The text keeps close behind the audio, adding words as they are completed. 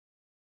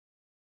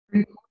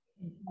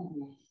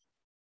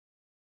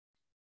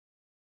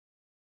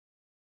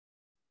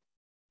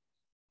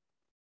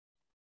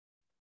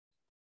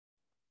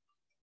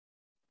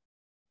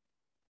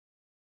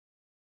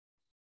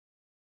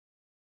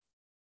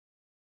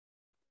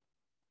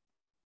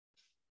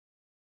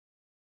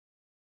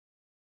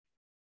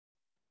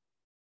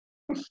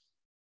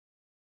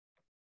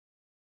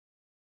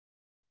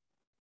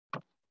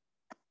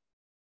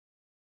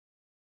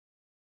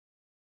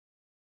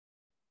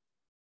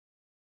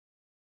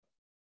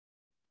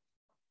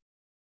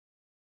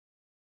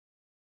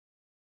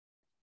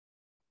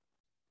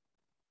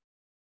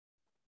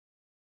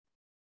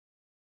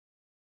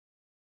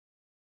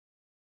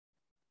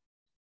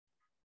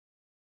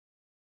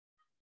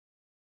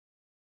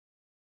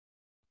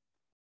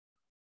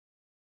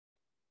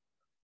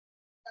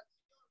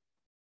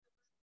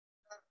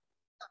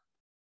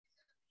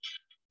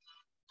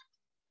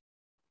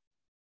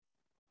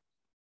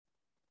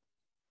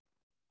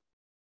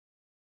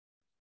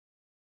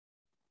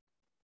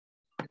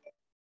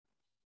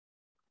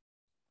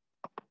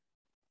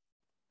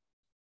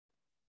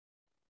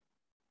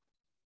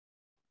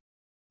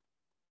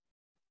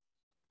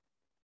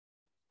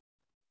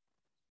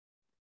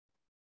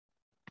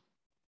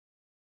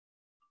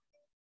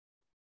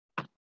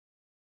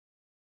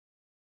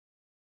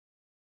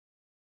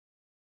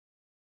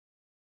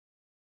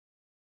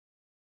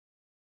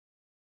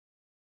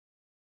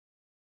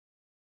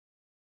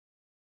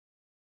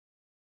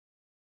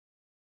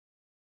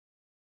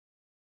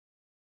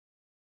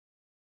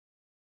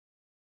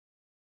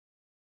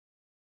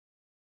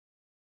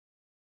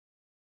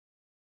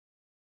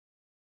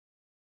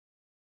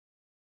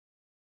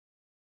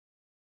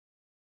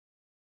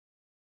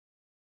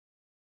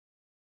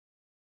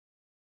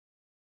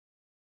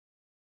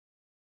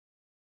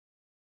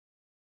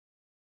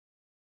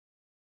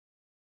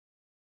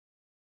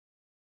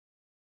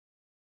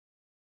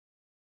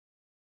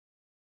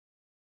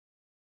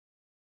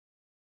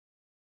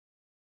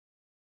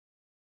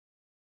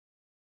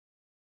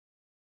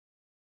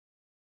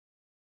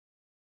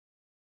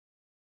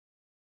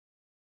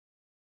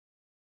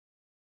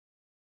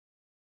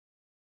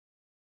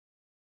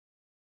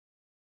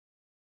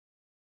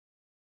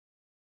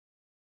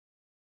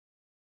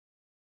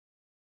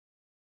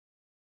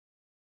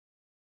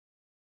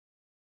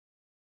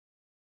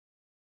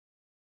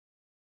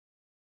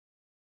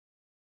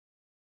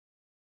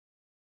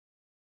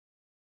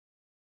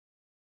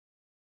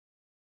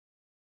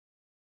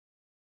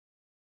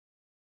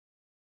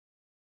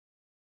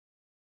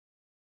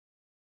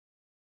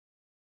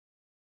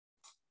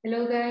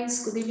Hello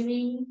guys, good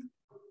evening.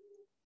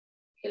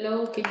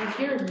 Hello, can you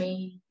hear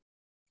me?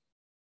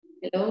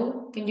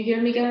 Hello, can you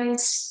hear me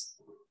guys?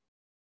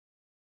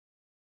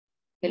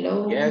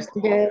 Hello? Yes.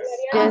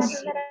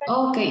 Yes.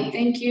 Okay,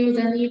 thank you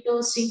Danilo,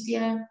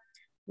 Cynthia,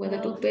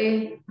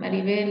 Guadalupe,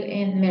 Maribel,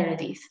 and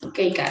Meredith.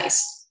 Okay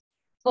guys,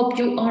 hope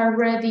you are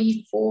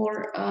ready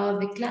for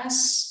the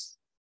class.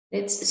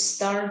 Let's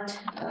start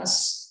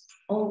as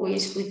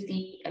always with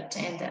the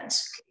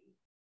attendance.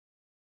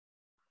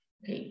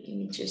 Okay, give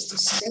me just a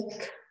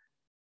sec.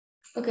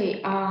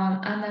 Okay,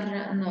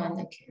 Anna, no,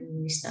 Anna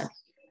is not here.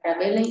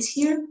 Arabella is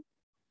here.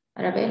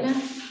 Arabella?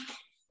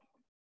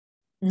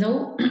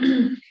 No.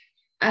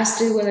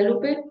 Astrid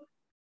Guadalupe?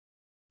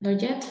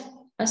 Not yet.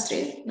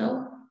 Astrid?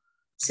 No.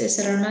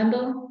 Cesar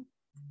Armando?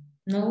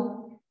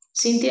 No.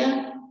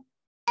 Cynthia?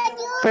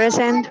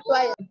 Present.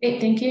 Okay,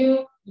 thank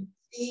you.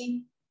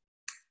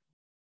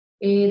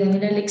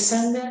 Daniel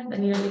Alexander?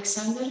 Daniel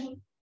Alexander?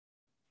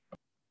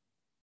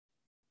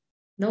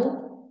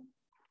 No.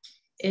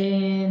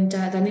 And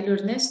Danilo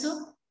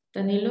Ernesto?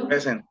 Danilo?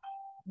 Present.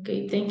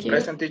 Okay, thank you.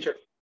 Present, teacher.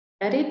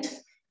 Got it.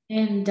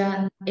 And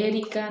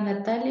Erika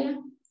Natalia?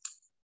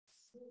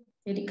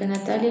 Erika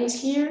Natalia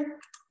is here?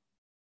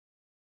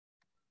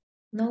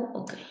 No?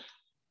 Okay.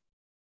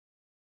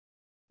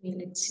 Okay,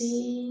 let's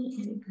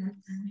see.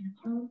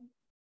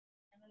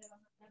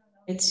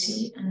 Let's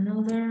see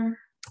another.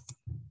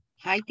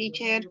 Hi,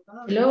 teacher.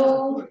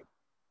 Hello.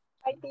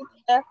 Hi,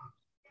 teacher.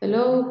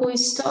 Hello, who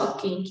is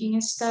talking?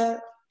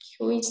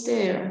 Who is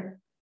there?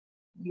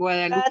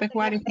 Guadalupe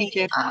Juárez,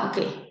 teacher.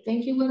 Okay.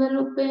 Thank you,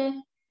 Guadalupe.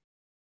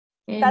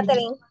 And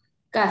Catherine.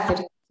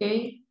 Catherine,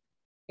 okay.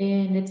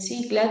 And let's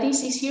see,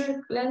 Gladys is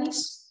here.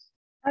 Gladys?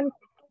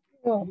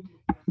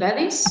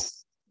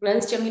 Gladys?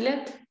 Gladys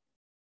Jamilet?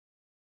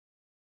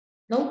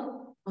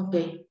 No?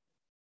 Okay.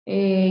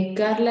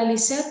 Carla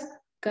Lisette?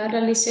 Carla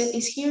Lisette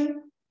is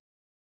here.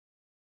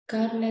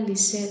 Carla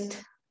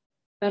Lisette.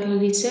 Carla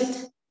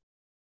Lisette?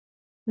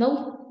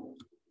 No?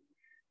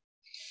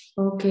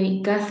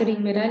 Okay,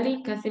 Catherine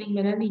Merali. Catherine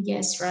Merali,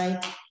 yes,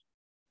 right.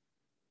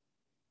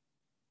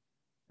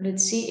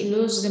 Let's see,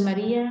 Luz de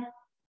María.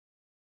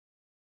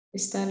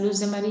 Está Luz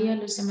de María.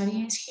 Luz de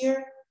María is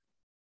here.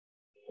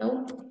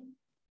 No?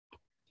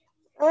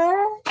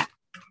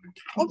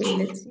 Okay,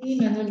 let's see,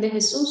 Manuel de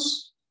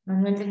Jesús.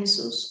 Manuel de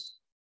Jesús.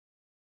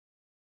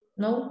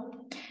 No?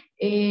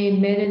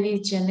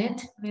 Meredith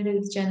Janet.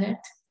 Meredith Janet.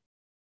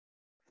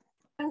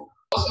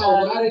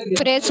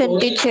 Present,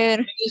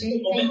 teacher.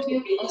 Okay, thank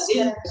you.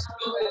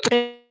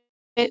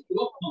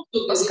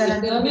 Oscar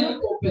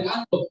Antonio.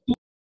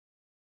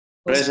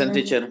 Present,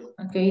 teacher.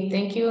 Okay,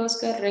 thank you,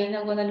 Oscar.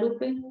 Reina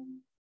Guadalupe.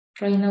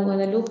 Reina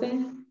Guadalupe.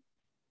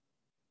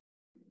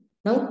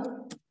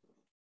 No.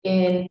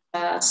 And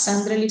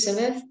Sandra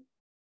Elizabeth.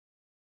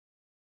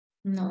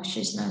 No,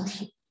 she's not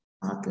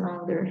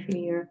longer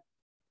here.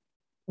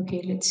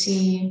 Okay, let's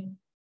see.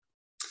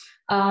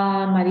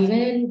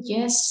 Maribel,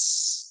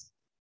 yes.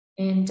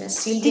 And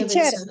Silvia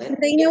Teacher, Elizabeth.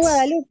 Reina Yes.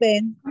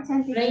 Guadalupe.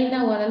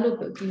 Reina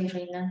Guadalupe. Okay,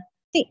 Reina.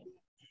 Sí.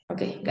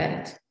 Okay, got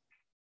it.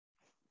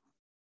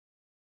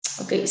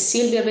 Okay,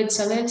 Silvia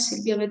Betzabel.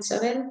 Silvia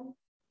Betzabel.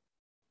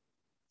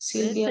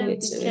 Silvia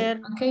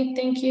Betzabel. Okay,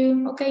 thank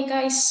you. Okay,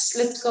 guys,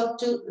 let's go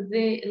to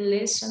the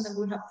lesson that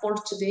we have for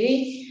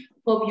today.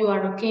 Hope you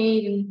are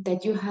okay,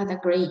 that you had a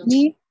great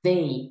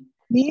day.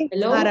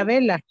 Hello?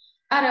 Arabella.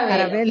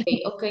 Arabella.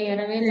 Okay,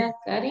 Arabella,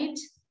 got it?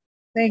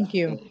 Thank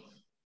you. Okay.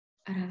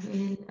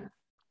 Arabella.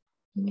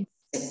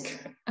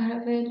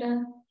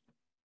 Arabella.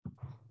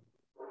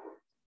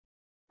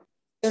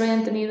 Espero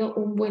hayan tenido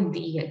un buen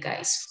día,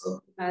 guys.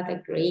 Hope you had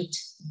a great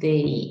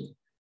day.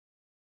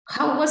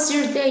 How was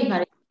your day,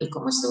 Maribel?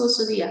 ¿Cómo estuvo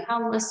su día?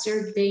 How was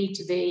your day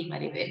today,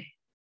 Maribel?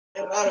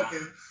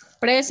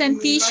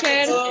 Present,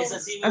 teacher.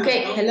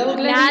 Okay, hello,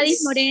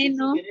 Gladys Gladys.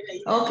 Moreno.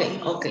 Okay.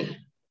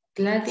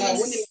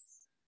 Gladys.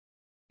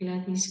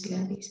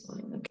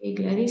 Okay,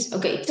 Gladys.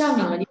 Okay, tell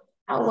me, Maribel,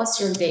 how was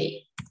your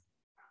day?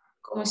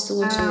 ¿Cómo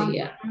estuvo su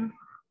día?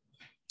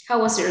 How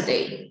was your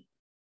day?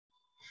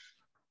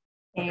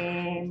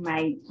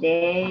 My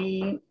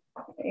day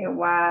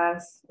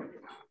was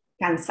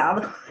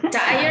cansado.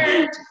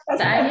 Tired?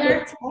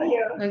 Tired?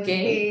 Tired.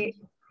 Okay.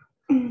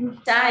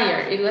 Sí.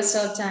 Tired. It was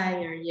so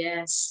tired,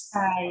 yes.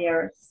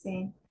 Tired,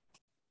 sí.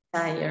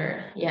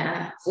 Tired,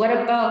 yeah. What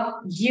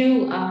about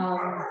you,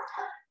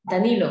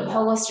 Danilo?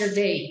 How was your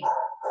day?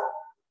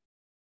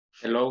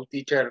 Hello,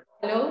 teacher.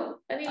 Hello,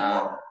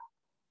 Danilo?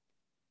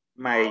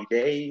 My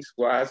day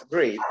was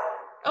great.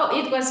 Oh,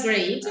 it was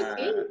great.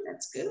 Okay,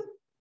 that's good.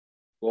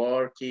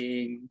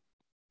 Working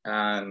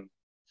and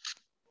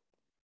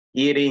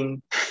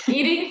eating.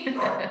 Eating?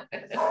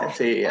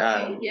 Sí,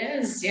 Okay,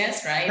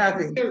 yes, right.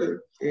 Nothing.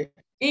 Sí.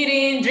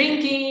 Eating,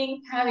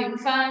 drinking, having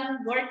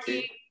fun,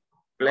 working.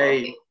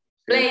 Playing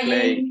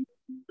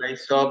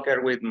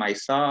soccer with my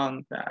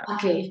son.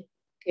 Okay.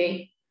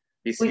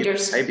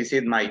 I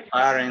visit my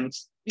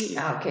parents.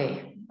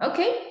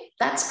 Okay,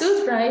 that's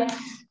good, right?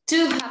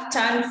 To have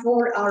time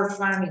for our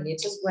family.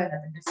 Eso es bueno,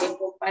 tener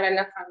tiempo para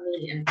la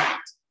familia.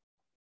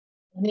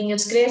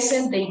 Niños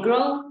crecen, they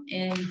grow,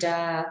 and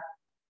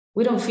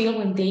we don't feel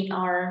when they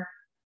are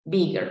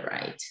bigger,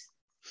 right?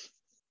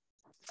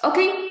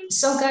 Okay,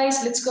 so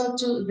guys, let's go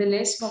to the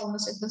lesson.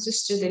 Vámonos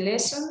entonces to the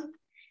lesson.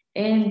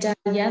 And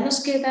ya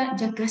nos queda,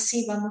 ya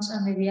casi vamos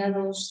a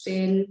mediados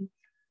del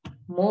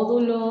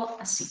módulo,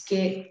 así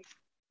que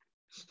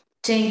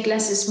 10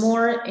 classes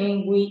more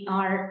and we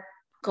are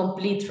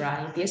complete,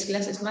 right? 10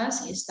 clases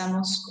más y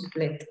estamos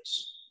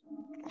completos.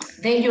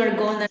 Then you are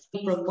gonna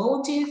be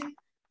promoted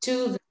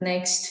to the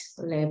next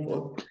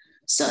level.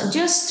 So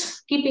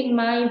just keep in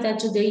mind that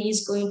today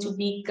is going to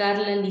be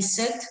Carla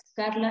Lisette.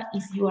 Carla,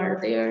 if you are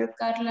there,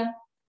 Carla,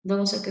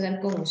 vamos a quedar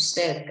con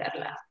usted,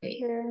 Carla. Okay.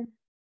 Sure.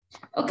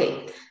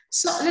 Okay,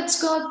 so let's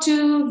go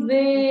to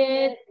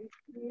the...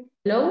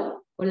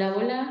 Hello?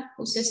 Hola,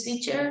 who's this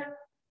teacher?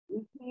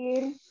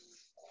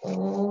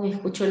 Oh,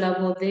 escucho la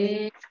voz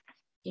de...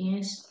 ¿Quién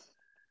es?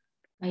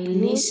 I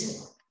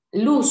listen.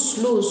 Luz.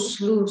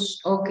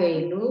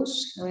 Okay,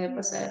 Luz. Voy a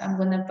pasar. I'm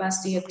gonna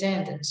pass the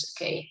attendance.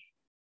 Okay.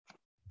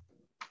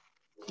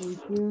 Thank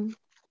you.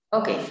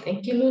 Okay,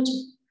 thank you,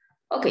 Luz.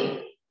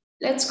 Okay,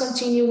 let's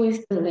continue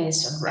with the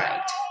lesson,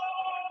 right?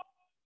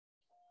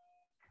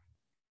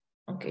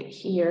 Okay,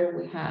 here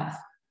we have.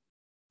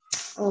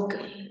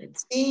 Okay,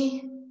 let's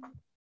see.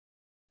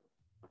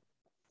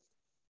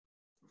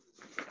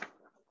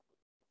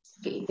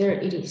 Okay, there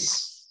it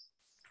is.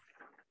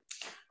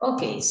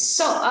 Okay,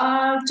 so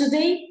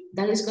today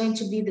that is going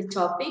to be the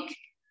topic.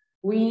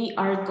 We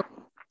are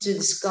going to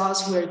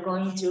discuss, we're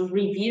going to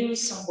review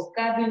some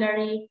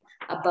vocabulary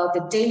about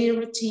the daily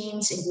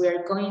routines, and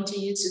we're going to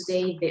use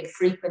today the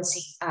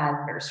frequency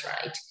adverbs,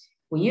 right?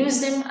 We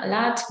use them a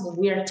lot when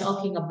we are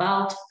talking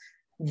about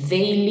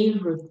daily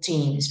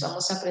routines.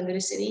 Vamos a aprender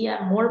ese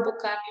día more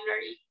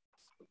vocabulary.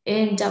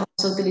 And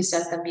vamos a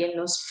utilizar también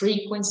los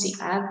frequency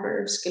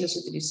adverbs, que los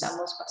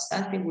utilizamos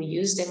bastante. We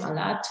use them a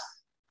lot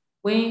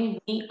when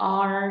we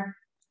are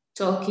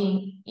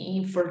talking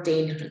for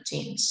daily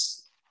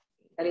routines.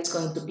 That is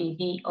going to be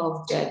the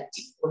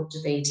objective for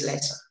today's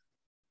lesson.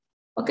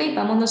 Ok,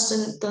 vámonos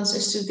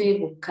entonces to the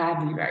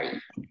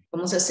vocabulary.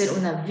 Vamos a hacer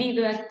una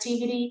video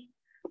activity,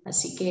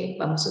 así que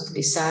vamos a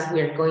utilizar, we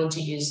are going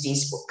to use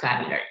this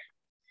vocabulary.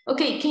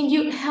 Okay, can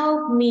you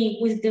help me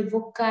with the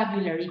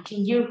vocabulary?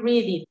 Can you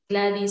read it,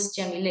 Gladys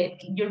Jamilet?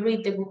 Can you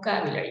read the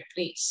vocabulary,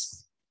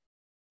 please?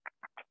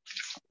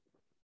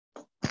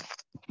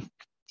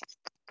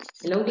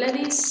 Hello,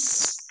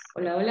 Gladys.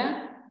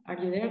 Hola. Are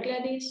you there,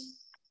 Gladys?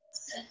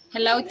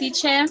 Hello,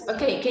 teacher.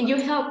 Okay, can you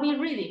help me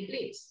reading,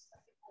 please?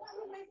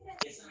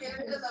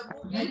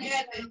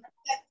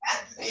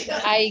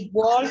 I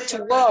walk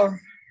to work.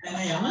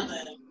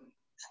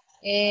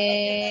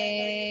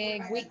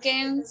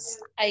 Weekends,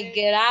 I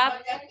get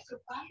up.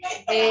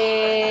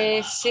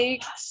 7.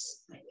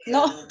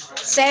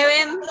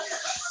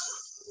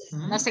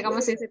 No sé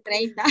cómo se dice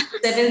 30.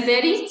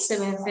 7:30,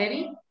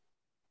 7:30.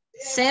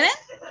 7?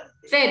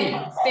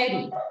 30,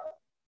 30.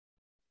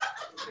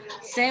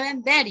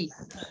 7:30.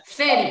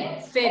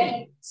 30,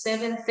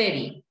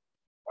 7:30.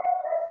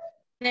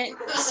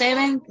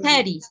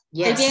 7:30.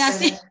 Yes. ¿Estoy bien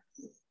así?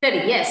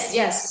 30,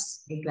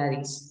 yes.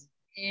 Gladys.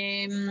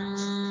 It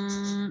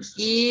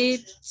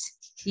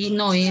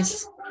no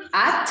es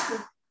At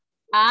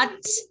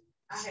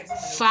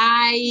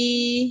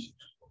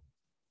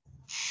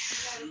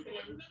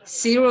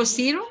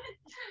 5:00,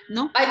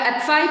 ¿no?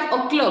 At 5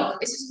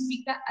 o'clock. Eso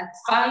significa at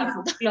 5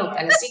 o'clock,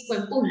 a las 5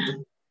 en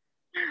punto.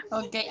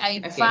 Okay,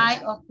 at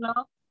 5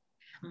 o'clock,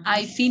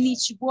 I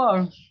finish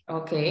work.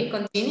 Okay,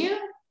 continue.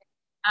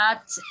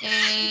 At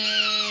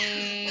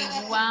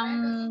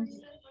 1,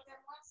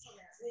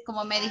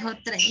 como me dijo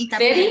 30, 30,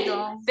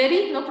 perdón.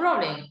 30, no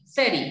problem.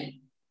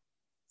 30.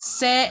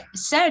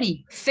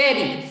 30.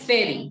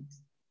 30.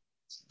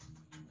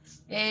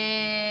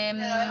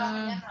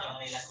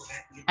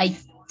 I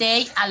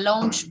take a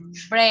lunch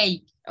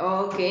break.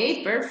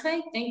 Okay,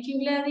 perfect. Thank you,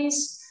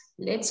 Gladys.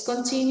 Let's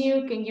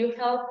continue. Can you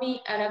help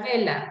me,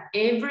 Arabella?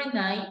 Every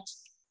night.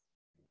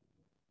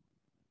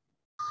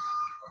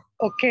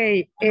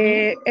 Okay,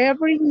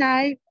 every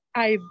night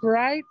I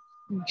write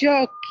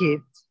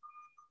Jokes.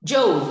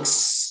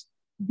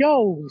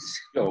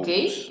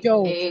 Okay.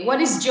 Jokes.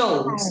 What is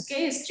jokes?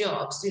 ¿Qué es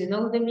jokes? Do you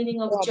know the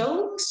meaning of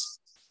jokes?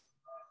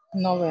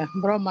 No,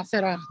 bromas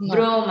será. No.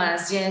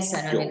 Bromas, yes,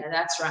 Arabella,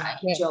 that's right.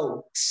 Yes.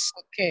 Jokes.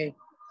 Okay.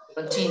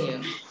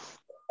 Continue.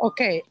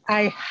 Okay,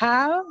 I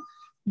have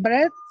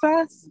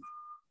breakfast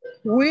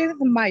with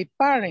my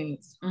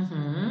parents.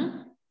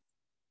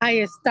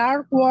 I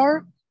start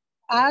work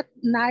at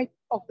 9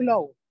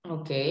 o'clock.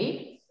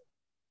 Okay.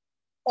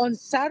 On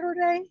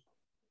Saturday,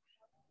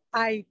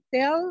 I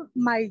tell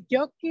my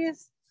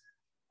jockeys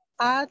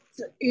at,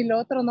 y lo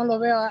otro no lo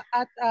veo,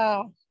 at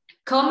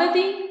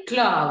Comedy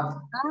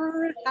club.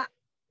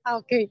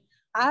 Okay,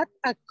 at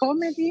a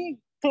comedy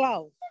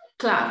club.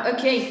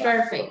 Okay,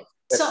 perfect.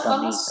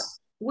 So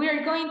we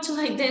are going to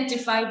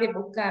identify the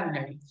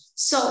vocabulary.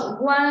 So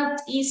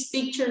what is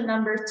picture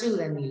number 2,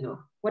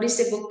 Danilo? What is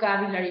the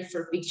vocabulary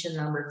for picture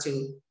number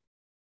 2?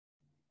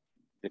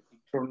 The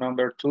picture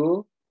number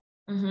 2.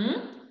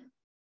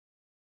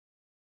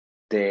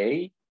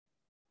 They.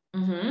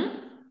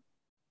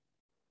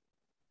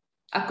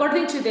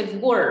 According to the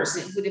words,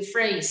 with the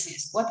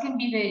phrases, what can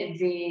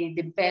be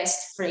the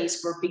best phrase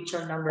for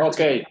picture number 2?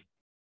 Okay.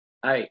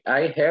 I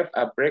have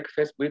a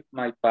breakfast with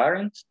my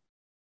parents.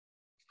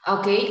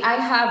 Okay, I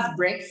have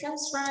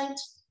breakfast, right?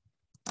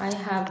 I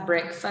have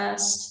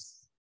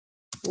breakfast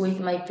with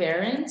my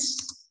parents.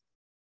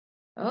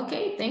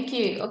 Okay, thank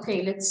you.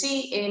 Okay, let's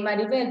see.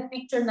 Maribel,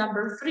 picture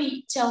number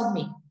 3, tell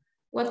me.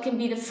 What can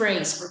be the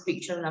phrase for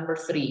picture number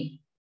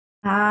 3?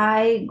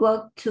 I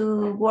go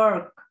to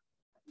work.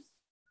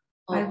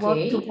 Okay. I walk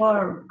to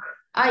work.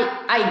 I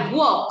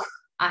walk.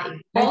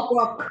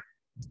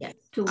 Yes,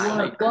 to work.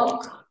 I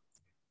walk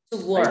to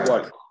work. I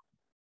walk.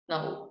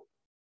 No.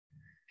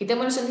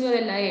 Quitemos el sonido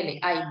de la L.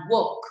 I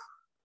walk.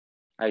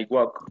 I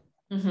walk.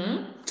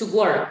 To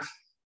work.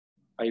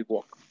 I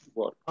walk.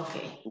 Work.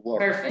 Okay, to work.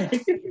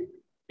 Perfect.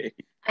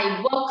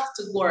 I walk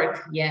to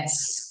work.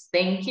 Yes.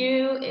 Thank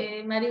you,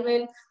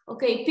 Maribel.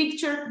 Okay,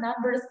 picture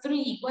number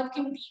 3. What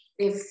can be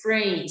the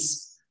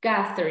phrase?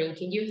 Catherine,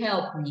 can you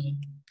help me?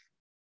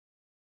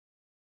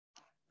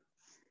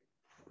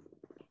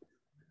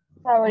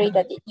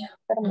 Ahorita, teacher.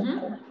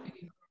 Permítame.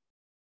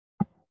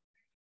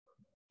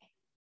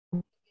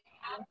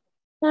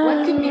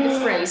 What could be the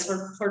phrase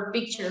for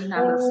picture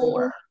number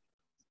 4?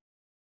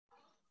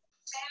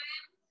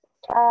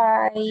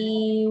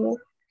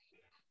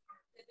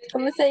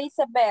 ¿Cómo se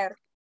dice ver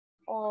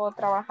o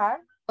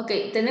trabajar?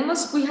 Okay,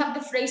 we have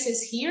the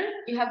phrases here.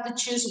 You have to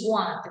choose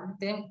one.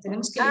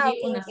 Tenemos que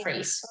elegir una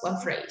phrase, one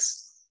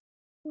phrase.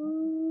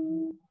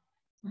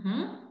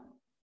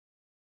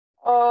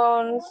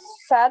 On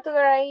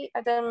Saturday, I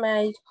attend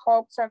my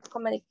hopes are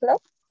comedy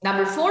club.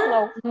 Number 4?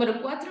 No.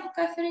 Número 4,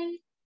 Catherine?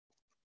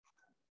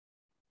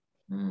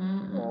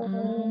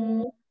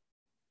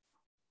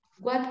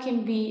 What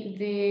can be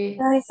the...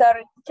 Ay,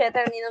 sorry, ya he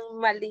tenido un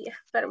mal día.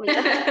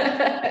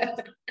 Permítame.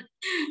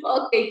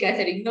 Okay,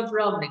 Catherine, no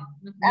problem.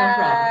 No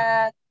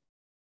problem.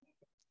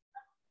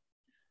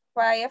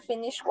 I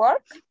finish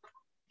work?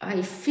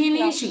 I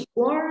finish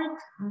work?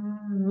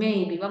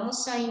 Maybe.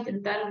 Vamos a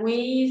intentar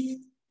with...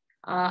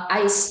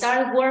 I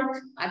start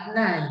work at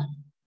 9.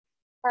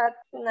 At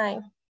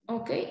 9.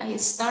 Okay, I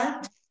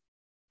start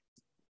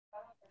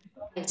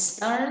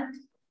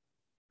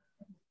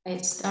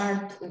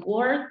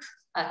work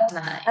at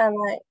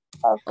 9.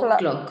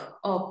 O'clock.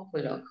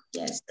 O'clock.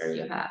 Yes, there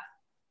you have.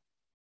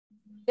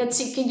 Let's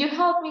see, can you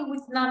help me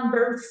with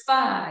number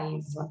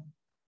 5?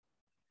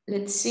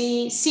 Let's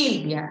see,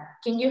 Sylvia,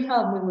 can you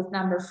help me with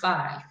number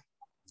 5?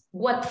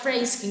 What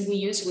phrase can we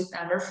use with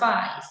number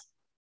 5?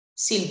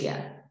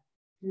 Sylvia.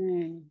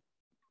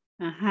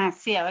 Ajá,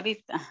 sí,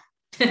 ahorita.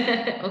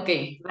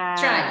 Okay, La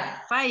try.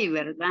 5,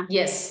 ¿verdad?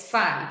 Yes,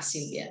 5,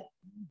 Sylvia.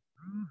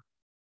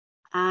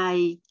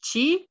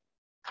 Chi.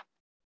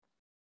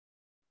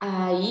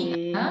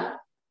 Ahí.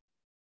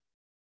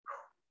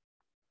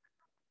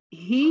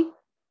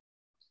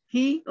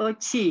 He o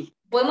chi.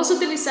 Podemos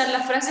utilizar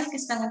las frases que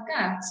están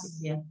acá,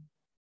 Silvia.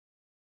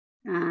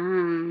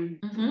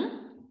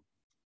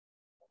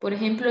 Por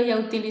ejemplo, ya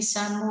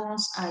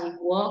utilizamos I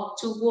walk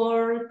to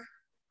work.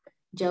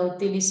 Ya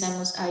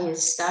utilizamos I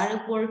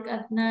start work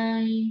at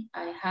 9.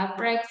 I have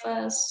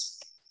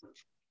breakfast.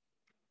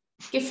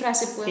 ¿Qué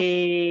frase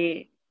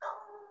puede?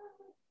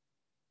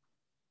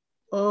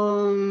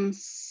 On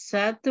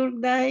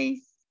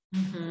Saturday.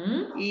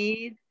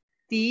 I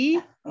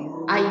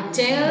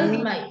tell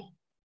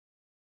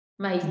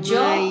my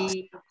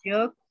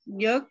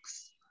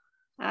jokes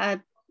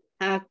at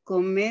a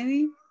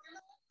comedy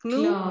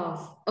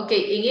club. Ok,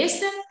 en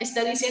esta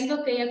está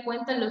diciendo que ella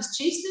cuenta los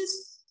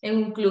chistes en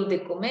un club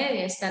de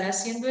comedia. ¿Estará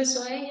haciendo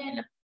eso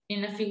ella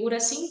en la figura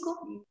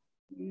 5?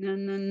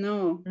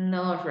 No.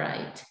 No,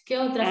 right. ¿Qué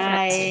otra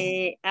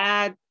frase?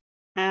 At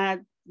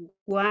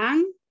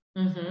one.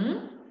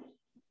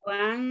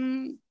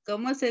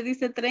 ¿Cómo se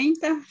dice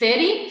 30?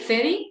 Ferry.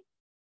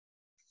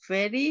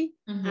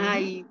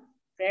 I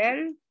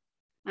tell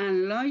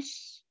and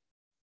lunch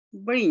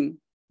bring.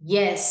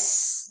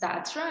 Yes,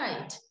 that's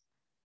right.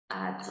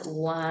 At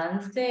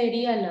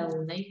 1:30, a la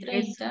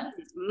 1:30.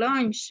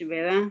 Lunch,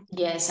 ¿verdad?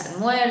 Yes,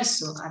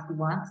 almuerzo. At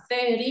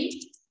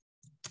 1:30.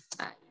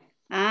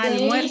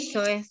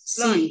 Almuerzo es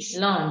lunch. Sí,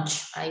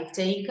 lunch. I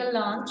take a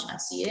lunch,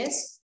 así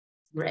es.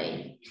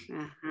 Break.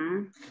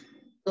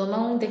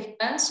 Toma un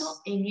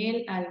descanso en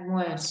el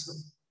almuerzo.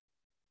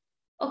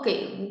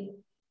 Okay,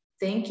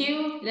 thank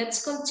you.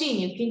 Let's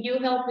continue. Can you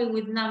help me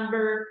with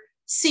number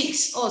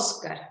 6,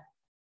 Oscar?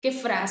 ¿Qué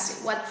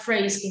frase? What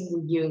phrase can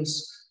we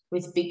use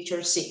with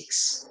picture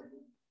 6?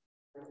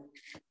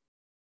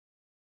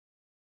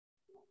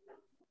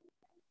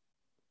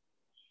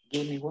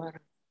 Give me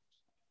water.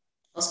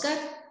 Oscar?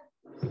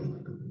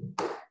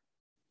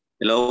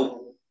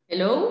 Hello?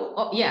 Hello?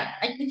 Oh, yeah,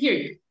 I can hear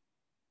you.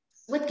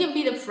 What can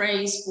be the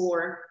phrase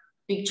for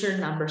picture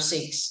number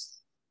 6?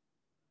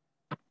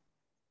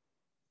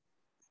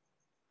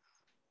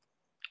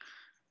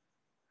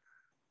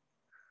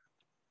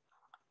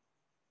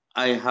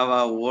 I have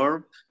a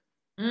work.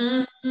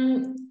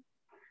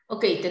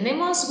 Ok,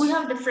 we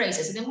have the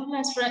phrases. Tenemos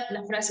las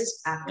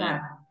frases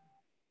acá.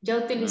 Ya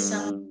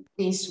utilizamos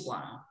this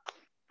one.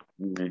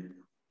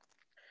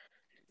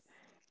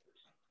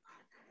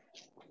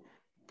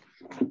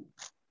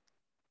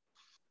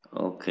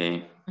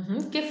 Okay.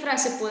 ¿Qué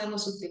frase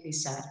podemos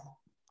utilizar?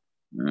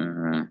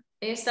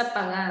 Está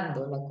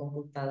apagando la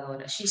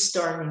computadora. She's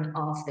turning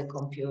off the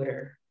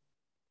computer.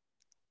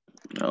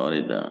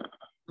 Ahorita.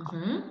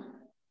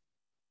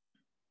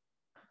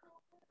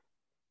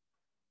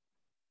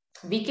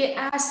 Vi que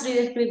Astrid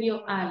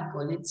escribió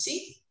algo. Let's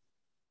see.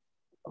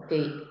 Ok.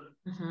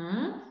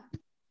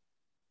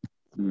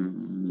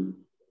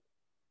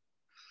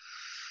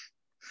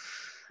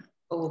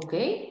 Ok.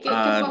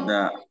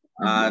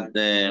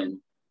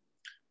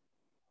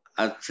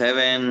 At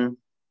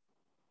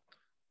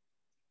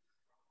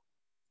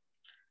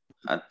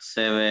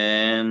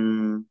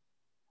 7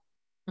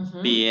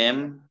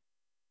 p.m.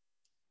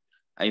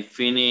 I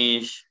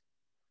finish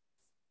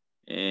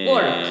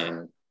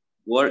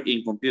work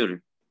in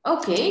computer.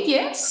 Ok,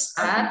 yes.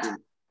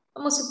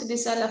 Vamos a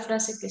utilizar la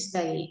frase que está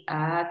ahí.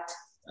 At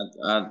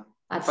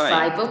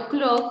 5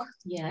 o'clock.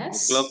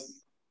 Yes.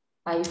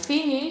 I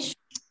finish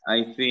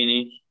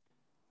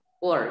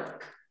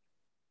work.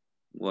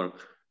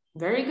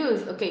 Very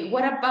good. Okay,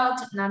 what about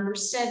number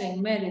 7,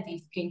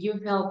 Meredith? Can you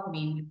help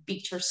me with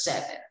picture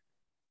 7?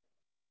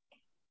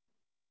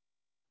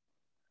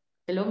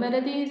 Hello,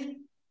 Meredith.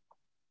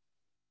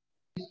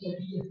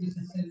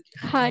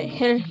 Hi,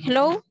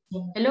 hello.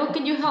 Hello,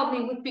 can you help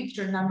me with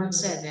picture number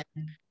 7?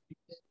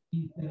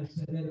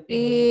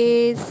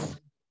 Is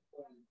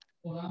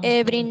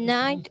every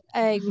night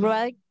I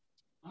write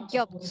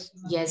jokes.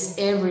 Yes,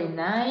 every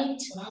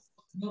night.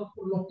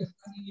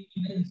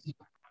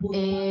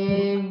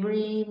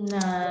 Every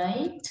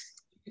night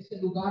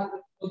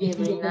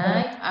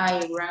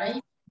I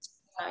write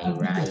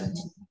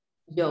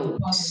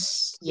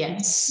jokes.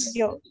 Yes.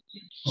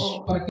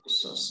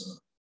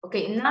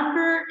 Okay,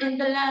 number in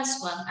the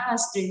last one,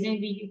 Astrid,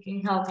 maybe you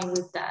can help me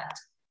with that.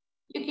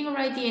 You can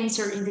write the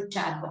answer in the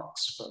chat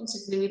box. Vamos a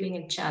escribir en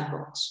el chat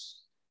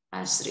box,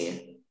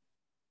 Astrid.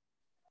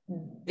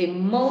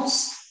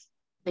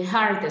 The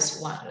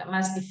hardest one, la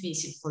más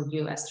difícil for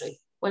you, Astrid.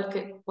 ¿Cuál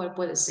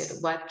puede ser?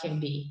 What can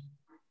be?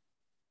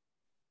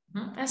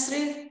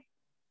 Astrid.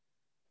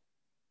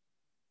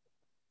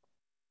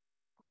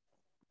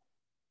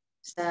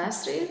 ¿Está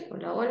Astrid?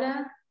 Hola,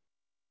 hola.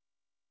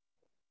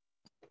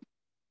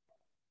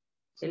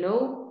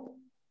 Hello.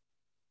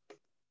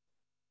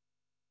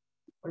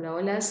 Hola,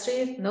 hola,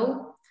 Astrid.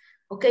 No.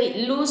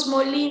 Okay, Luz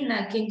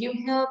Molina, can you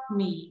help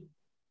me?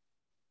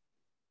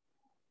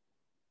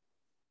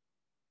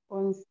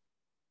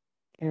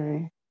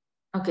 Okay.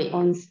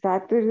 On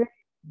Saturday,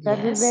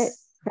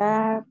 Yes.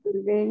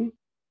 Saturday,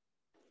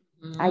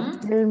 I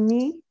tell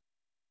me,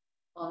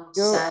 On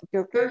yo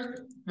Saturday.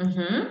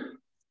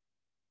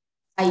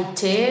 I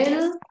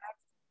tell.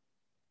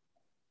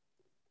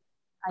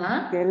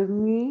 tell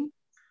me,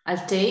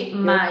 I'll take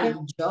my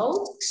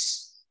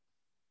jokes.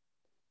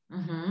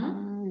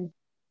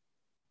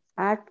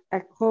 at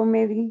a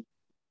comedy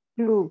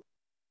club.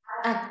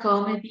 A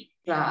comedy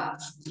club,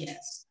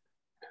 yes.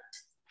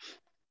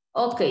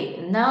 Ok,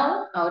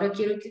 now, ahora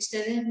quiero que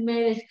ustedes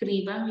me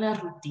describan la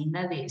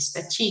rutina de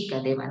esta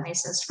chica, de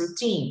Vanessa's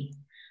routine.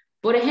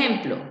 Por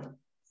ejemplo,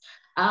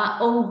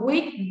 on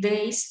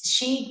weekdays,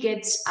 she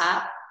gets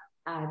up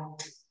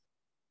at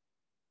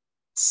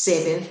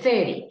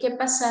 7:30. ¿Qué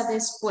pasa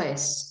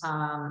después?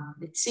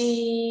 Let's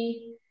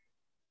see.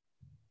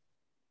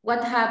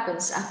 What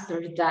happens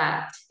after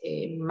that?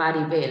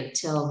 Maribel,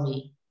 tell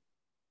me.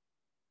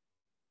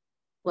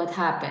 What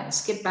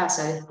happens? ¿Qué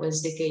pasa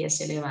después de que ella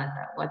se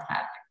levanta? What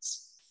happens?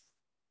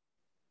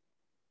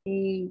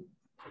 El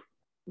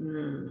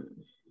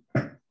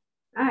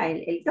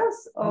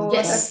 2 o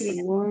Yes.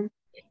 otra.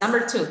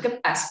 Number 2, ¿qué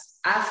pasa?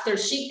 After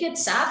she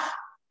gets up,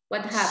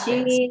 what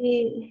happens?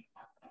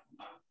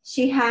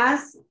 She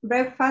has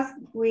breakfast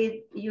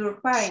with your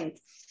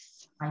parents.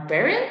 My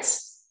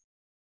parents?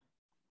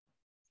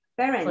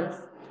 Parents.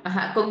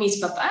 ¿Con mis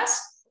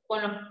papás?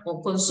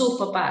 ¿Con sus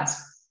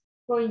papás?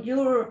 Con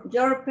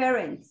your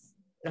parents.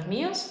 ¿Los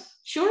míos?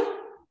 Sure.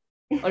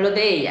 ¿O los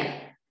de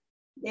ella?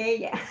 De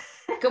ella.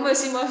 ¿Cómo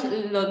decimos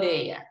lo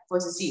de ella?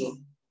 Posesivo.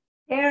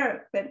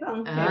 Her,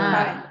 perdón. Her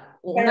parents.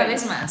 Una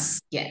vez más.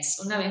 Yes,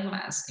 una vez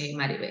más,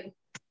 Maribel.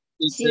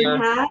 She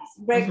has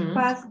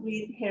breakfast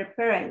with her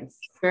parents.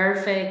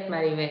 Perfect,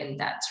 Maribel.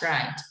 That's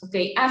right.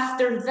 Okay,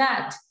 after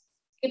that.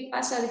 ¿Qué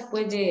pasa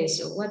después de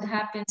eso? What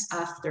happens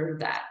after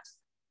that?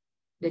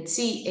 Let's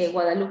see,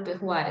 Guadalupe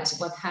Juárez.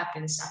 What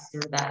happens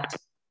after that?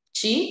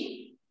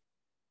 She?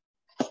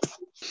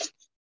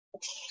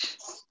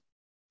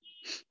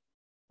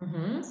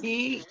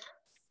 Sí.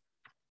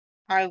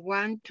 I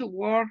want to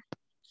work.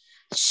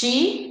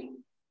 She?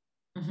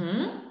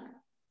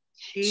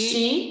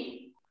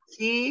 She?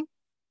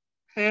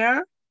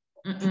 Her.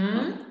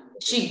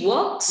 She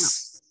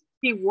walks?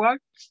 She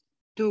walks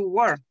to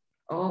work.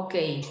 Ok,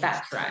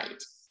 that's right.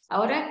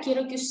 Ahora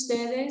quiero que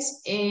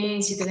ustedes,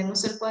 si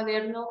tenemos el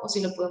cuaderno o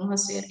si lo podemos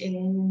hacer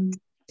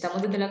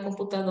estamos desde la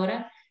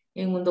computadora,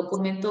 en un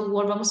documento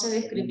Word, vamos a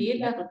describir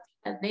la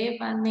rutina de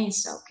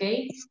Vanessa, ¿ok?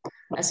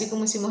 Así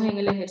como hicimos en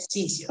el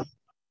ejercicio.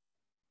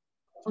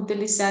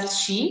 Utilizar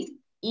she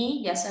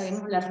y ya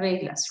sabemos las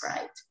reglas,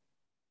 right?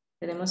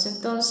 Tenemos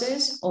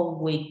entonces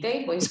on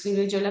weekday, voy a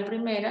escribir yo la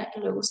primera y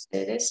luego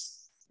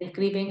ustedes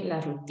escriben la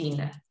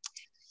rutina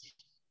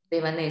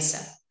de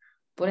Vanessa.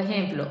 Por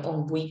ejemplo,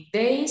 on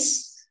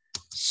weekdays,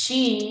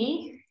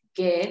 she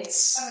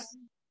gets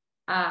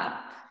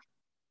up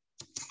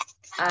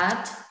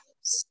at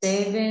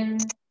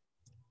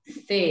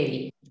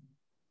 7:30.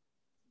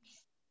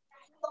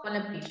 Con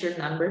la picture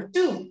number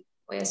 2.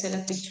 Voy a hacer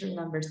la picture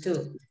number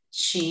 2.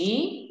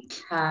 She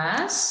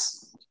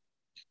has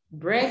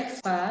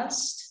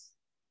breakfast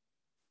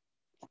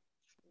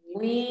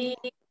with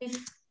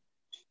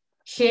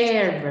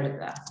her,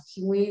 ¿verdad?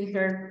 With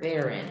her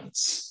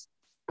parents.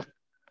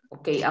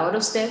 Ok, ahora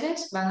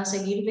ustedes van a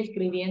seguir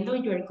describiendo.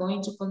 You are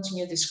going to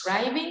continue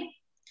describing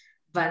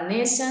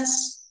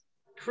Vanessa's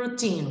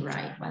routine,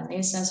 right?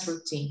 Vanessa's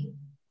routine.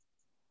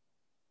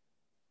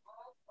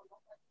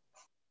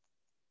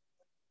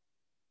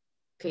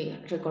 Ok,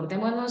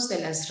 recordémonos de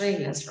las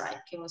reglas,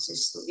 right? Que hemos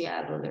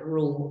estudiado, the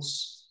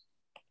rules.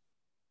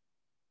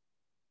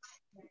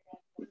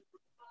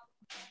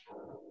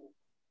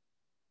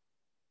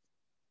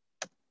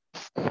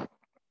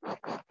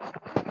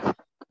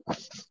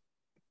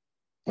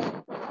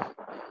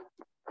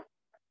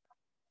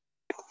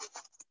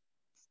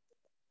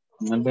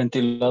 El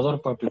ventilador,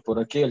 papi, por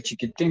aquí, el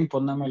chiquitín,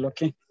 ponémelo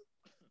aquí.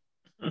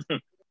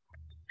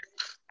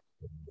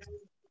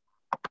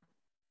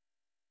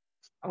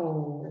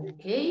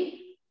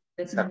 Okay,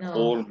 let me know.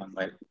 Cool,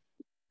 Manuel.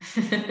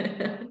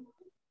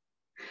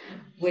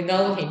 We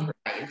know him,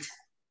 right?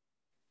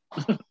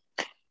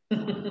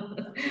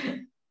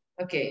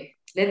 Okay,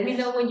 let me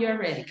know when you're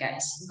ready,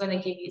 guys. I'm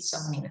gonna give you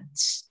some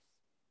minutes.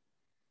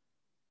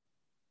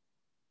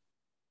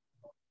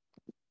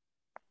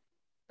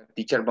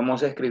 Teacher,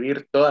 vamos a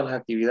escribir todas las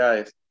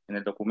actividades en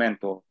el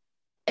documento.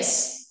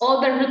 Yes, all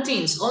the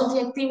routines, all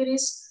the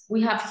activities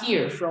we have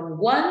here from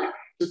 1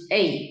 to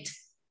 8.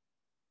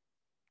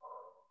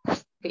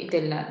 Okay,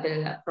 de la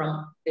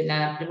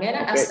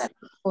primera hasta la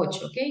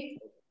 8, ¿ok?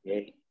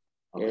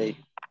 Okay.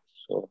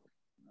 So,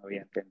 no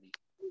había entendido.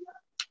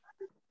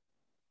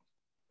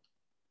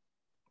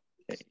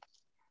 Okay.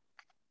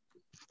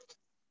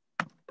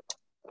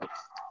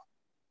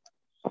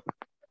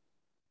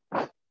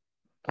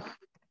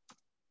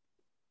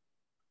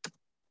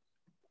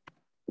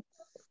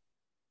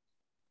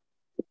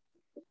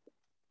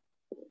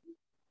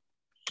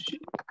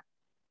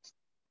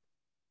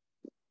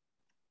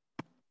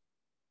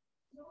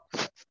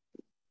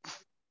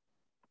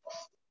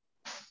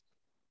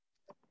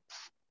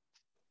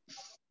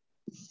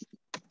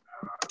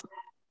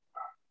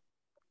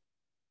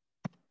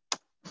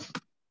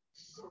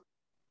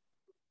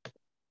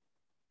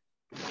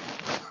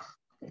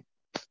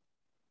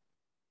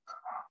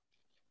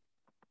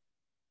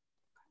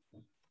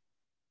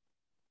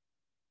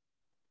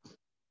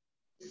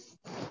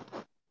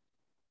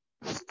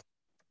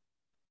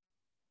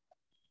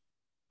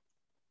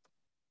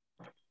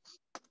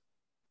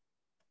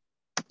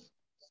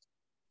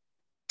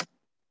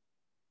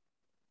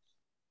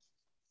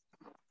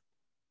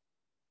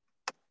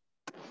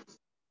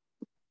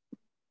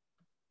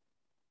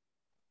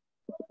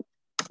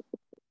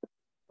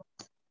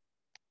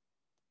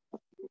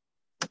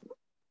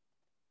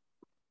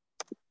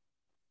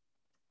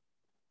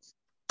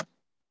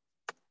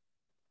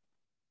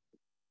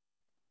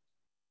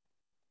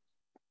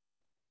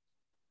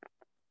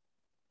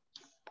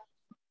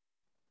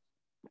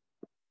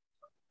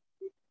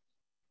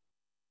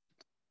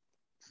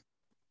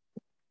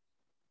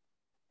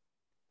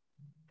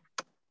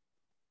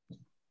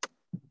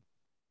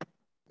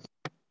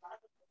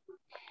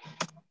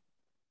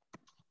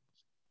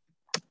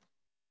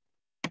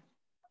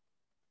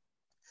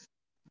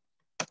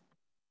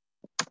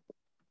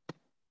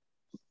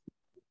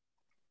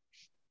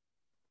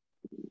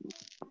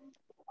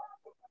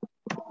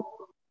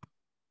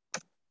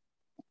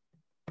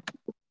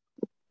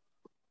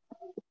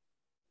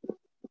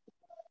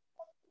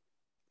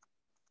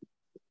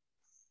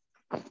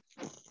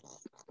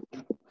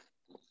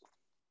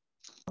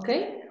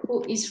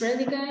 Who is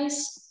ready,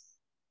 guys?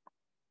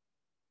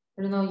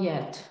 Or not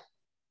yet?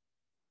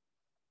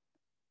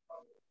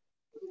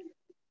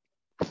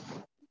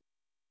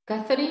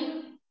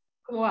 Catherine,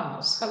 ¿cómo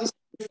vamos? How is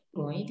it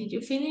going? Did you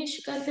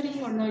finish,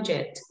 Catherine, or not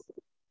yet?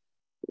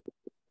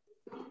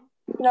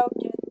 No,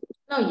 yet.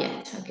 Not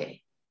yet, okay.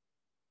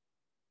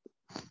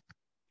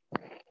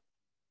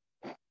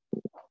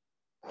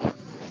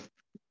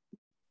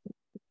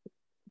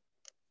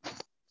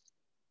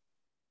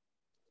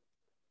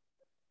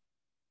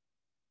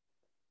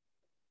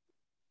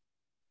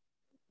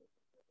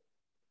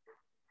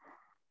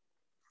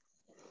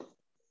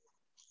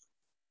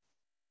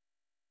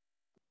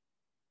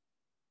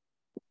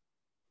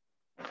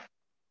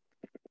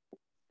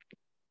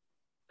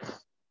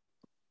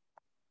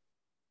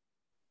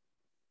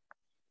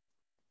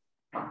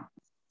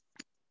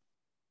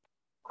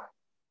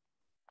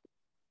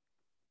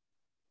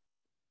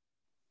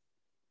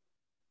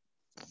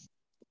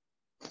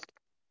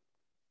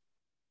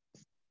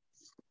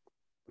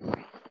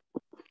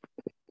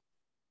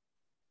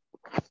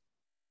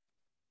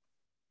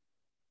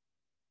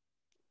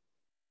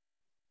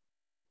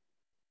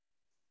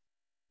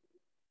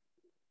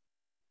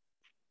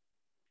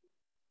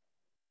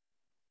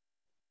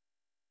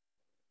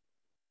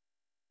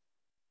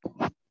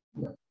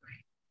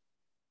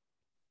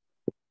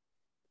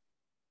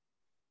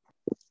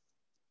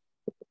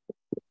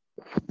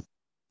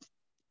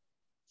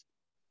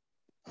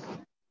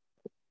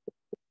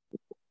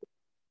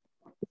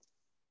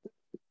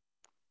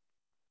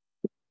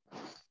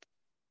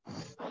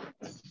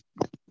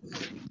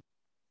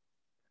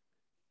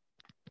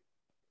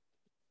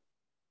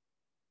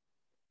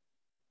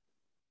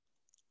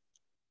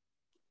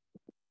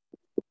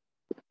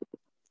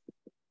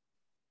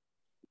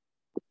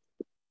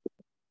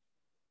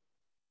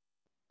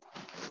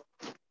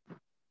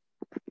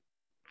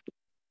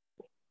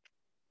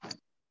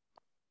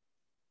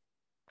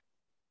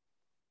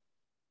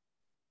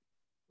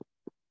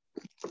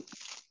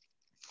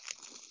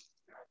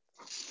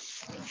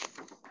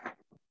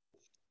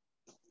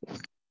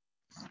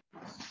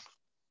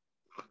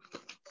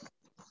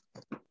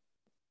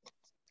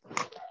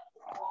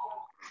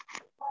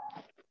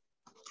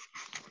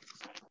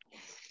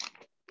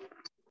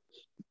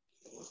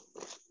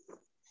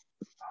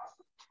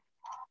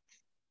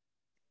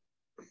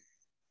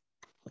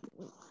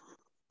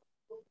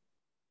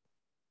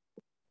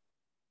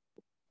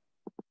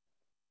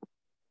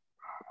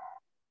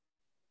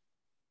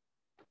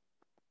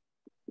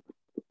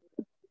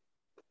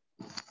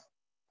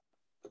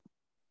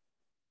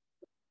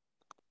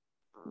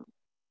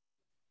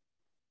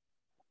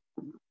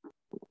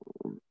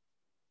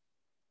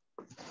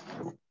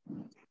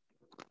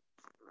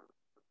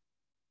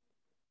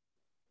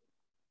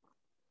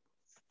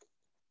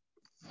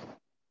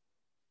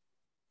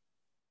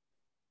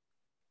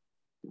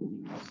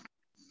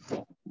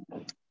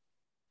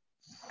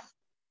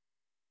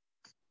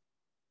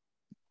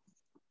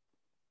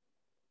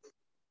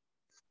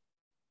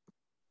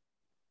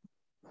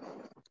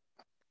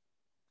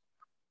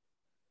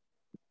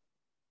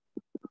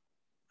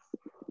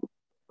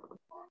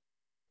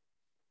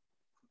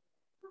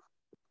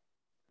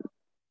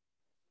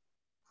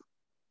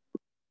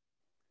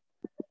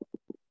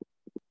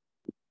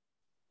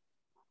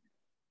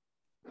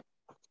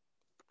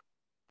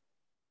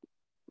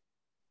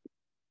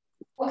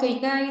 Okay,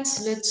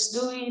 guys, let's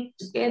do it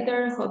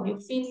together. Hope you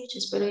finish.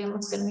 Espero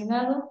hayamos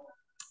terminado.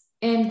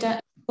 And you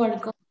are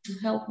going to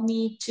help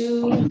me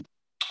to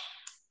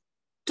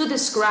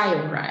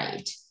describe,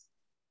 right,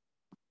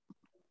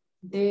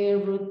 the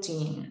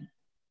routine.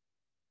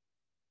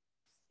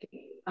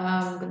 Okay.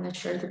 I'm going to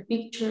share the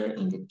picture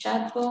in the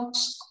chat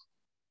box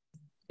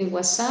de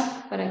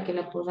WhatsApp para que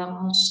la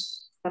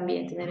podamos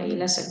también tener ahí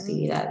las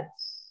actividades.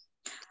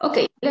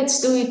 Okay,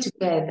 let's do it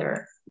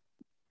together.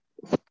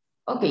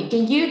 Okay,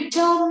 can you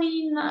help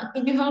me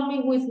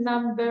with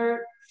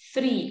number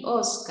 3,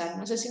 Oscar?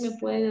 No sé si me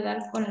puede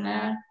dar con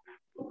la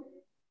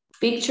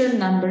picture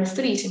number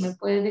 3, si me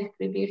puede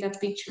describir la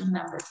picture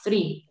number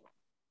 3.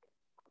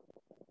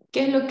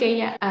 ¿Qué es lo que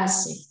ella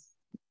hace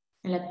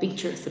en la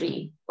picture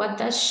 3? What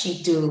does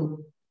she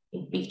do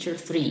in picture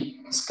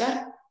 3?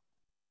 Oscar?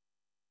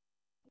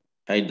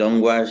 I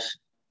don't watch.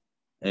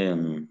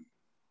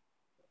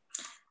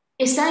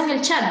 Está en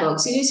el chat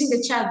box. It is in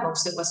the chat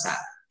box de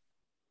WhatsApp.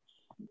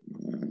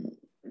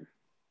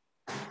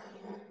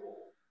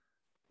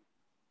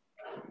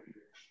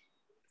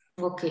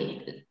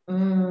 Okay.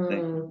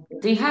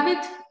 Do you have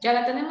it? ¿Ya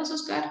la tenemos,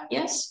 Oscar?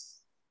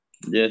 Yes?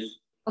 Yes.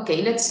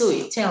 Okay, let's do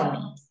it. Tell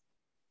me.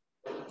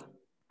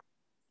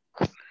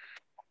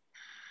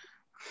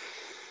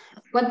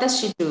 What does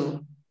she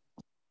do?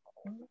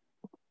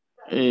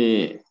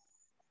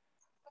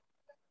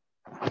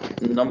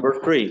 Number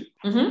 3.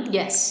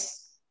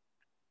 Yes.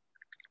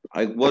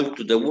 I walk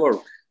to the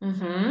work.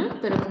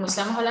 Pero como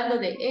estamos hablando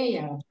de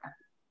ella.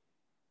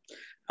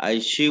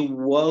 She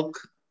walk.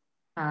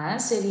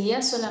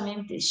 Sería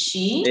solamente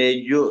she.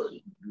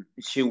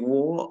 She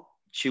walk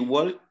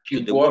to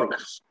the work.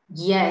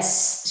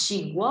 Yes,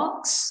 she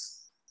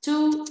walks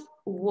to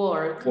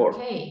work. Work.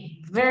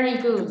 Okay, very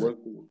good, Work.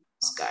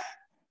 Oscar.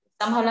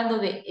 Estamos hablando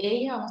de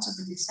ella, vamos a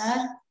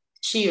utilizar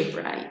she,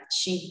 right?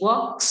 She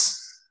walks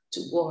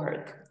to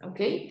work.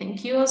 Okay,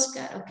 thank you,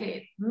 Oscar.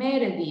 Okay,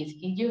 Meredith,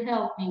 can you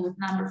help me with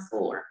number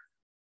 4?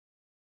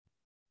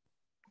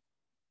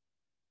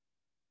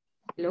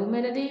 Hello,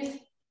 Meredith.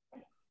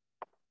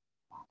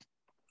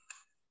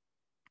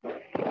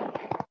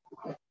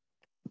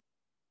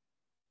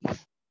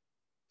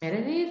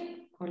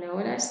 Meredith, hola,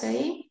 hola, ¿está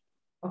ahí?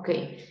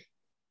 Okay.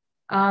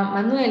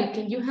 Manuel,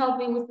 can you help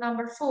me with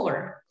number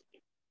 4?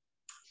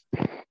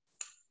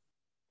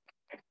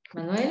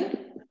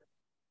 Manuel,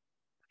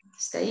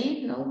 ¿está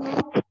ahí? No,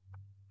 no.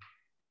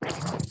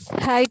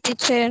 Hi,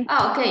 teacher.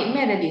 Okay,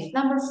 Meredith,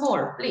 number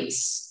 4,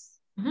 please.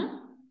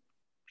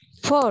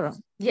 4.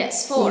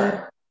 Yes,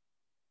 4.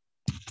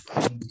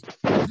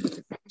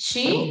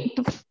 She?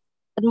 At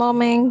the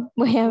moment,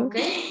 we have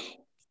Okay.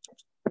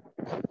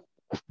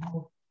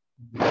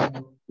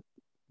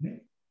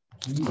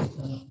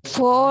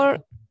 4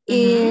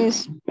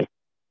 is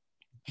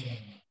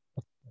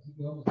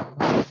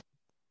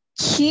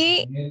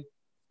she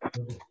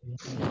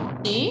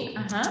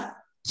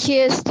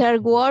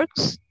start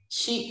works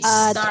She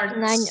at starts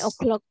 9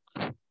 o'clock.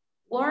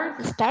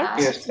 work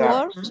Starts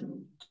works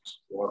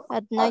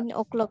at 9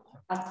 o'clock.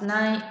 at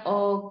 9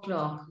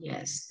 o'clock.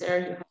 Yes,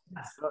 there you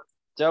have.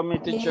 Tell me,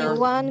 teacher.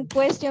 One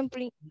question,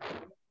 please.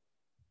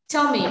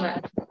 Tell me,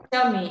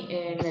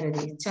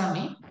 Meredith, tell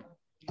me.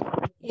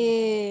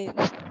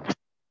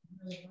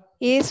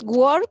 Is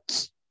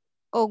works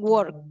or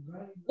work?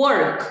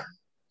 Work.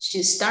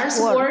 She starts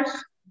work.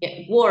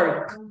 Yeah,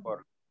 work.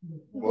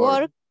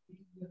 Work.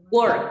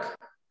 Work.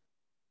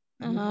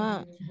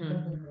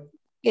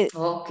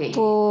 Okay.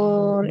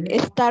 For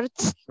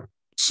starts.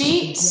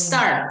 She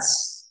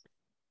starts.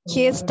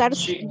 She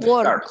starts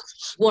work.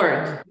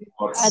 Work.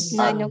 At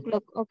 9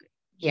 o'clock. Okay.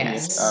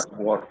 Yes. At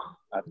work.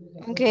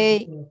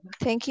 Okay.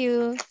 Thank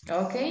you.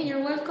 Okay,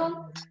 you're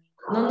welcome.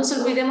 No nos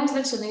olvidemos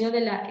del sonido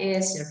de la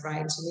S,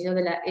 right? El sonido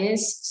de la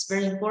S is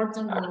very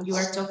important when you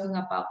are talking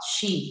about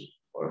she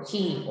or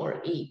he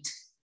or it.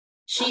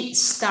 She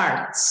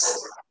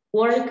starts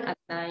work at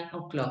 9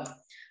 o'clock.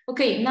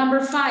 Okay,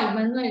 number 5,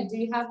 Manuel, do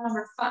you have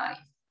number 5?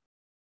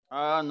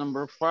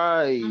 Number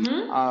 5.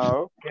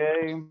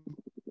 Okay.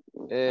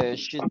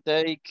 She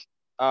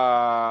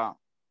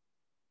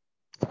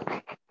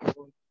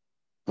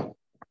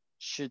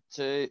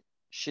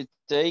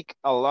take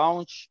a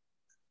lunch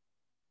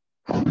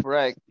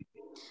break.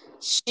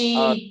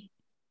 She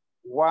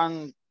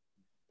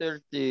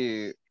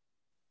 1:30.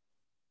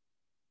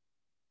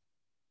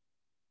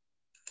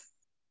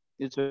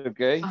 It's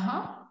okay.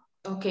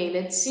 Okay,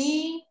 let's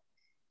see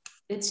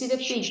the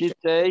picture. She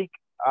take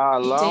a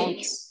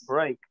lunch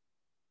break.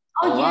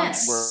 Oh,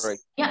 yes. Break.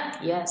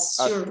 Yeah, yes,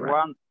 at you're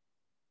right.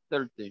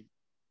 1:30.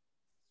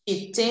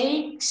 She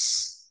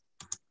takes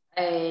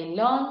a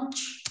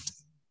lunch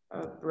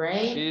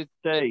break.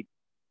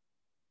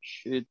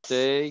 She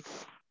take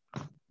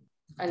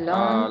a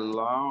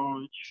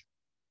lunch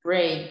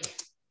break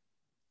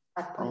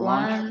at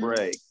 1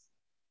 break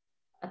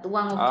at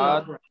 1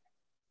 o'clock. At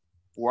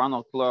 1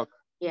 o'clock.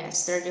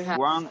 Yes, there you have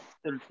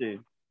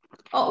 1:30.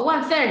 Oh,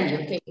 1:30.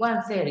 Okay,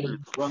 1:30.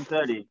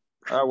 1:30.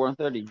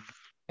 1:30.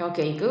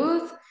 Okay,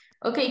 good.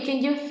 Okay,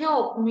 can you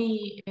help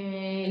me,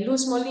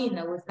 Luz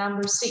Molina, with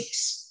number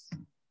 6?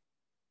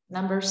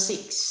 Number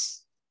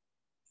 6.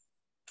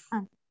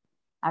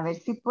 A ver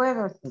si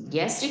puedo.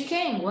 Yes, you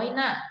can. Why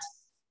not?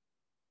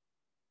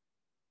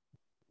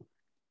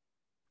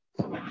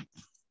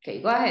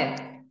 Okay, go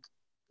ahead.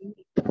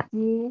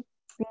 She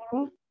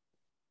finished.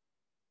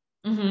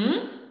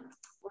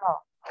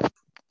 No.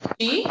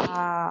 She?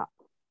 At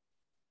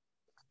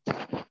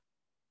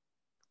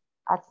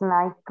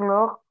 9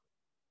 o'clock.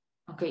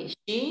 Okay,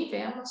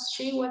 veamos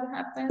she, what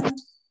happened?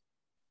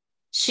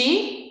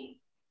 She?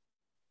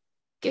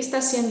 ¿Qué está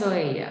haciendo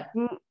ella?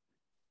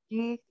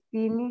 She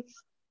finished.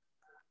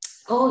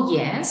 Oh,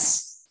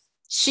 yes.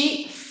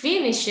 She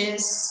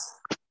finishes.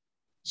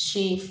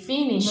 She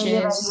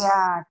finishes.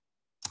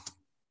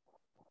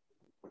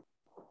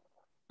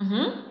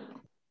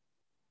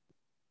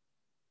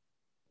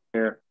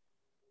 Here.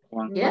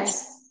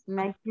 Yes.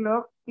 9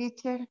 o'clock,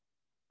 teacher.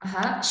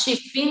 She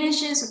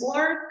finishes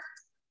work.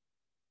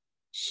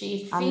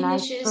 She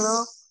finishes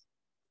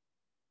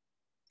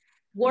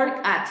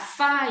work at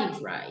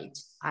 5, right?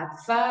 At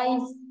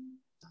 5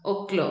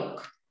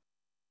 o'clock.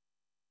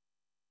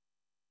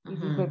 Y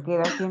si se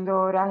queda haciendo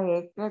horas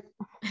extras.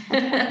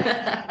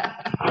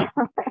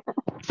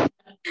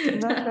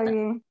 No está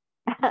bien.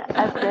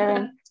 At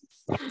 7.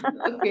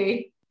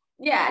 Okay.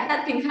 Yeah,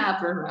 nothing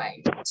happened,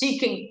 right? She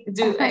can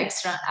do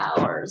extra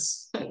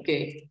hours.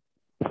 Okay.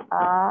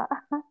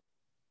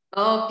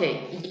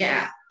 Okay,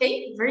 yeah.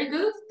 Okay, very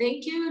good.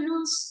 Thank you,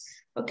 Luz.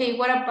 Okay,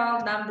 what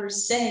about number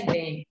 7?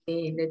 Okay,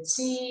 let's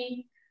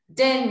see.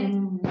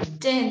 Then,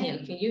 Daniel,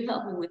 can you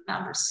help me with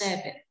number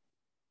 7?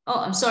 Oh,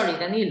 I'm sorry,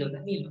 Danilo.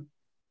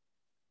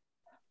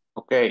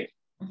 Okay.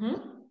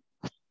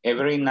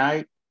 Every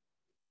night,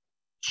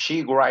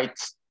 she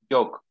writes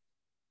joke.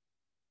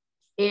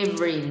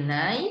 every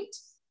night.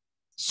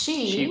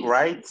 She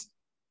writes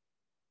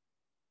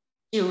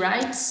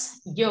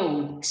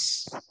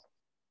jokes.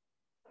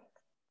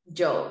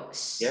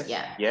 Jokes. Yes.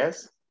 Yeah.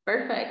 Yes.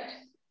 Perfect.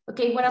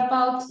 Okay, what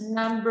about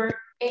number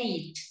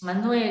 8?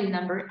 Manuel,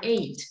 number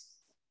 8.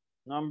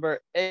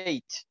 Number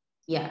 8.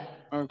 Yeah.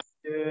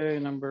 Okay,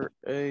 number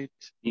 8.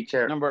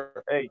 Teacher.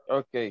 Number 8.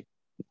 Okay.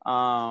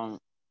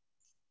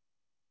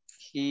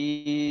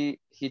 He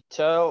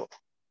tell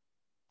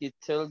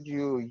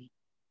you.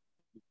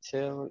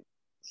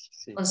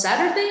 On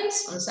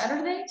Saturdays? On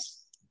Saturdays?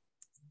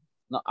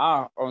 No,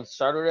 on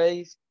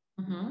Saturdays.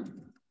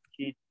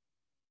 He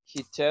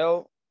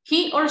tell.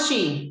 He or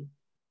she?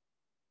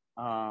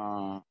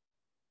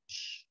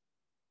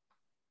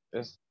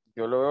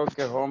 Yo lo veo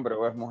que es hombre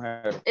o es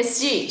mujer. Es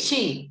she.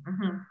 Es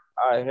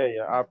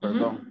ella.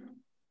 Perdón.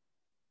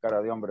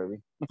 Cara de hombre,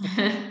 vi.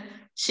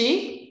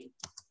 She?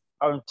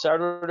 On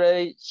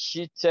Saturday,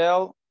 she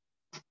tell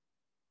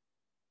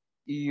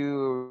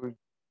your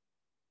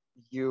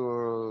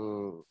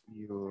jokes.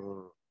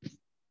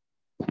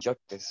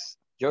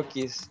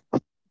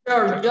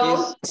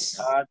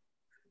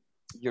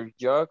 Your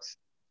jokes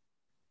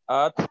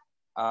at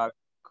a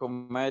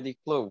comedy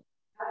club.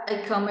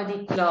 A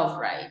comedy club,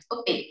 right?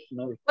 Okay.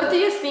 What do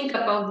you think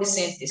about the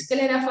sentence? ¿Qué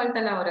le da falta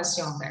a la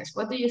oración, guys?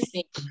 What do you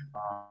think?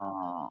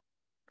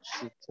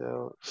 She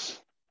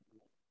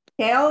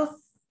Tells.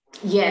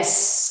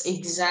 Yes,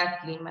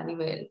 exactly,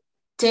 Maribel.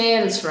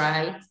 Tells,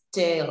 right?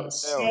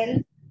 Tells.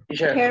 Her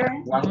Care,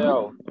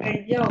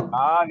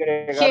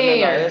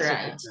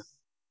 right?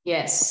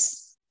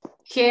 Yes.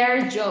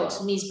 Hair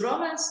jokes. Mis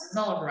bromas?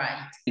 No,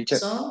 right.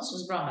 Son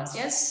sus bromas.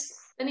 Yes,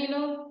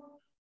 Danilo?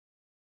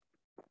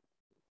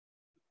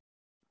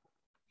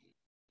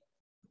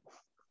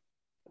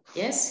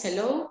 Yes,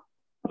 hello.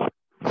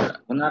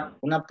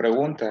 Una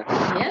pregunta.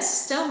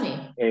 Yes, tell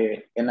me.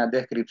 En las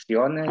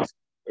descripciones,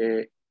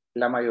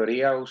 la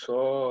mayoría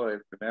usó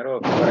el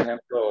primero, por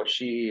ejemplo,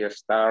 she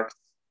starts.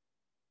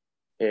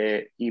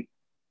 Y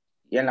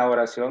en la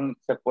oración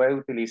se puede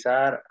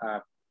utilizar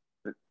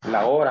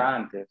la hora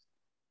antes.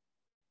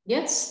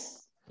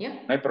 Yes, yeah.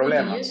 No hay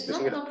problema.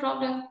 No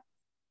problem.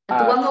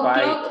 At 1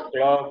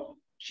 o'clock,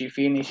 she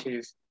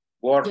finishes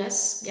work.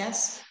 Yes,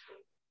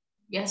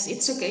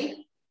 it's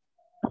okay.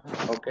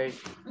 Okay,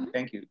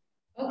 thank you.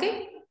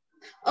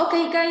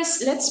 Okay,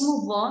 guys, let's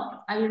move on.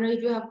 I don't know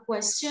if you have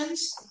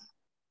questions.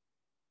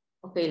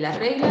 Okay, las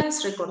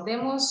reglas,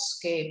 recordemos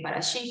que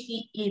para she,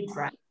 he, it,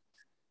 right?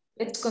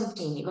 Let's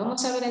continue.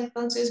 Vamos a ver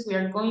entonces, we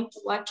are going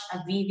to watch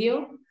a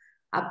video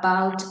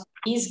about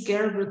is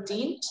girl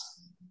routines.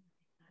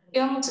 ¿Qué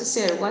vamos a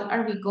hacer? What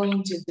are we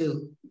going to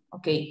do?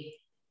 Okay,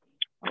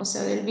 vamos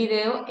a ver el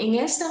video. En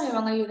esta me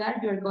van a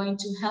ayudar. You're going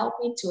to help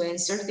me to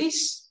answer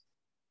this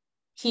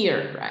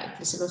here,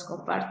 right? Se los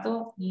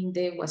comparto in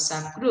the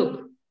WhatsApp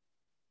group.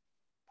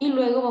 Y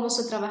luego vamos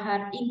a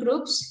trabajar in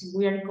groups.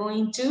 We are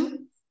going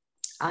to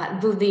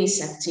do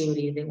this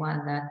activity, the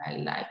one that I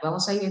like.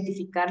 Vamos a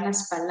identificar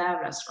las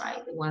palabras,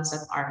 right? The ones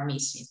that are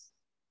missing.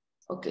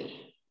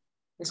 Okay.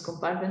 Les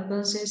comparto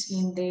entonces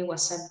in the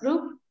WhatsApp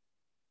group.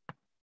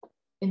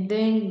 And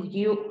then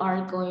you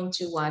are going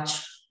to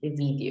watch the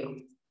video.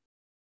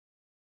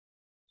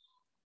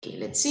 Okay,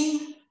 let's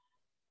see.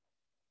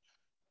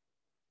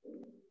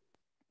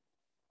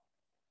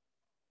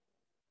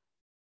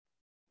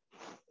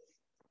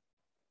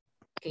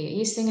 Okay,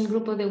 ahí está en el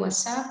grupo de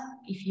WhatsApp.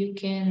 If you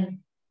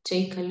can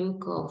take a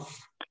look of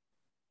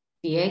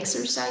the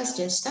exercise,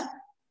 ya está.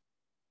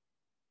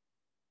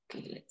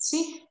 Okay, let's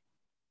see.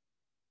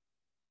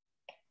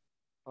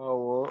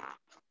 How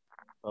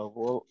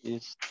old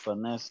is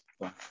Vanessa?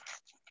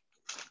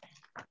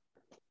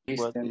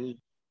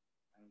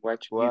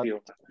 Watch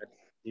video.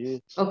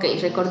 Ok,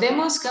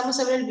 recordemos que vamos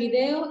a ver el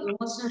video y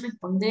vamos a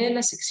responder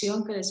la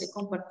sección que les he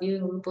compartido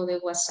en el grupo de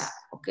WhatsApp,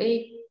 ¿ok?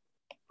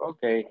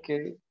 Okay.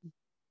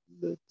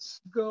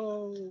 Let's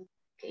go.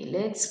 Okay,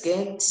 let's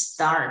get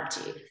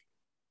started.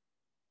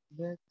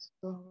 Let's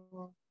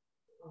go.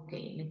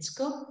 Okay, let's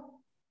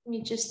go. Give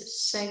me just a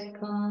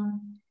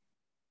second.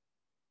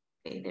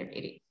 Okay, there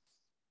it is.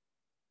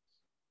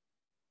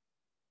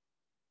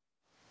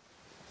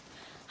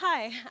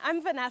 Hi,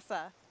 I'm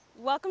Vanessa.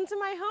 Welcome to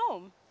my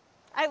home.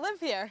 I live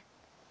here.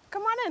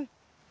 Come on in.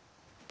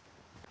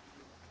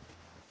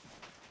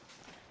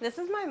 This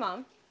is my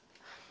mom.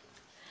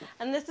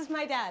 And this is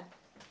my dad.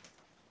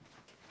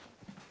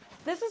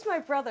 This is my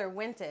brother,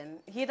 Winton.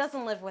 He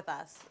doesn't live with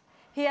us.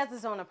 He has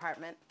his own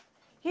apartment.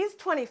 He's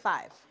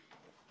 25.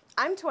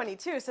 I'm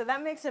 22, so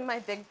that makes him my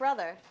big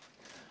brother.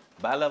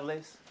 Bye,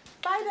 lovelies.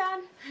 Bye,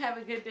 Dad. Have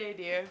a good day,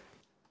 dear.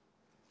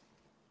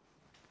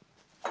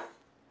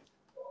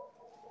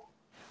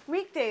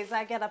 Weekdays,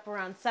 I get up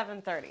around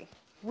 7:30.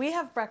 We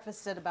have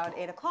breakfast at about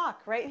 8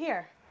 o'clock, right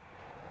here.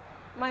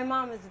 My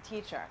mom is a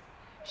teacher.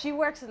 She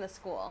works in the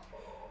school.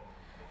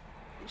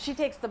 She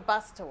takes the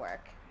bus to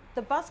work.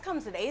 The bus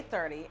comes at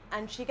 8:30,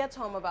 and she gets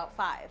home about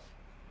 5.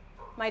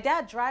 My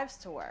dad drives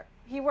to work.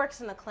 He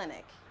works in the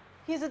clinic.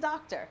 He's a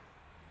doctor.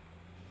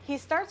 He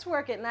starts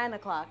work at 9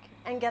 o'clock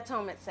and gets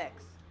home at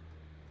 6.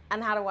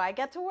 And how do I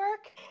get to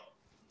work?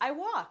 I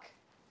walk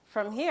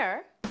from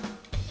here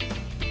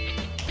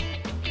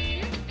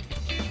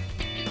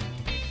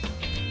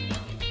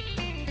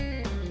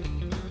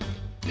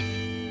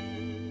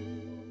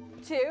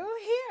to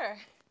here.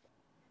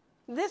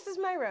 This is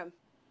my room.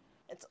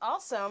 It's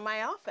also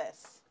my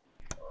office.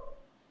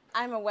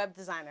 I'm a web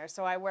designer,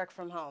 so I work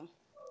from home.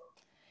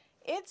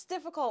 It's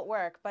difficult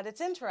work, but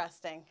it's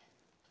interesting.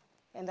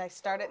 And I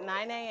start at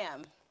 9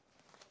 a.m.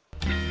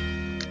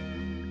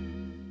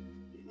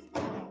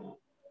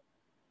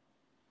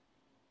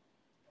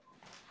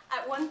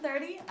 At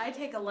 1:30, I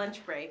take a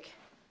lunch break.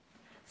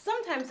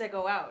 Sometimes I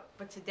go out,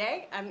 but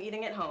today I'm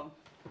eating at home.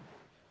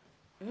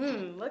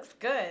 Looks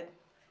good.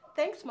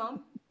 Thanks,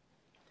 Mom.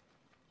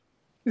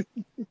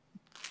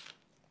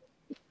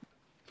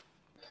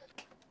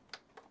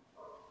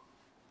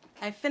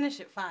 I finish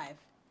at 5.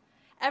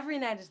 Every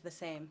night is the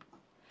same.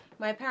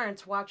 My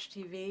parents watch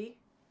TV,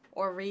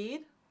 or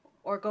read,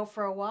 or go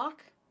for a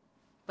walk,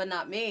 but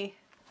not me.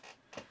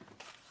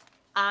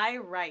 I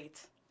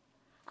write.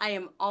 I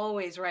am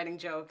always writing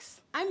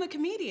jokes. I'm a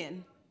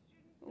comedian.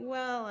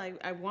 Well,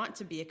 I want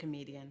to be a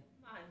comedian.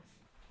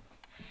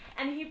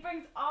 And he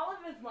brings all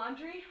of his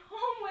laundry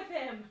home with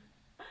him.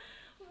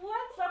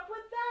 What's up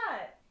with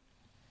that?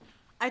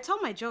 I tell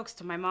my jokes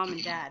to my mom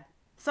and dad.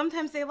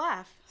 Sometimes they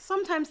laugh,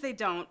 sometimes they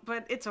don't,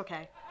 but it's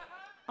okay.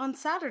 On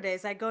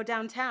Saturdays, I go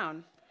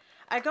downtown.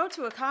 I go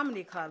to a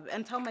comedy club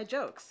and tell my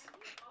jokes.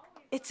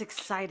 It's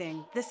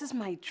exciting. This is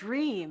my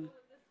dream.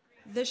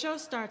 The show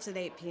starts at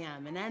 8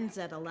 p.m. and ends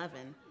at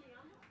 11.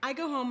 I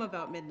go home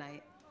about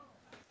midnight.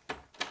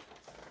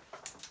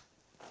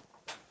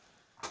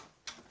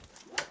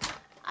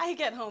 I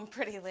get home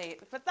pretty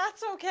late, but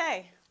that's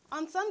okay.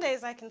 On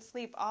Sundays, I can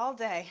sleep all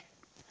day.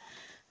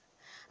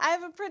 I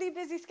have a pretty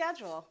busy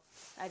schedule.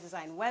 I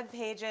design web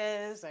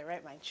pages, I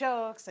write my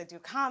jokes, I do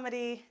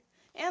comedy,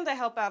 and I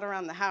help out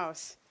around the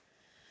house.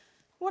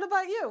 What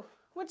about you?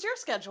 What's your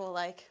schedule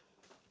like?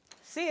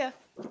 See ya.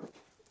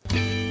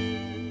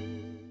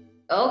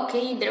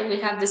 Okay, there we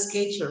have the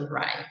schedule,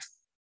 right?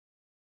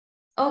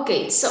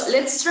 Okay, so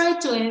let's try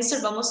to answer.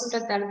 Vamos a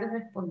tratar de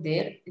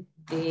responder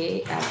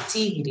the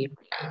activity,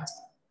 right?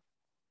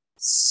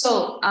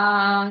 So,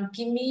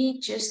 give me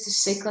just a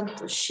second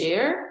to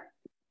share.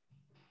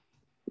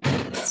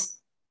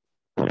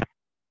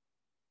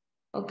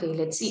 Okay,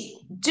 let's see.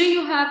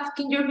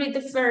 Can you read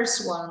the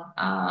first one?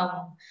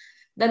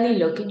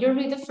 Danilo, can you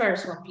read the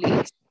first one,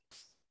 please?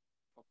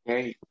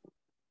 Okay.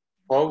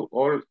 How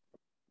old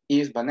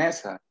is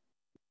Vanessa?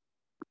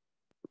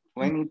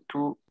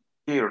 22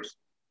 years.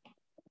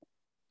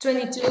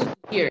 22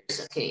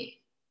 years, okay.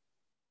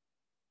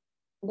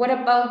 What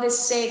about the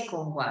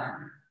second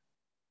one?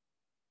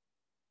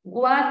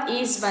 What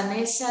is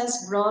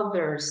Vanessa's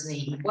brother's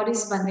name? What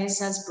is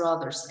Vanessa's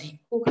brother's name?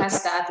 Who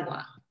has that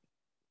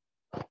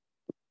one?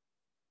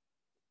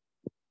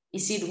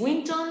 Is it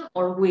Winton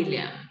or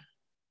William?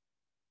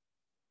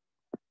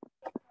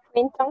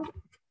 Winton.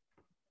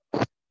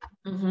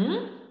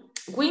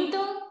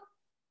 Winton?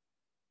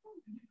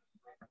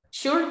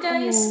 Sure,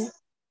 guys?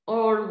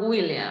 Or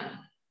William?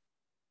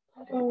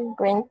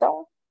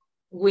 Winton.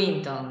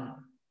 Winton.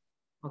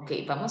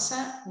 Okay,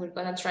 we're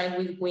gonna try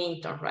with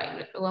Winton,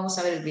 right? Vamos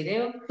a ver el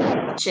video,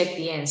 check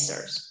the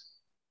answers.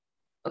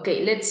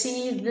 Okay, let's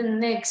see the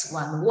next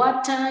one.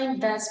 What time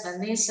does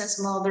Vanessa's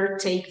mother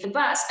take the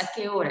bus? ¿A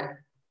qué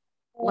hora?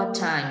 What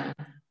time?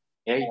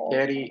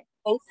 8:30.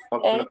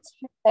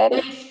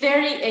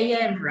 8:30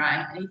 a.m.,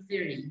 right?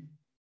 8:30.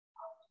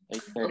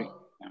 8:30.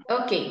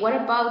 Okay, what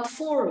about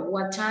 4?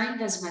 What time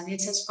does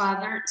Vanessa's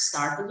father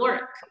start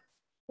work?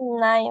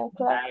 9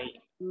 o'clock.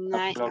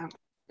 9 o'clock.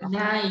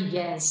 9,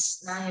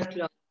 yes, 9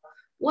 o'clock.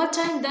 What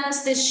time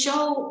does the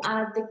show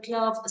at the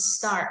club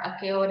start? ¿A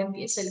qué hora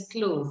empieza el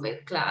club?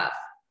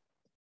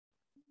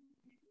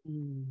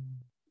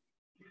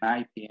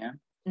 9 p.m.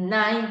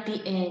 9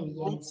 p.m.,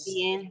 yes. 9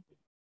 p.m.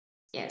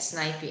 Yes,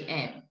 9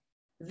 p.m.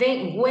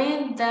 Then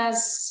when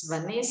does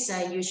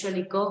Vanessa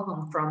usually go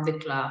home from the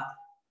club?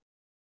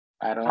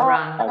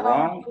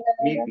 Around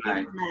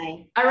midnight.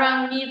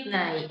 Around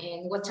midnight.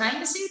 And what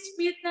time is it?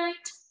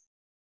 Midnight?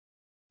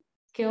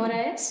 ¿Qué hora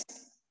es?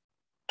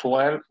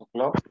 12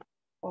 o'clock.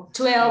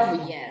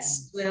 12,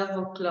 yes. 12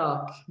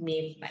 o'clock,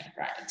 midnight,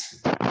 right.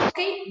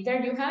 Okay,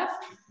 there you have.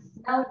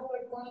 Now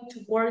we're going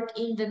to work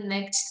in the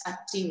next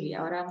activity.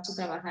 Ahora vamos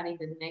a trabajar in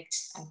the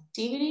next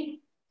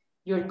activity.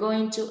 You're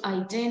going to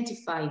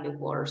identify the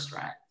words,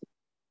 right?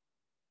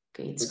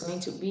 Okay, it's going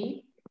to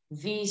be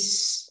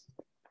this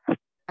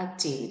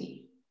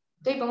activity.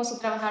 Okay, vamos a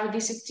trabajar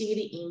this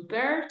activity in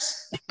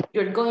pairs.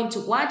 You're going to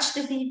watch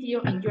the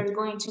video and you're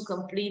going to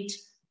complete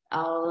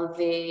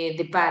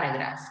the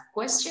paragraph.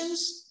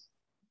 Questions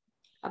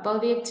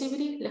about the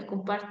activity? Les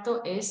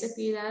comparto esta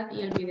actividad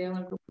y el video en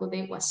el grupo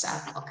de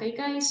WhatsApp. Okay,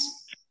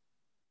 guys?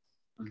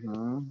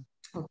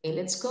 Okay,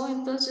 let's go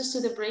entonces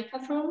to the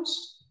breakout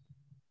rooms.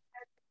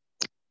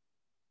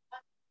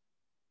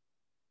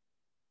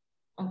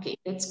 Okay,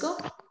 let's go.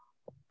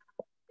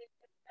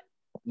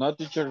 No,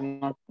 teacher,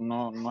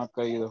 no ha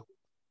caído.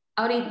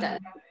 Ahorita,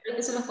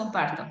 ahorita se los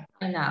comparto.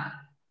 Right now.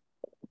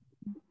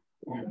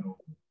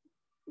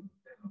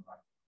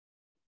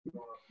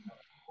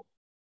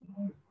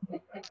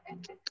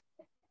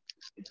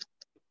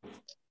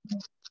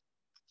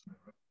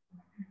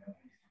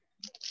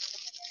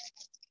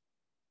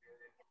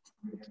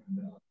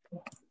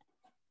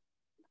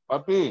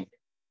 Papi.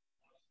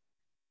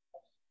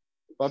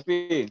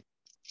 Papi.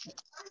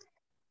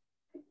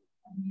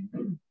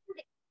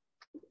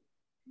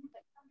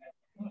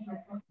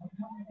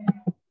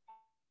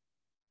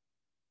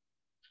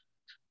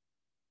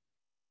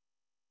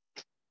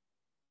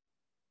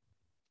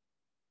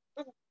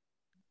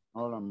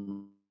 Hola.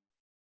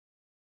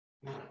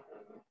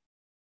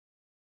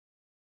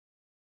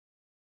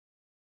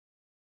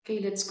 Okay,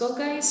 let's go,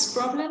 guys.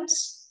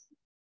 Problems?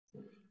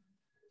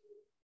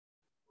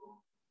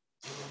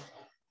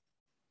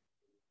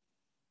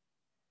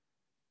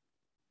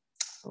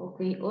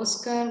 Okay,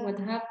 Oscar, what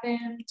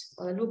happened?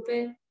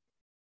 Guadalupe.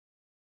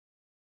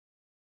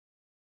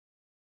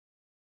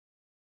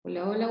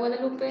 Hola, hola,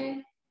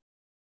 Guadalupe.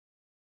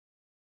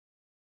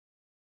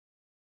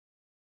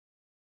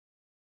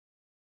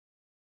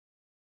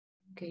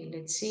 Okay,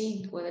 let's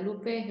see.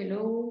 Guadalupe,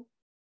 hello.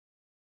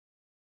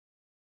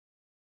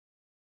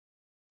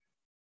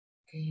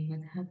 Okay,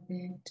 what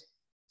happened?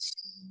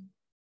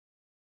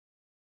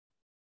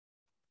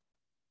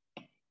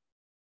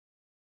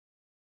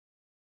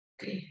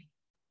 Okay.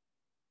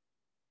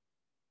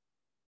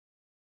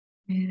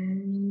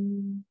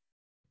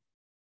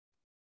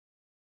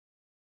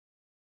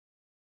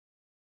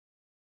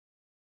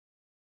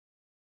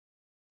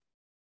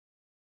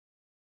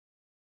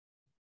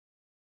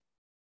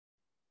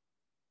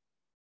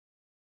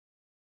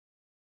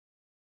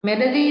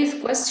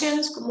 Meredith,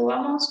 questions, ¿cómo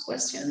vamos?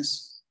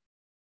 Questions.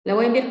 La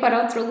voy a enviar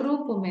para otro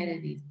grupo,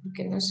 Meredith,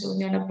 porque no se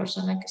unió la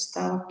persona que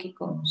estaba aquí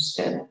con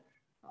usted.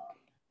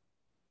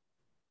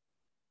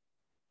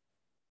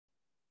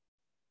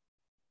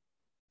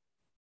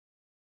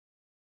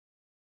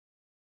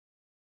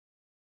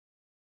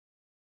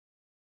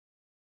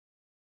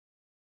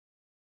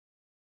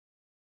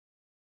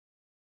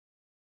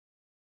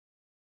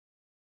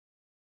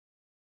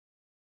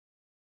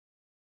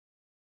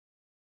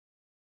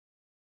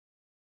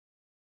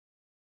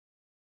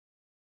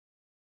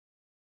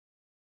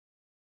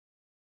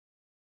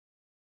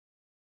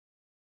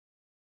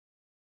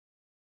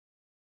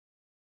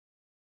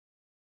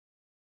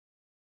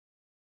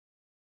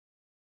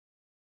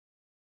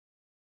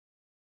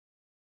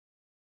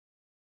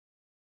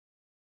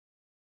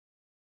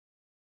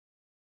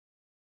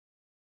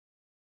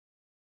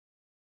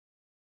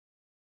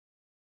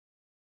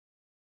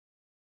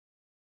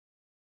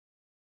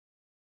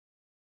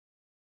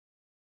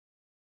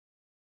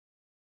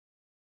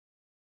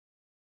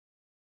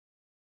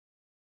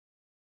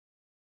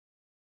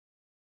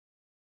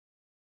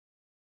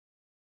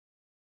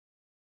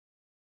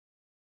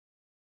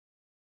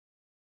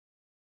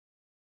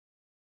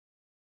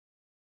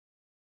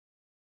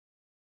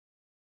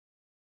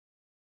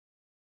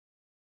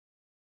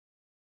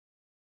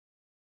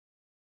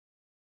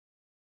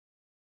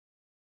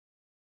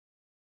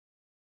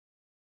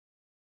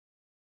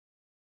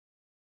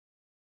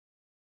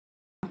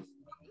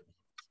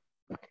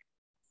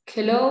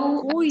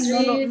 Hello, Uy,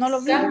 no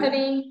lo vi.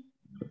 Catherine,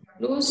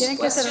 Luz, Tienen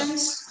que ser.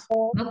 questions?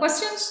 No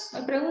questions?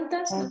 No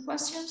preguntas? No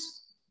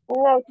questions?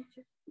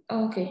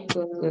 No. Okay,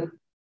 good, good.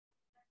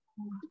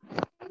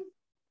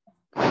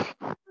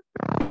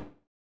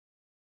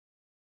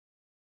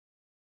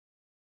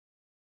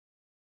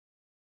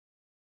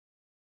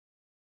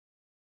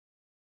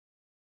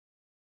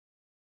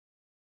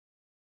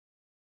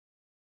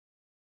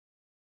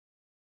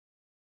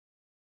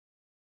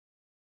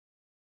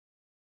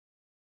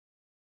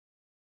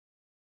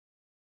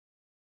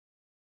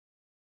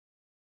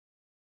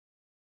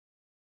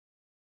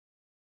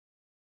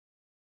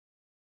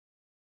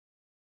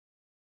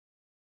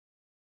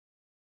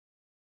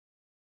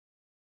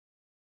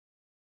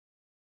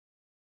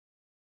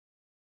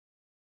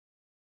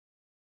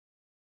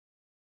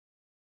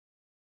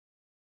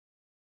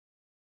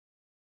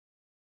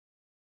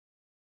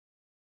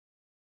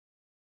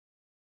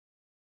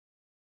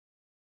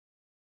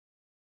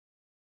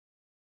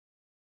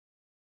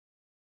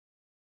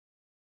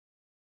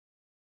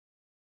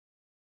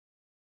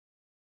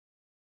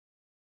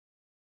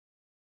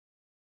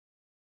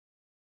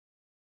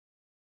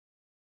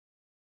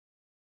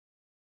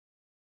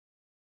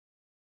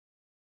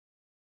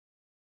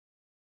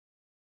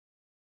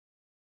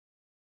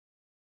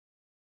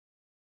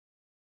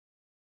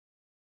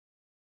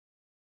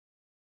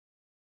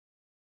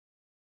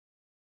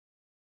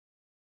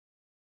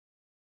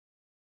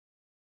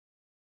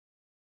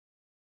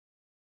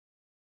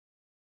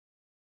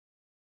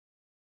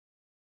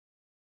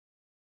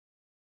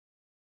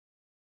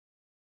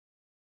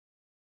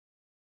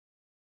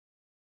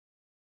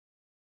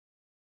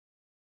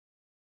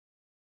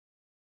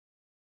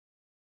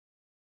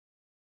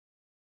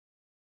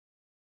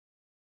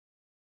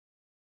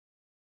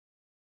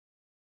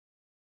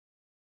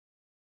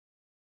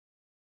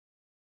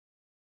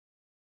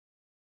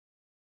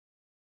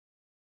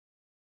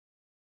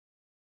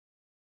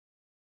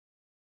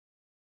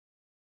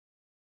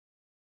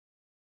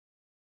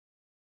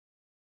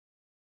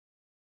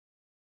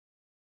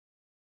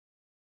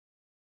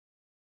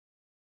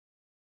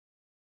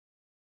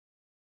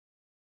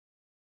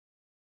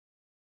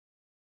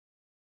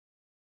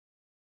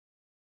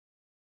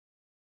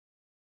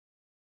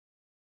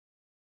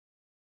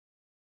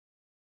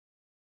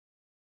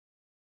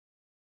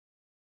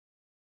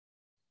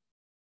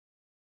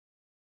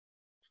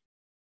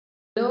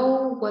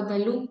 Hello,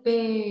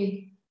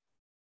 Guadalupe.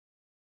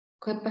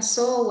 ¿Qué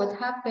pasó? What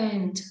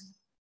happened?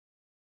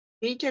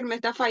 Teacher, me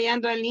está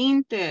fallando el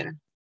Inter.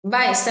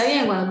 Va, está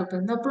bien, Guadalupe,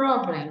 no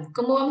problem.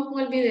 ¿Cómo vamos con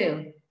el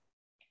video?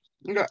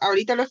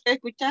 Ahorita lo estoy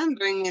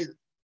escuchando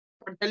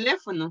por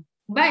teléfono.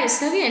 Va,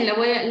 está bien, la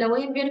voy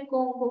a enviar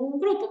con un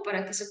grupo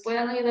para que se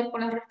puedan ayudar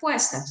con las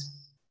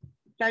respuestas.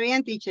 Está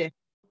bien, teacher.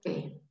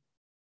 Okay.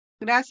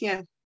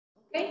 Gracias.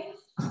 Okay,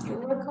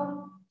 you're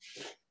welcome.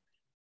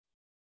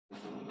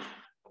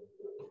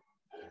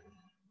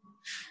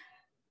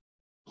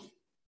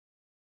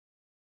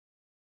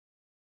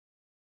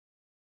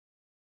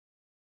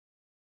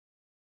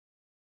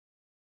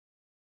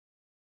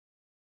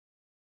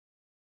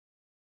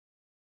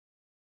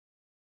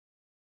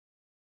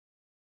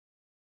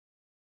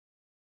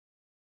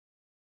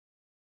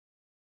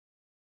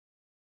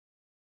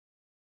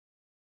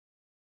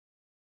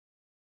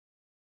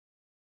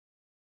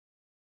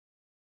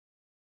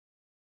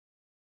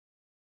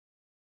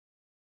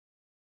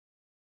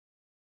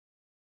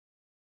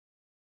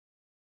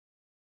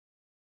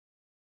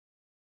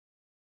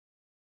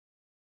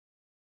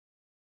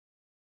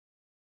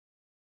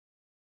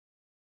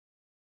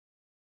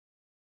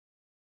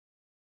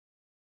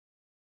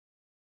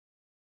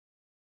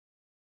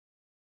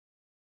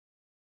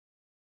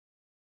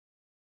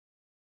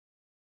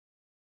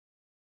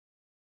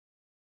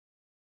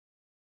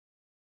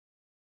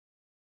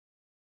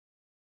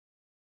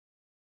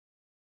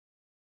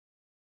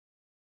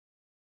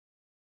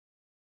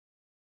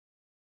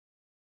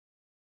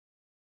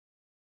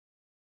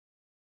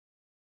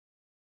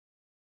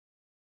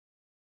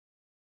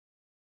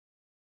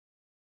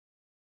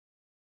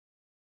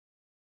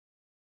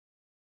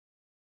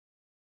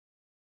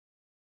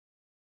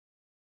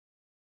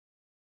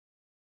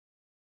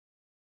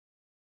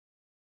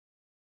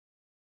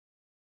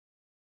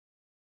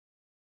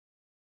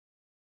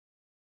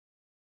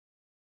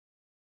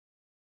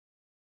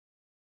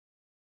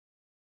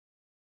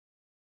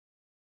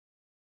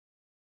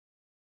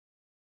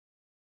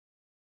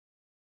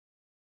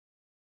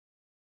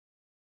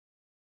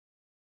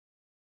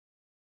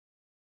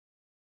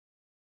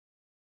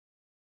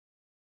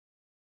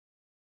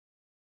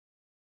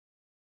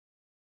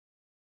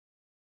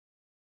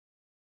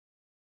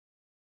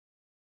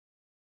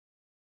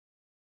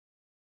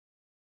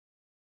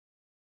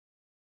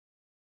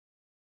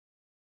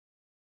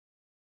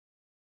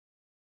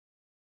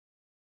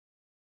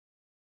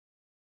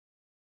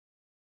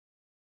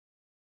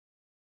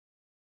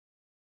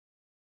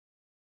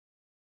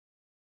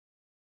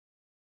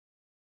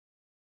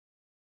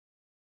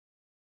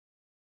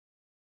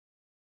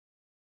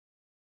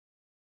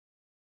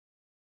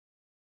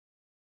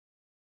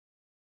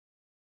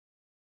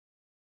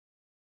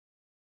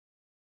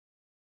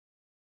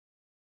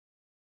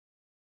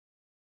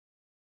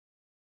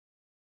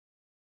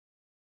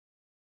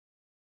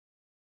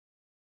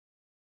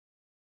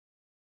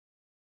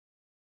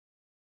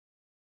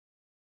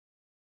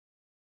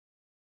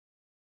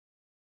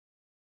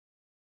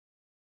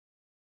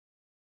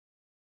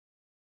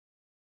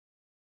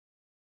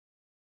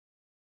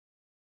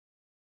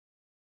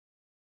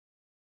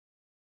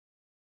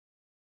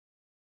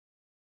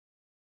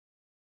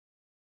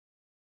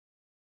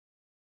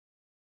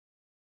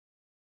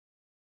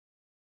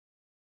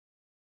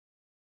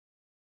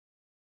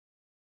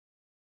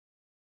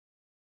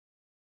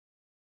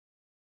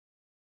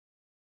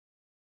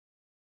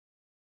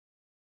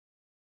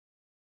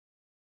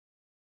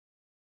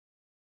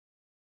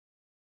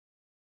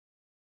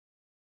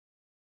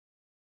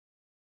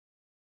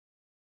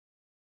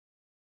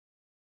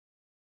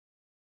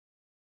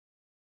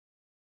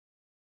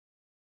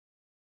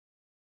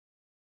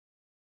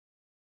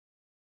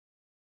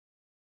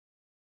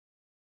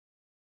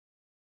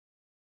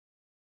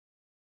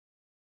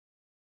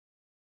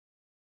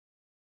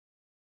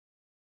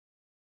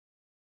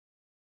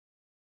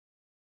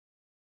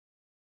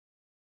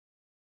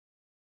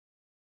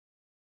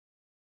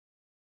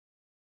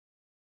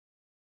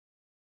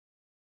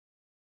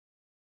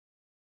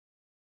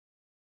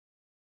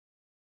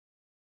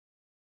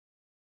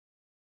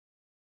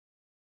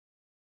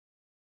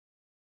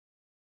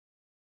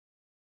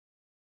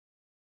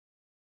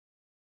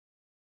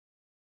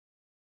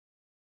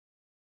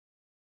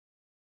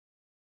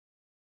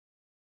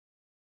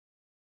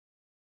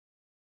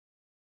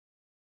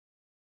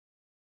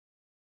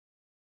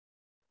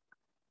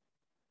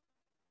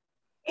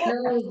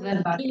 Hello,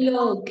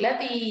 Danilo,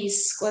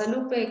 Gladys,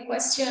 Guadalupe,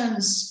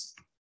 questions?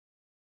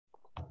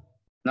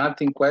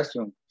 Nothing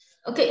question.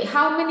 Okay,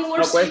 how many No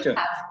words do you question.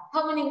 have?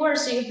 How many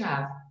words do you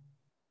have?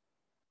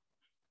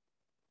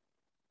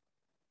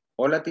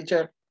 Hola,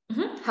 teacher.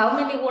 How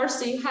many words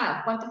do you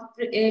have? ¿Cuántas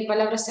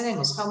palabras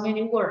tenemos? How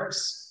many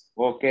words?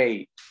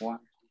 Okay. 1.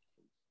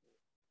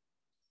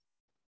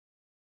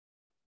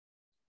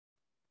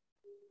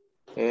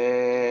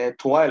 Eh,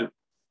 12.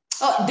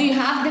 Oh, do you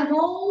have them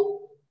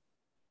all?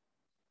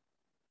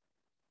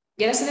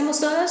 ¿Ya las tenemos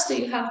todas? Do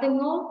you have them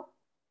all?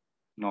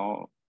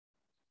 No.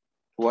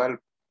 12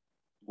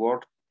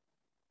 words.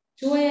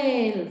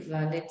 12.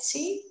 Let's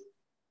see.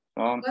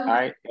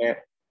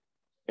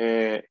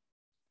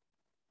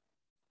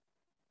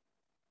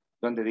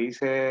 donde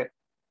dice,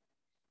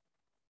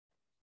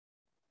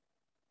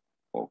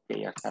 ok,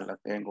 acá la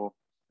tengo.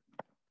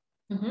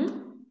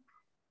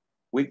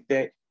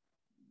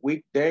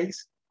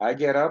 Weekdays, I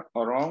get up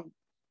around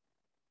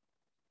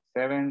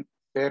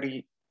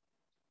 7:30.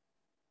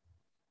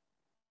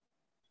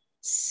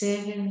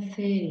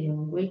 7:30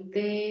 on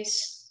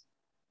weekdays.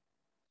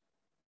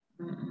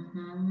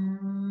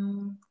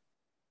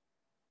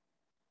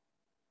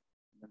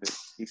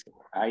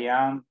 I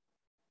am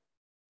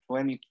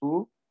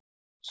 22,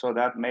 so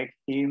that makes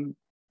him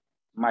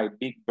my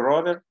big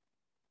brother.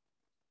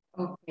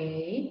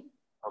 Okay.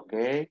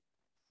 Okay.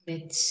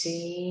 Let's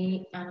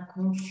see, I'm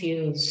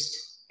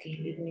confused.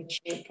 Okay, let me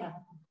check.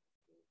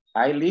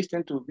 I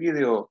listen to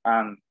video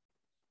and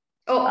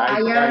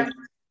I am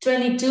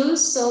 22,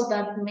 so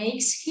that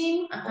makes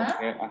him,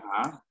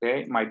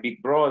 okay, my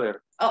big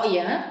brother. Oh,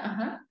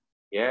 yeah,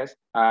 Yes,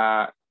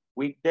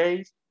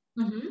 weekdays,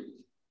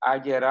 I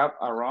get up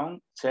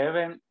around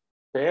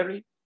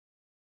 7:30.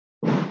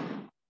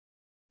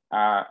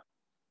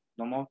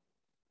 No more.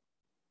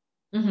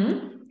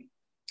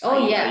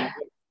 Oh, yeah.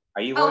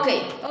 Ahí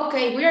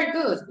Okay, we are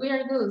good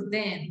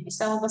then.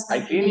 Estamos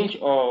bastante I finish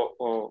bien.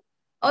 or...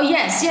 Oh,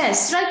 yes,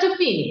 try to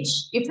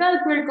finish. If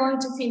not, we're going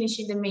to finish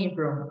in the main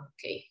room.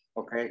 Okay.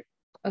 Okay.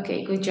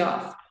 Okay, good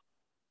job.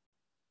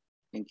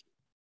 Thank you.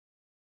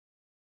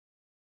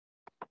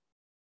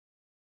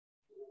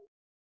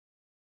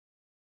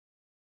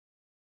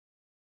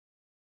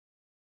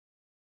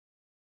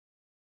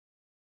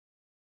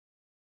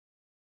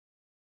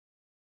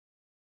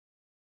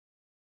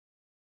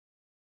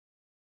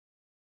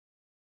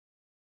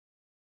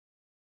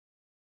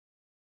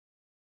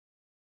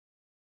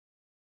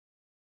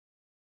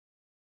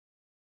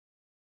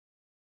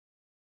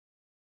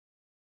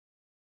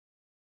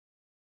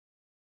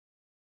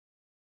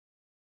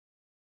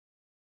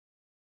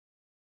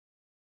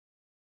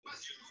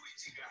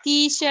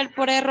 Teacher,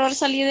 por error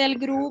salí del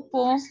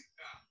grupo.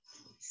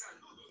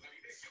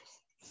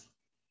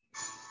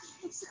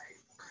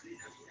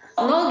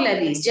 No,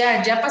 Gladys,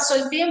 ya pasó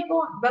el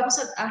tiempo. Vamos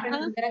a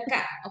responder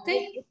acá, ¿ok?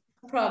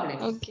 No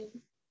problem. Okay.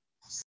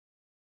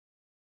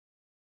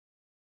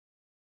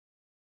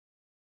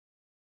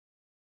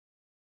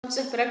 Vamos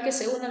a esperar que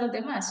se unan los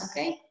demás, ¿ok?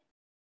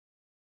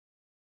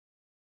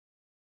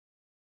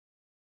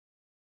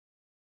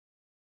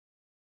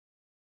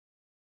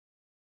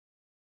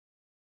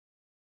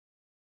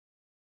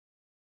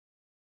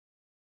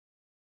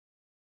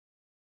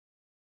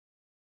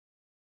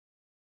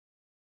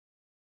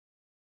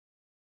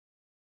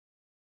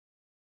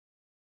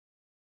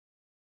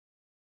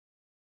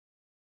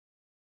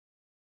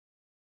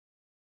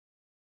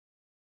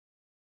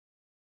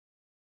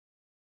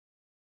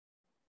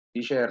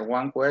 Teacher,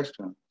 one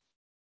question.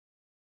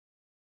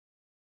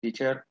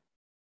 Teacher.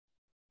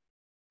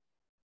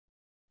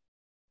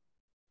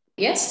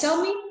 Yes,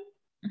 tell me.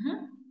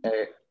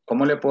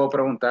 ¿Cómo le puedo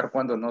preguntar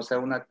cuando no sé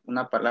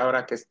una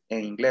palabra que es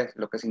en inglés,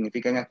 lo que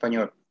significa en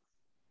español?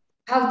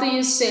 How do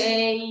you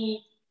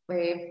say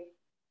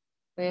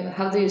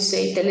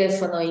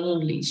teléfono in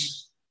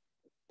English?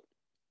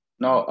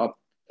 No,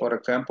 por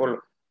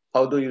ejemplo,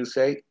 how do you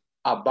say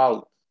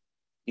about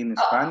in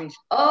Spanish?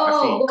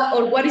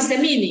 Or what is the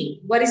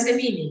meaning? What is the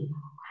meaning?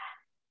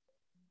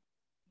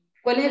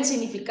 ¿Cuál es el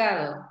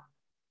significado?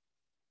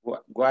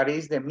 What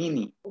is the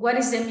meaning? What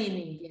is the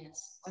meaning?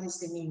 Yes. What is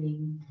the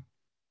meaning?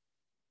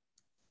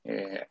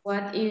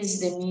 What is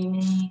the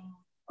meaning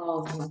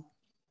of?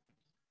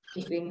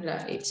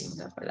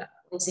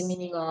 What's the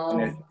meaning of?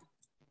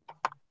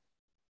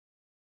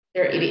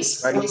 There it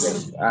is.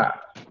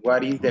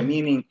 What is the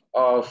meaning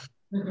of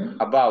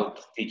about,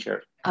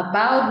 teacher?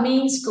 About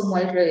means como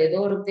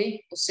alrededor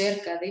de o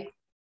cerca de.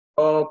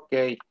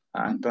 Ok.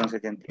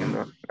 Entonces ya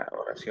entiendo la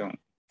oración.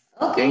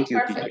 Okay, Thank you,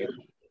 perfect.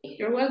 teacher.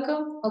 You're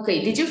welcome.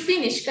 Okay, did you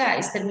finish,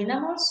 guys?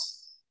 ¿Terminamos?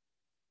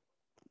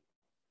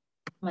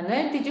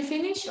 Manuel, did you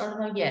finish or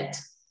not yet?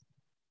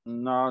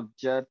 Not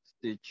yet,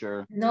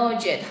 teacher.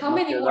 Not yet. How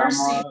many words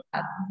do you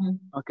have?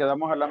 Nos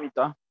quedamos a la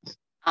mitad.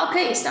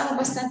 Okay, estamos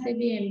bastante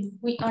bien.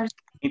 We are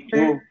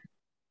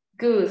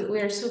good. We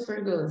are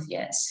super good,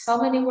 yes.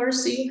 How many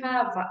words do you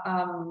have,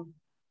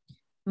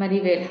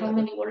 Maribel? How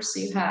many words do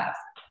you have?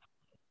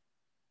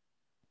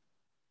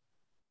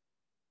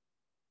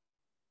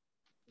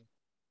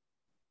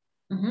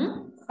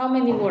 How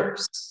many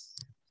words?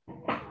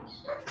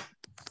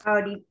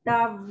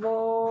 Ahorita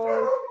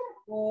voy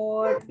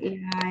por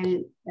en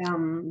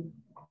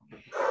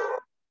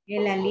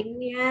la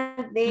línea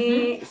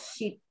de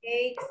she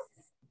takes.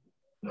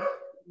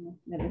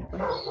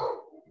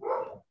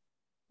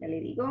 Ya le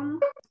digo.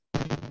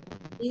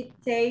 She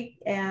takes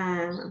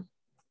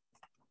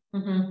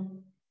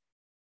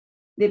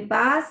the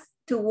bus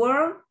to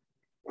work.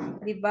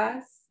 The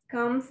bus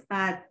comes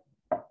at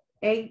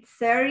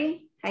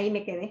 8:30. Ahí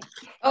me quedé.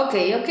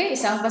 Okay,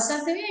 sounds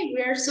bastante bien.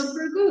 We are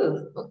super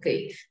good.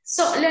 Okay,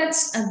 so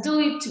let's do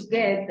it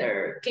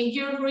together. Can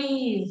you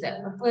read?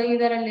 ¿Me puede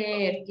ayudar a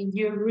leer? Can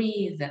you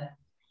read?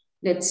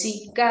 Let's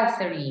see,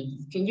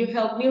 Catherine, can you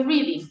help me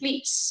reading,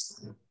 please?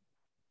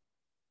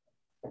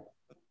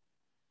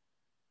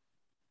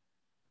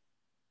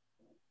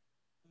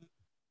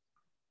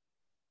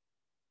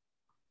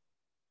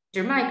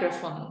 Your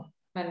microphone,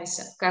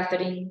 Vanessa,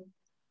 Catherine.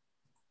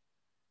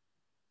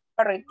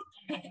 Sorry.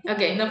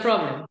 Okay, no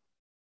problem.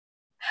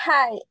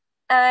 Hi,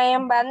 I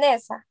am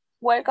Vanessa.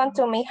 Welcome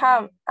to my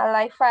home,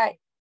 Alive 5.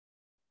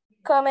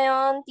 Come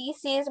on,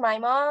 this is my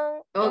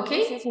mom. Okay.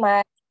 This is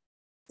my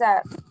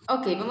dad.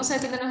 Ok, vamos a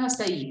quedarnos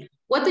hasta ahí.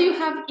 What do you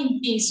have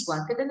in this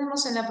one? ¿Qué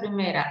tenemos en la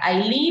primera?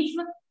 I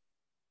live.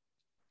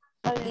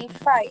 I live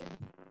 5.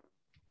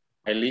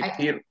 I live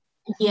here.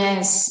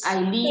 Yes, I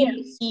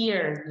live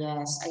here.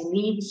 Yes, I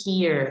live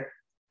here.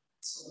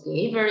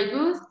 Okay, very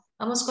good.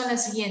 Vamos con la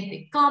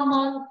siguiente. Come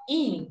on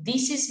in.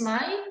 This is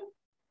my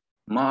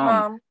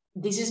Mom.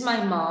 This is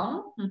my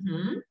mom.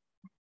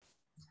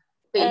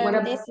 Okay,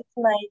 And this is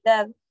my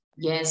dad.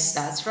 Yes,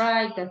 that's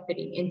right,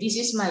 Catherine. And this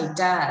is my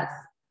dad.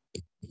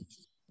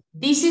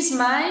 This is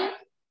my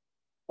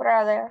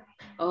brother.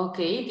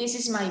 Okay, this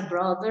is my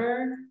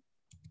brother.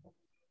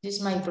 This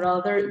is my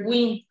brother.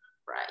 Win,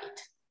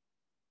 right?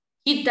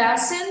 He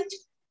doesn't.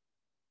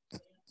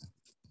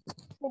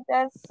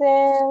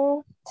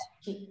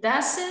 He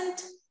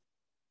doesn't.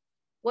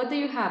 What do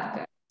you have,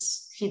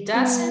 guys? He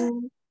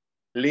doesn't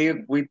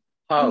live with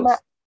us.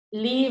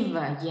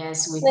 Live,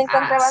 yes, with no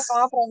encontraba us.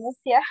 cómo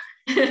pronunciar.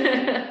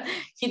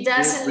 He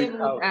doesn't live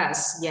with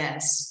us,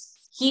 yes.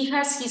 He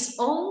has his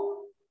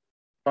own.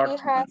 He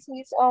has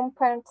his own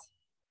pants.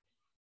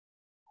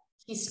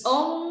 His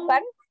own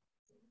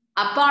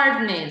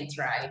apartment,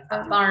 right?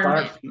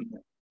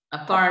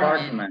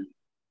 Apartment.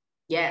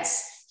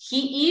 Yes.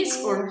 He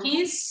is or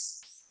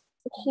his?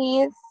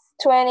 He's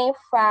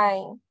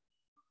 25.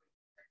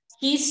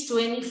 He's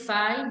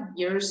 25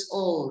 years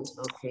old.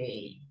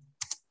 Okay.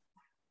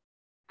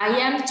 I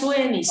am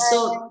 20,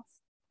 so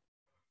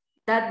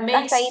that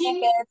makes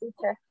him.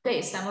 Okay,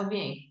 estamos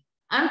bien.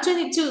 I'm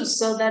 22,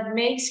 so that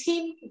makes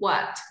him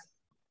what?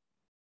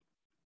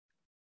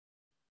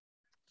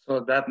 So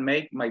that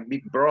makes my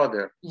big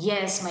brother.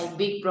 Yes, my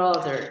big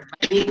brother.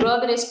 My big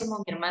brother es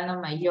como mi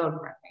hermano mayor,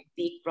 right? My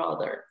big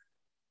brother.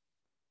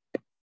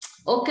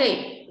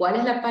 Okay, ¿cuál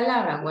es la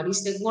palabra? What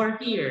is the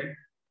word here?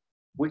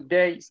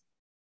 Weekdays.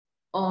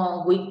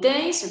 Oh,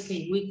 weekdays,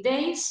 okay,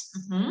 weekdays.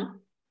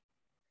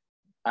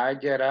 I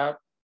get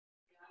up.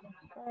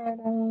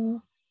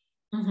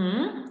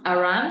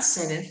 Around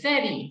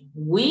 7:30.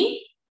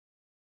 We,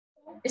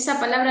 esa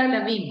palabra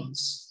la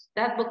vimos.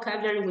 That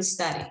vocabulary we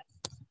studied.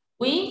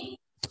 We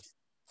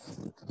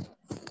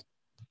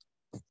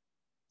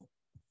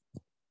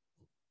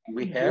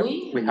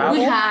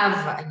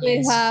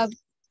have.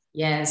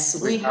 Yes,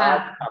 we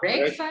have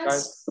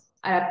breakfast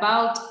at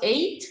about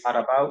 8. At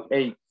about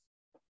 8.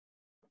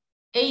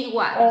 8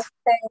 what?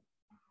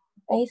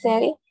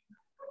 8:30.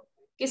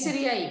 ¿Qué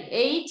sería ahí?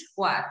 8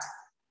 what?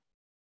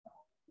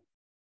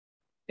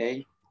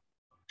 8.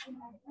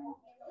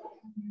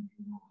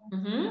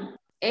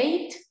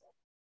 8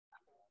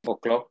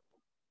 o'clock.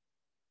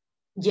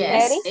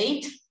 Yes,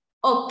 8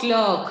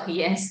 o'clock.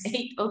 Yes,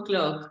 8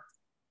 o'clock.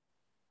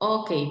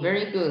 Okay,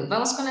 very good.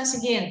 Vamos con la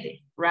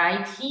siguiente.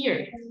 Right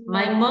here.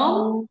 My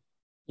mom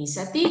is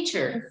a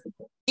teacher.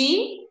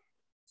 She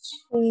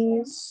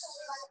is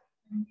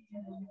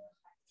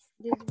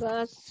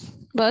this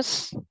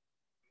bus.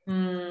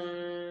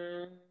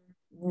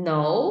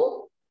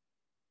 No.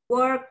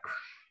 Works,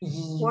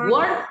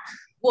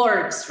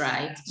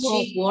 right?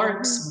 She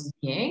works.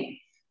 Okay.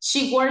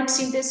 She works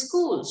in the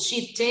school.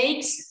 She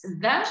takes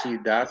the She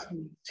takes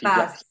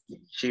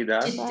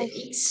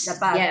the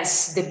bus.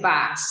 Yes, the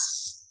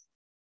bus.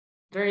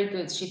 Very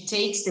good. She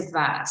takes the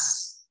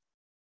bus.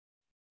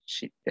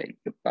 She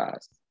takes the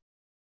bus.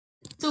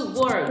 To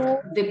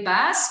work. The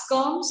bus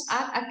comes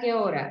at ¿a qué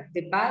hora?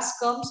 The bus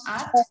comes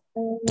at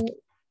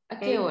 ¿a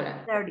qué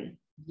hora? 8:30.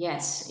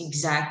 Yes,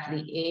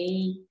 exactly.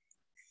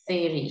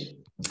 8:30.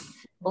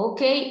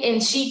 Okay,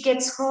 and she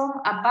gets home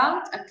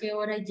about ¿a qué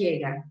hora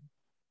llega?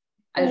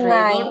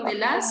 Alrededor de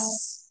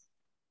las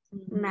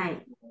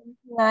 9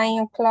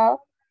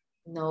 o'clock.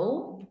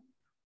 No.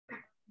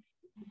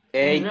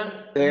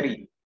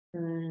 8:30.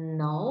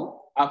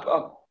 No. Up.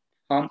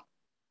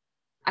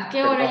 ¿A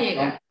qué hora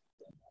llega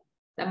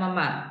la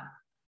mamá?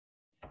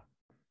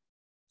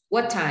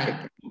 What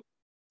time? Me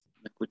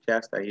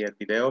escuchaste ahí el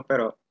video,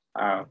 pero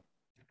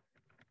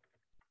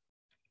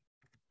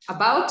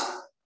About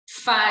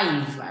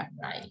 5,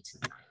 right?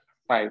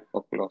 5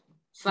 o'clock.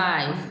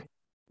 5.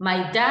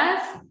 My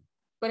dad,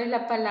 ¿cuál es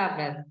la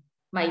palabra?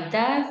 My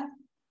dad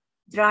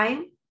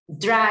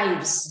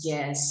drives,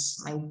 yes.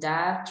 My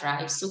dad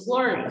drives to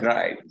work.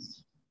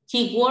 Drives.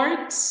 He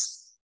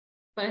works,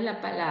 ¿cuál es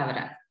la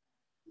palabra?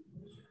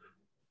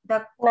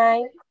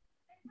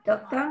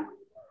 Doctor.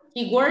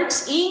 He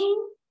works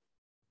in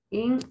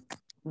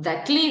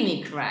the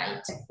clinic,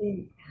 right?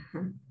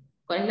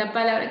 ¿Cuál es la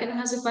palabra que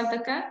nos hace falta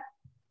acá?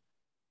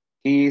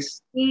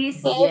 He's yes. He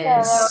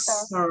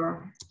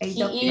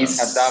is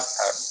a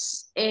doctor.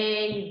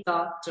 A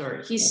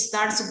doctor. He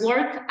starts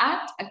work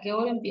at ¿a qué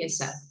hora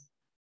empieza?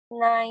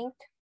 9.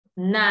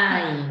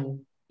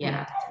 9.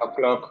 Yeah.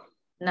 O'clock.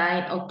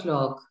 9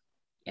 o'clock.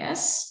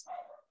 Yes.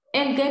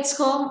 And gets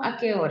home ¿a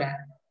qué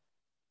hora?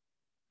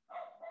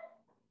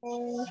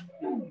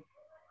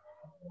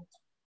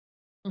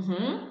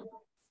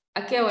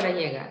 ¿A qué hora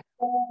llega?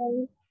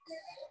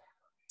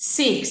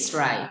 6,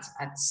 right?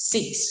 At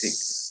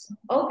 6.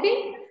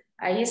 Okay.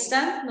 Ahí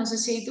está. No sé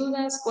si hay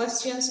dudas,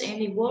 questions,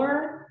 any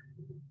word?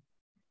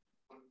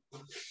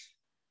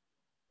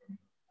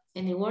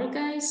 Any word,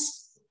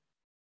 guys?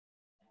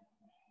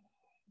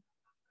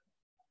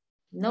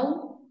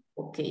 No?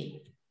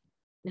 Okay.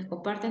 Les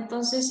comparto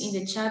entonces in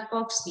the chat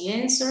box the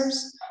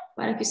answers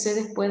para que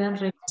ustedes puedan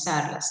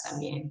revisarlas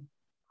también.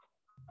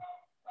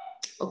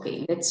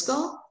 Okay, let's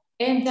go.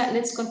 And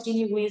let's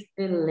continue with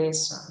the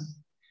lesson.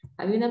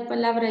 Había una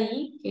palabra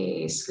ahí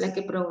que es la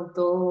que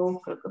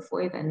preguntó, creo que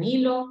fue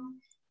Danilo,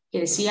 que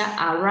decía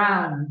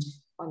around.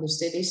 Cuando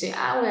usted dice,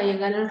 voy a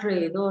llegar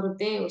alrededor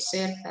de o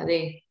cerca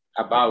de.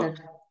 About.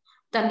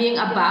 También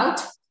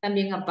about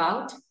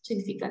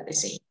significa the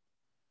same.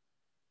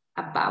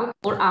 About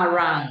or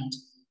around.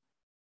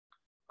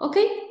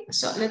 Okay,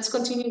 so let's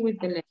continue with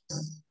the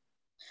lesson.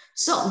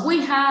 So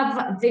we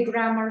have the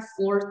grammar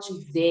for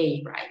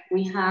today, right?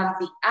 We have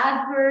the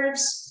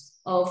adverbs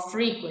of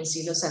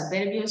frequency, los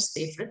adverbios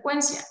de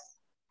frecuencia.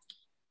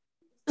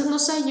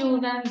 Nos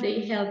ayudan,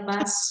 they help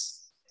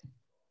us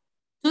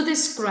to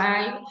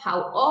describe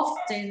how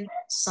often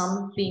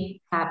something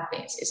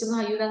happens. Eso nos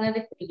ayudan a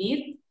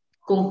describir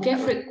con qué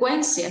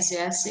frecuencia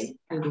se hace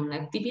alguna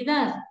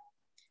actividad.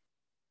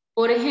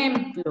 Por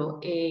ejemplo,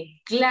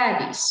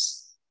 Gladys,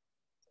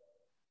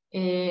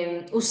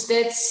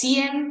 ¿usted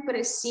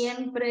siempre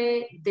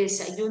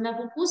desayuna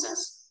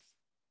pupusas?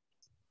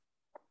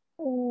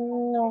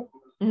 No.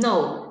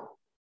 No.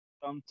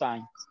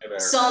 Sometimes.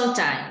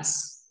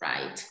 Sometimes,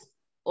 right.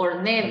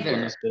 Or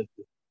never.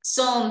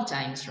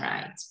 Sometimes,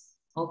 right.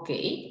 Ok.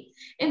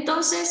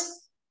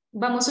 Entonces,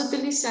 vamos a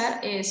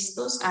utilizar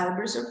estos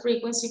adverbs of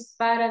frequency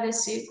para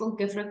decir con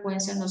qué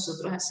frecuencia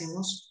nosotros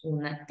hacemos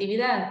una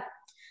actividad.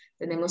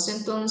 Tenemos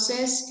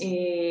entonces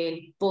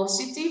el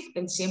positive,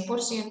 el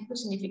 100%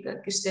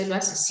 significa que usted lo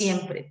hace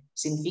siempre,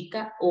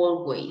 significa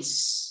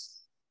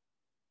always.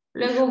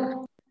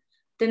 Luego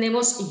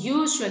tenemos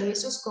usually,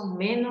 eso es con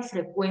menos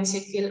frecuencia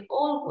que el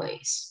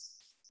always.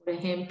 Por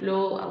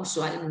ejemplo,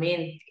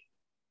 usualmente,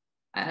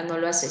 no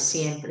lo hace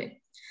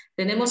siempre.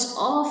 Tenemos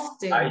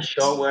often. I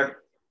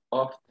shower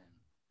often.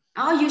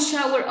 Oh, you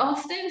shower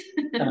often?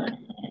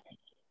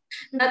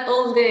 Not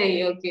all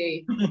day,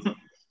 okay.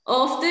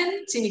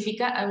 Often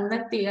significa una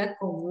actividad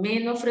con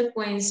menos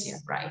frecuencia,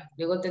 right?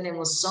 Luego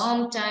tenemos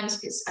sometimes,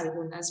 que es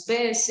algunas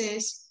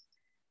veces,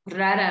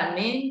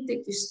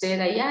 raramente, que usted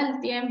haya al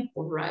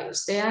tiempo, right?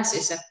 Usted hace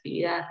esa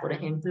actividad, por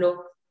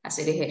ejemplo,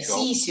 hacer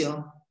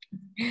ejercicio.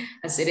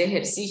 Hacer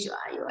ejercicio,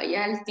 yo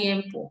haya al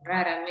tiempo,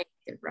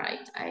 raramente,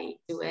 right? I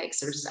do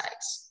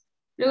exercise.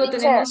 Luego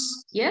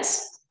tenemos,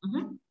 yes?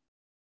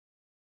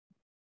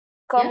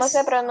 ¿Cómo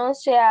se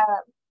pronuncia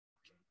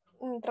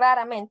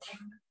raramente?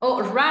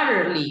 Oh,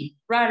 rarely.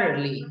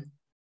 Rarely,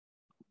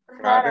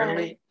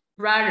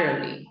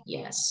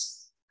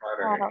 Yes.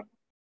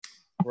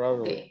 rarely.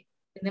 Okay.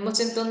 Tenemos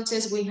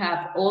entonces, we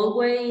have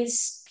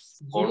always,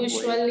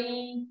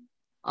 usually,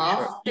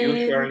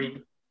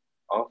 often,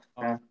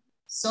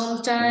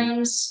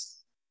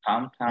 sometimes,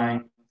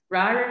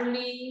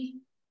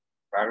 rarely,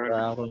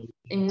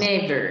 and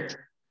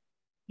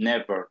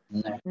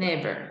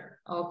never.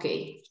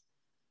 Okay.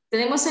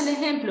 Tenemos el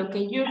ejemplo,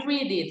 can you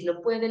read it?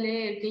 Lo puede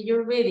leer, can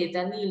you read it,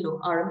 Danilo?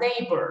 Our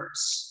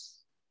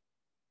neighbors.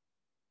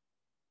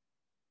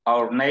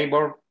 Our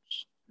neighbors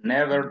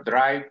never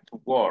drive to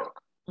work.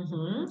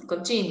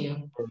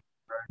 Continue.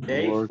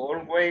 They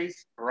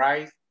always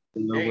ride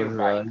their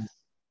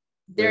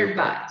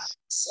bikes.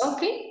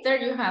 Okay,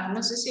 there you have.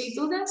 No sé si hay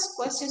dudas,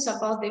 questions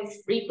about the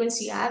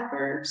frequency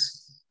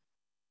adverbs?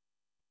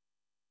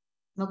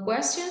 No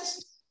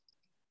questions?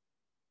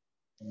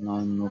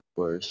 No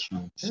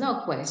questions.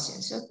 No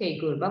questions. Okay,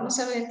 good. Vamos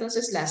a ver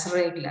entonces las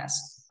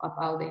reglas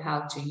about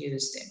how to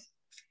use them.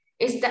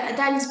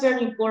 That is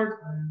very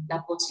important,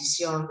 la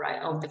posición,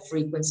 right, of the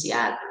frequency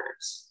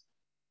adverbs.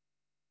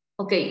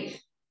 Okay,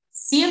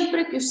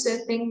 siempre que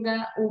usted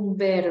tenga un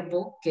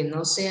verbo que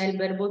no sea el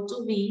verbo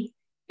to be,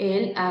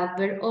 el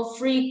adverb of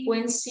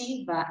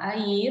frequency va a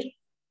ir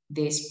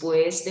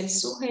después del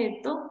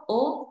sujeto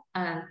o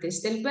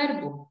antes del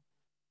verbo.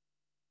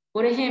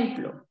 Por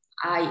ejemplo,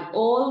 I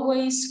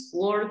always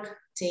work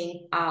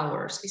 10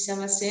 hours. Esa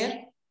va a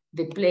ser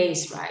the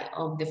place, right,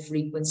 of the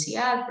frequency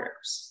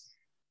adverbs.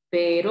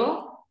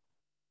 Pero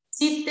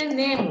si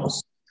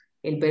tenemos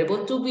el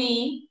verbo to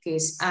be, que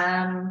es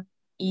am,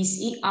 is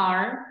y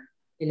are,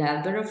 el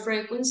adverb of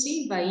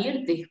frequency va a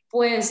ir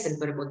después del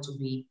verbo to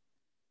be.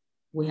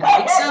 We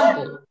have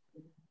example.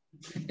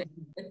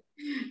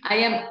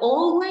 I am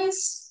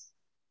always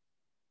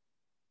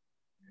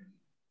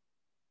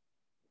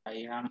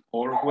tired.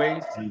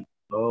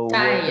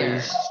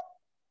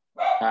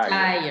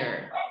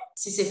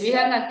 Si se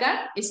fijan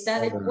acá, está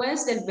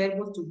después del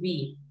verbo to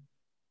be.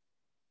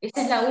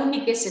 Esta es la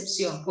única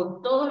excepción.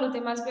 Con todos los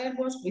demás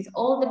verbos, with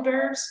all the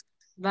verbs,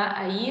 va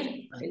a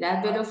ir el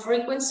adverb of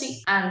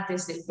frequency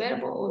antes del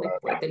verbo o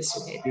después del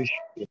sujeto.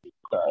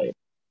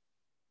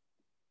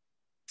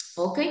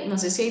 Ok, no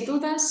sé si hay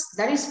dudas.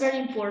 That is very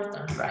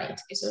important, right?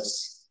 Eso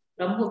es,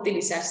 lo vamos a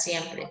utilizar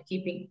siempre.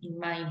 Keeping in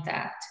mind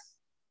that.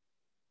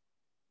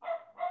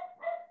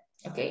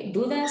 Ok,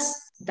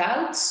 dudas,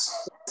 doubts,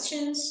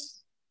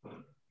 questions?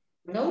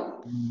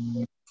 No?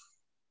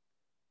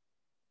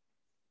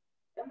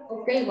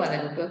 Ok,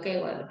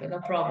 Guadalupe,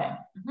 no problem.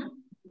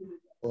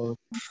 O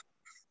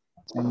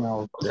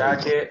sea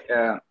que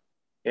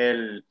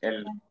el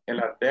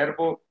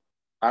adverbo,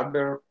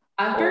 adverb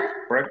of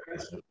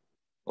frequency,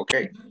 ok,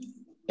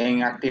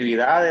 en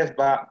actividades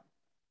va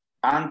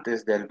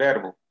antes del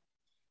verbo.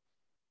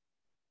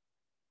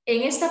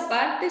 En esta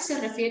parte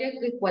se refiere a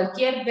que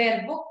cualquier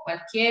verbo que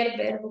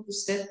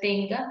usted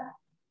tenga,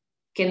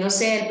 que no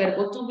sea el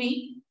verbo to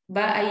be,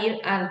 va a ir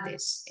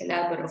antes, el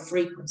adverb of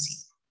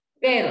frequency.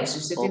 Pero si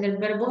usted tiene el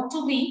verbo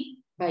to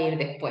be, va a ir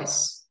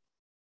después.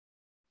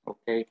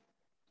 Ok.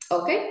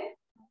 Ok.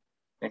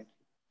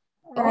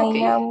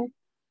 Okay.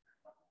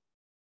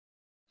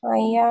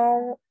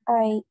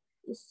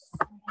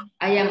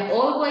 I am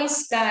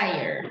always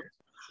tired.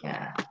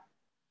 Yeah.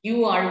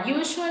 You are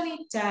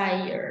usually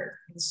tired,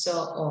 and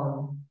so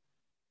on.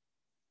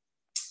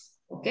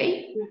 ¿Ok?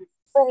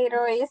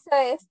 Pero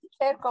esa es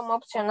como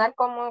opcional,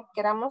 como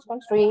queramos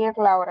construir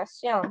la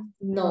oración.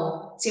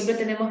 No, siempre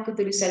tenemos que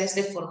utilizar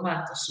este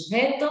formato.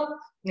 Sujeto,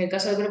 en el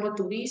caso del verbo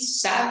to be,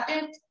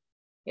 subject,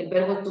 el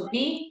verbo to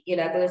be y el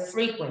adverb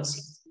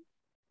frequency.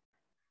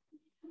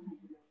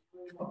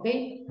 ¿Ok?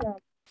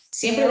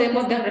 Siempre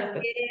debemos de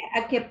respetar.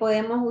 A que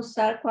podemos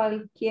usar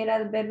cualquier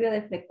adverbio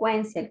de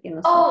frecuencia, el que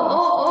nos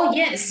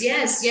yes.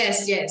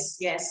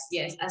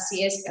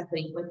 Así es,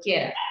 Catherine,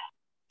 cualquiera.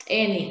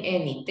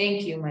 Any.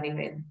 Thank you,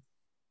 Maribel.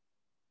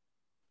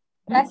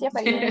 Gracias,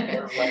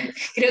 Maribel.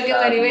 Creo que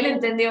Maribel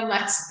entendió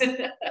más.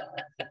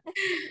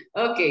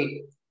 Ok.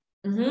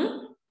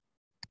 No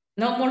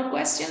more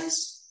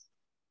questions?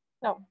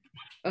 No.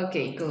 Ok,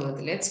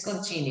 good. Let's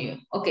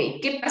continue. Ok,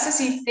 ¿qué pasa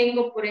si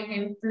tengo, por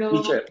ejemplo...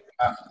 Teacher,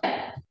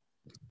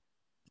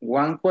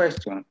 one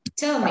question.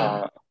 Tell me.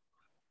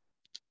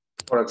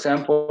 For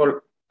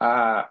example,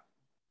 I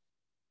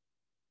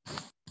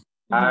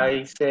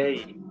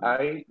say,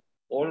 I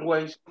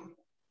always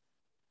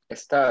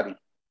study.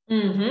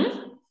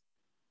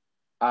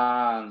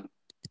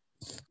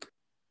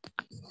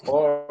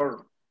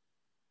 Or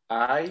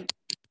I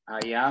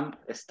am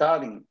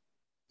studying.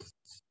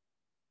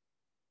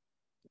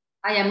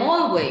 I am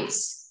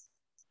always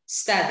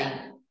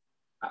studying.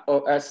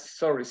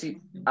 Sorry,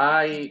 see,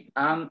 I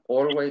am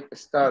always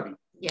studying.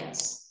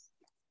 Yes.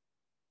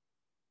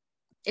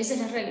 Esa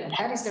es la regla.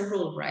 That is the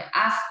rule, right?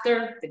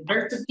 After the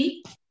verb to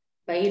be,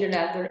 va a ir el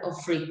adverb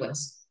of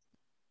frequency.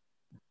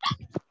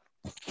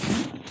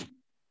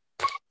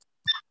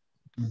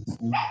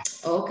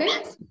 Okay.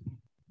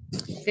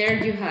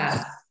 There you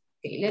have.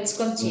 Okay, let's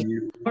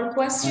continue. More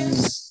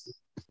questions?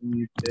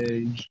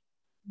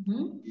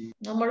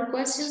 No more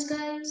questions,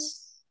 guys?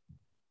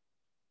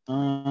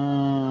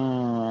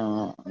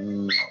 No.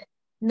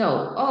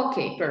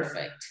 Okay,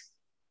 perfect.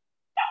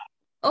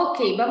 Ok,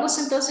 vamos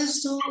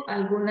entonces a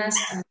algunas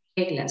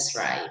reglas,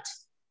 right?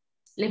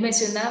 Les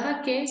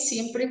mencionaba que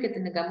siempre que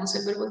tengamos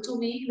el verbo to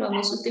be, lo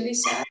vamos a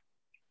utilizar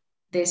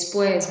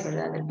después,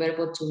 ¿verdad? Del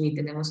verbo to be.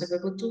 Tenemos el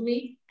verbo to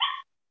be,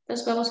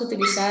 entonces vamos a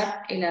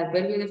utilizar el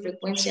adverbio de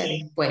frecuencia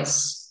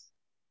después.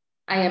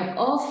 I am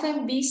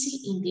often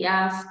busy in the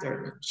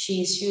afternoon.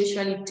 She is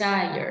usually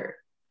tired.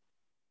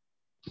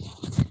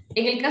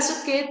 En el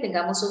caso que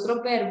tengamos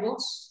otros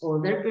verbos,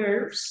 other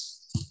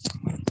verbs,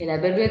 el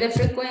adverbio de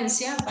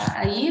frecuencia va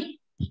a ir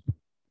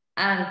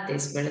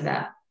antes,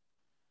 ¿verdad?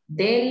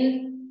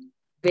 Del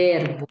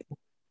verbo.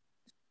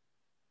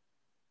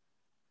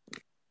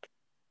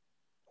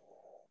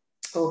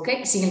 Ok,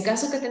 si en el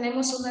caso que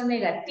tenemos una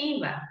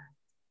negativa,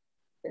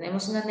 he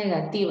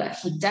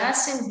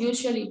doesn't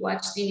usually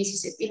watch TV, si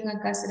se fijan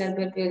acá será el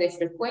verbo de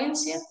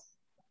frecuencia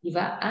y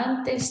va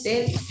antes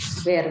del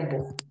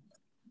verbo.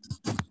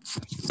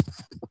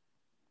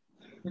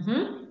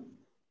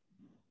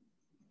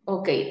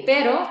 Ok,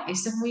 pero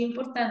esto es muy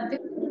importante,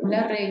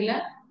 la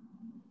regla.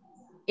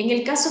 En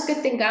el caso que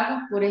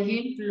tengamos, por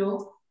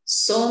ejemplo,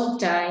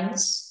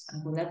 sometimes,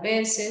 algunas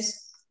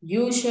veces,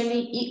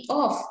 usually y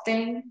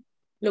often,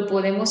 lo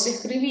podemos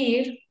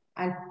escribir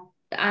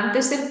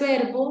antes del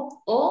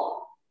verbo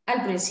o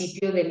al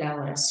principio de la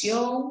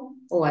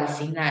oración o al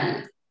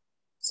final.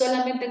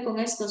 Solamente con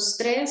estos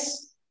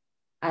tres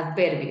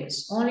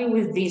adverbios. Only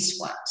with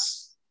these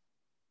ones.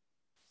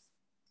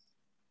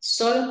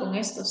 Solo con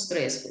estos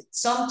tres.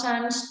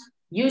 Sometimes,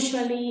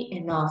 usually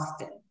and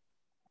often.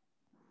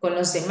 Con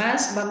los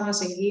demás vamos a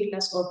seguir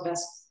las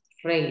otras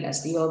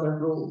reglas, the other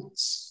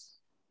rules.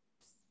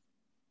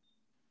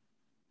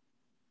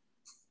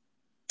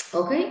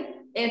 ¿Ok?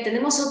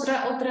 Tenemos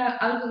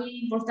algo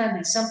bien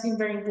importante, something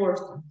very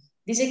important.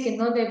 Dice que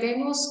no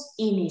debemos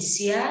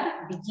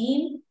iniciar,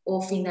 begin o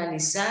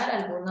finalizar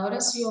alguna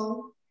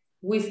oración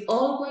with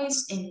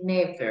always and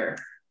never.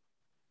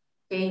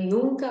 Okay,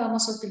 nunca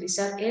vamos a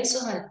utilizar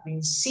esos al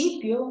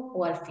principio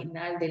o al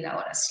final de la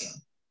oración.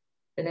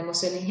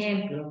 Tenemos el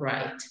ejemplo,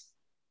 right?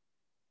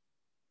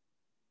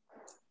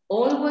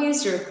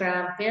 Always your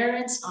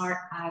grandparents are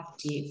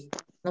active.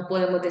 No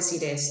podemos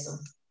decir esto.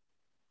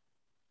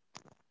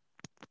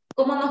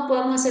 ¿Cómo nos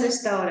podemos hacer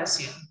esta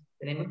oración?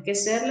 Tenemos que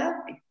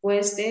hacerla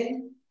después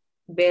del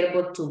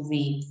verbo to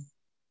be.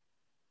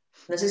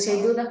 No sé si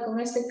hay dudas con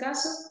este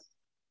caso.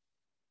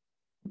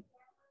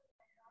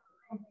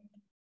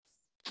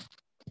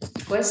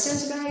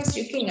 Questions, guys,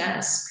 you can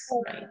ask,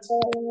 right?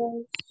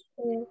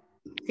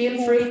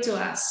 Feel free to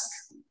ask.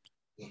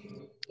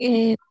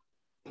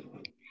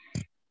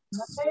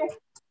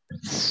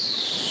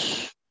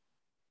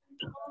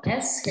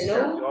 Yes,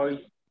 hello.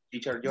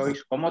 Teacher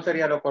Joyce, ¿cómo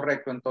sería lo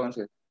correcto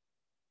entonces?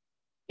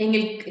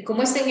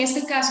 Como en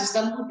este caso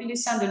estamos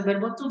utilizando el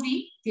verbo to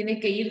be, tiene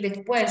que ir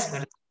después,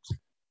 ¿verdad?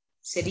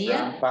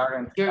 Sería,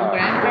 your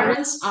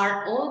grandparents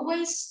are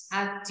always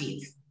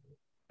active.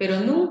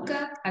 Pero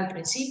nunca al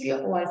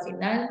principio o al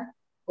final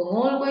con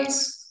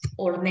always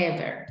or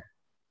never.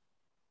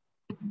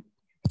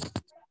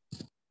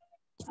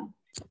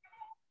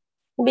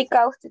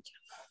 Because,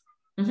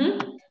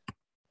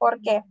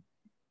 ¿por qué?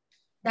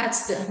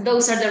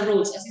 Those are the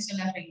rules. Así son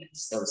las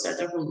reglas. Those are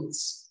the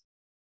rules.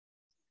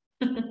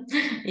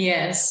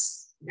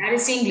 Yes, that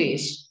is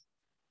English.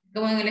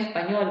 Como en el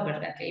español,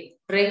 ¿verdad? Que hay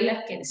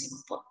reglas que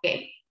decimos por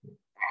qué.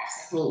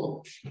 That's the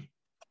rule.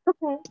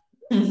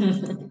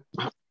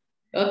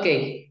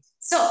 Okay,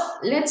 so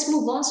let's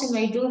move on. Si no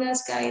hay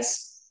dudas,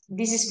 guys.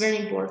 This is very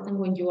important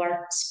when you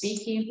are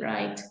speaking,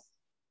 right?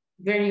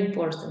 Very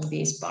important,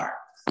 this part.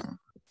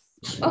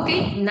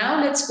 Okay, now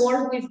let's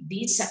work with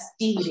this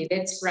activity.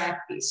 Let's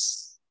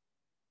practice.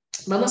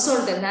 Vamos a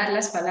ordenar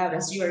las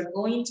palabras. You are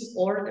going to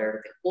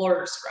order the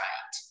words,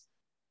 right?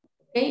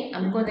 Okay,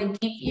 I'm going to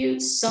give you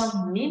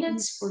some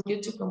minutes for you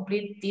to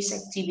complete this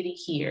activity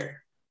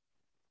here.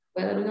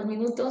 Voy a dar unos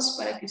minutos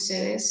para que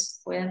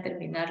ustedes puedan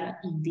terminarla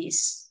in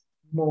this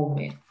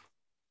moment.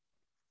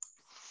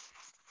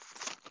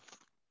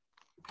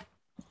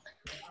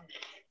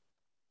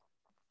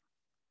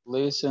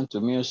 Listen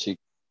to music.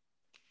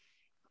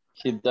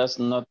 He does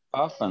not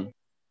often.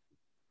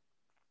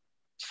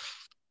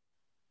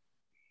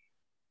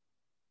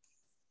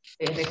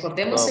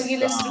 Recordemos seguir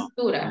la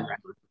estructura.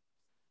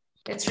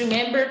 Let's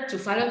remember to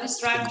follow the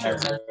structure.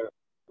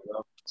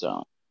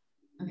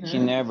 He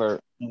never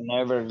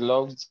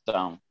logs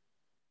down.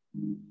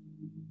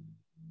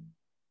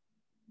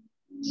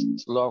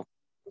 Slow.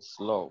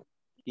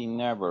 He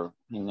never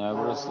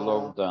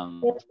slowed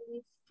down.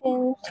 Listen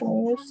to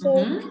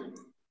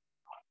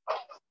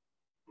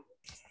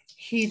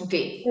music.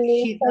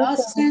 He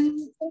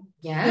doesn't.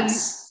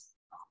 Yes.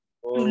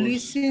 To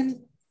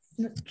listen.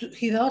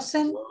 He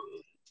doesn't.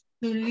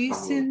 To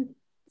listen.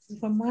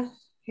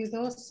 He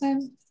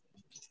doesn't.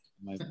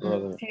 My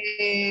brother.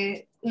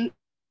 He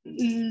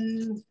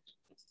doesn't.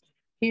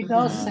 He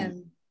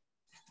doesn't.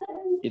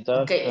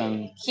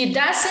 Okay. He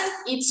doesn't.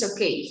 It's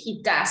okay.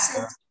 He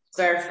doesn't.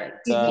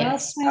 Perfect. He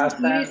doesn't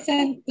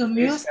listen to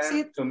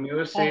music.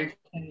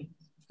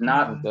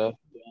 Not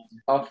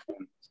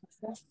often.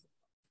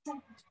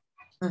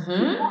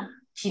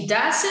 He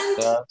doesn't.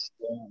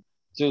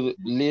 To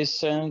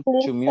listen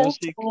to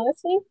music.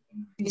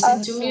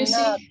 Listen to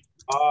music.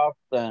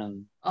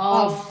 Often.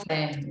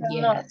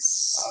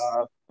 Yes.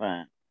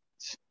 Often.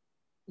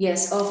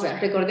 Yes, often.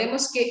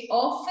 Recordemos que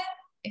often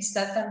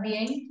está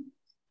también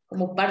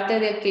como parte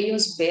de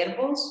aquellos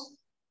verbos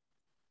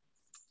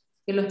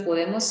que los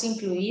podemos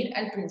incluir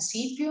al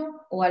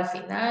principio o al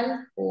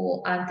final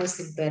o antes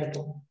del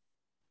verbo.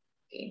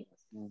 Okay.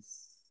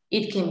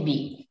 It can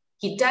be.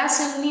 He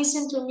doesn't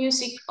listen to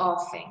music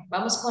often.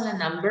 Vamos con la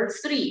number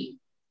 3.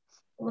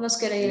 ¿Cómo nos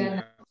queda ir a la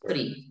number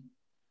 3?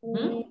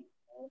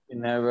 He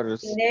never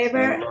slows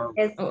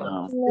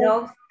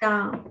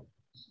down.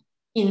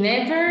 He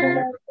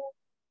never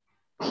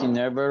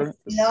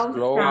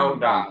slows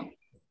down.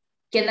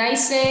 Can I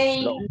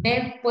say,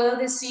 puedo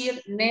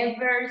decir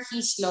never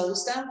he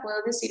slows down?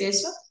 ¿Puedo decir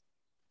eso?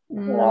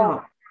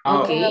 No.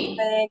 Okay. No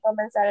puede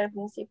comenzar al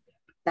principio.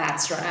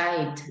 That's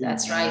right. He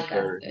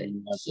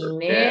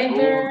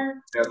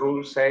never. The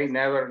rules say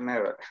never.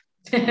 Never.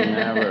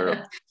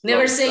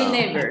 Never say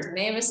never.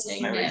 Never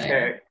say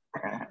never.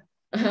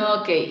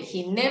 Okay,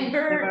 he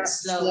never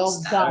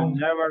slows down.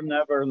 Never.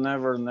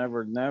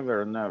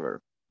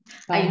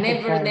 I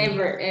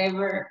never,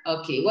 ever.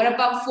 Okay, what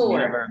about 4?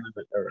 Never,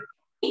 ever.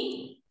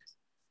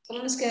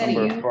 ¿Cómo nos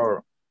quedaría?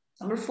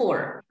 Number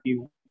 4.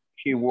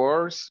 He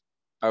works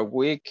a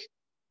week.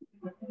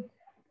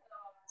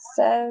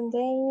 7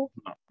 days.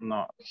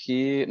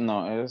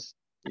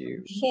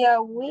 He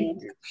a week.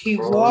 He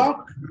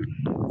work.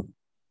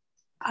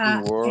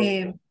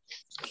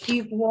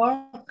 He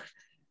work.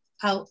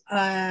 7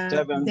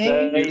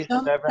 days.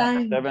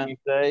 7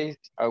 days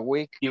a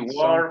week. He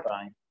work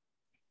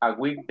a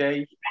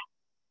weekday.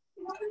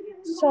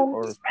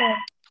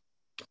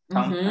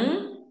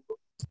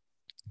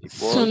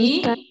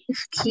 Sometimes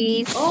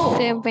he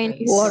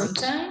seven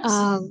works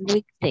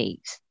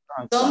weekdays.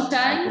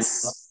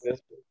 Sometimes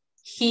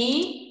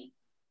he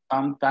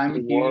Sometimes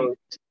he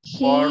works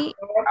a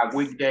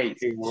weekday.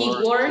 He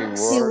works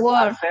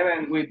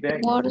 7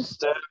 weekdays.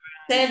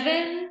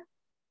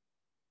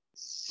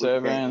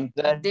 7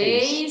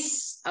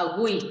 days a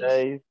week.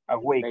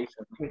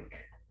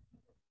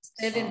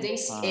 7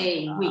 days a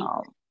week.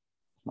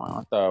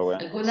 Bueno, está bueno.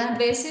 Algunas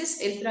veces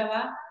él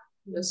trabaja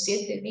los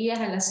 7 días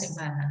a la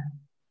semana.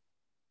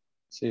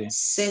 Sí.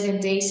 7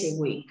 days a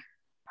week.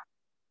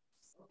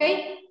 Ok,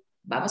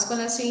 vamos con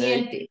la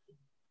siguiente.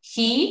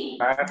 He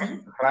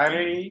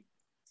Rarely.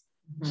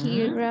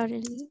 He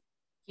rarely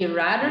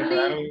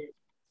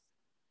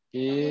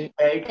Takes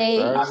a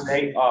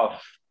day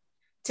off.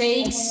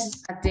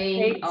 Takes a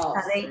day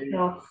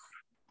off.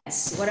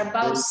 Yes. What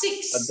about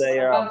 6? A day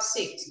What about off.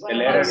 6? The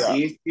letter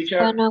is,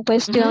 teacher. Una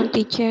cuestión,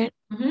 teacher.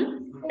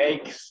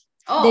 Takes.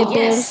 Oh,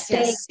 yes.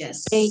 Takes,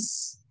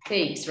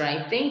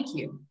 right? Thank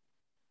you.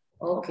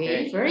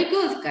 Okay, very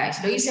good,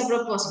 guys. Lo hice a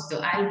propósito.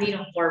 I did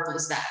on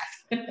purpose that.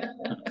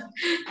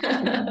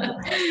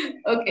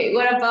 Okay,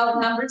 what about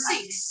number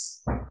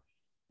 6?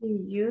 He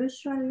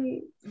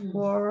usually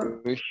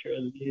work.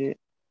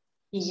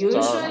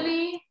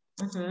 Usually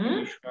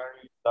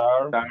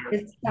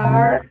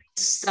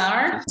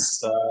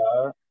starts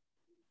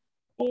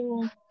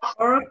work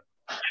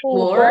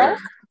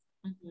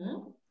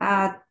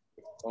At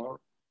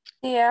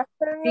the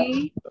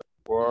afternoon.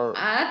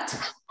 At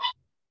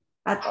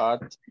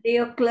 3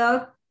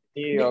 o'clock.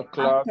 3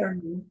 o'clock.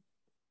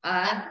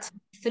 At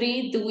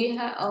 3, do we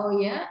have, oh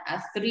yeah,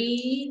 at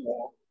 3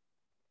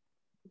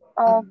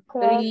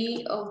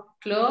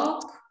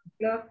 o'clock.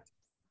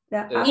 In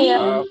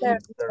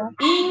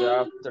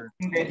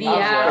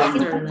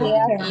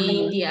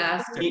the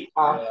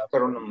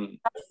afternoon.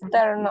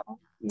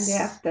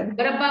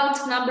 What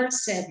about number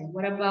 7?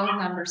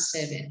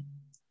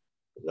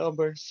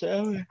 Number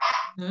 7.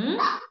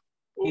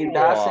 He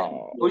doesn't.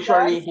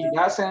 Usually he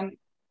doesn't.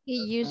 He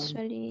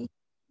usually.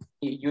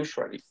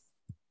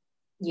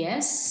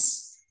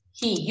 Yes.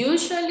 He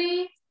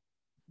usually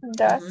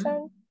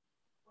doesn't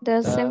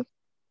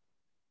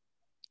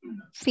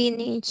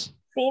finishes.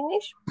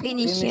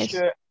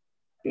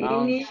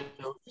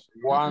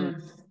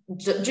 One.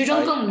 You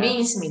don't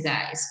convince me,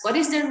 guys. What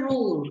is the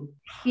rule?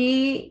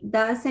 He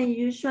doesn't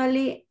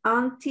usually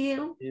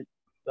until. He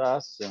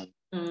doesn't.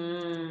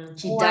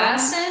 He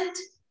doesn't.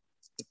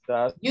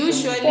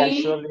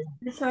 Usually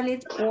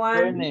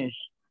one.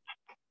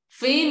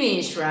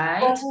 Finish,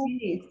 right?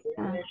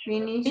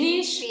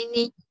 Finish.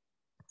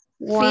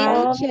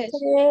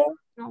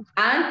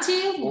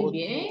 Until, muy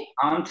bien.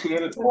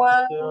 Until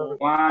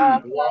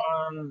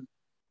 1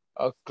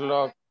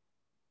 o'clock.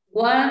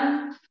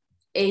 1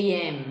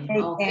 a.m.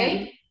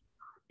 Okay.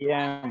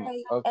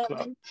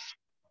 O'clock.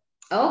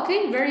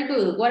 Okay, very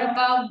good. What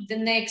about the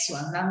next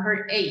one,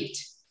 number 8?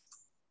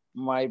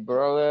 My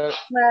brother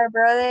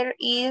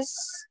is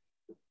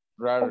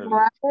rarely.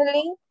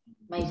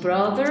 My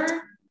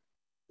brother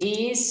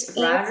is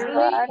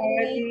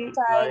rarely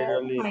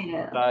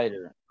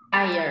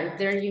tired.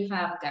 There you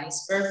have,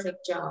 guys.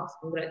 Perfect job.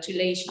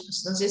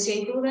 Congratulations. No sé si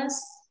hay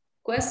dudas,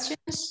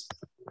 questions.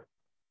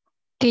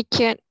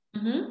 Teacher.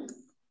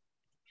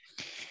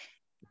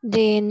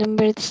 The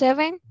number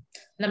 7.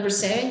 Number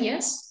 7,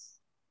 yes.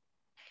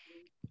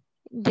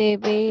 The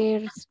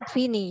verb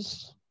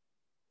finish.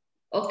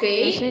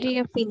 Okay. No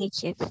sería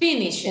finishes.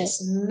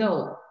 Finishes,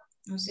 no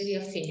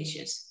sería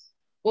finishes.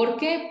 ¿Por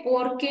qué?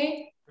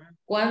 Porque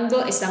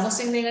cuando estamos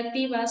en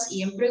negativas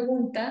y en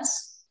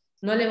preguntas,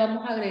 no le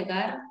vamos a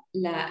agregar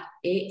la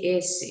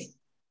ES.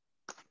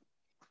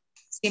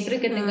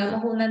 Siempre que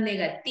tengamos una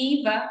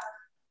negativa,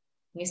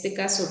 en este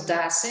caso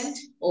doesn't,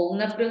 o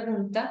una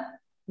pregunta,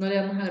 no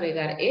le vamos a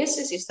agregar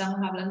S si estamos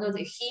hablando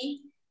de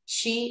he,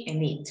 she,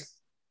 and it.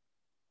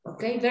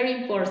 Okay,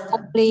 very important.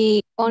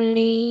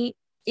 Only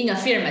in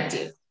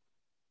affirmative.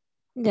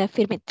 The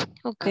affirmative,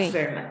 okay.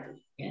 Affirmative,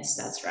 yes,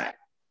 that's right.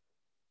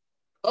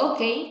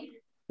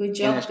 Okay, good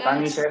job, En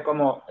Spanish guys. es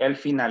como él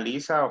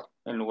finaliza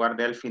en lugar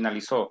de él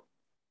finalizó.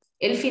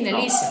 Él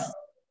finaliza.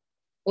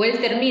 O él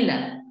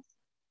termina.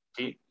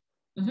 Sí.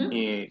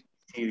 Y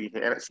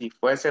si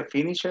fuese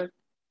finished,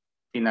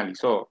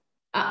 finalizó.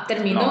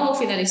 Terminó o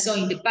finalizó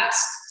in the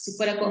past, si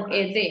fuera con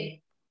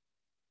ed.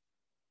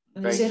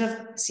 Entonces,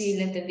 si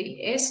le entendí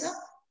eso,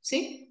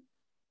 ¿sí?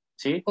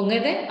 Sí. Con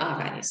ed,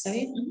 vale, está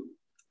bien.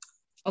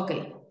 Ok.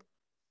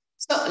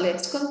 So,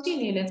 let's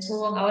continue, let's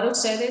move on. Ahora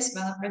ustedes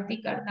van a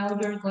practicar. Now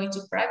you're going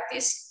to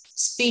practice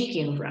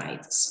speaking,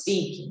 right?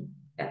 Speaking.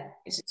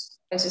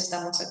 Eso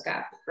estamos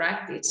acá.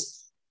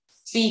 Practice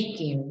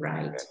speaking,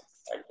 right?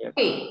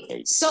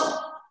 Okay, so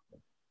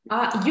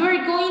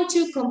you're going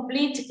to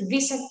complete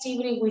this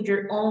activity with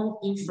your own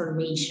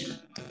information.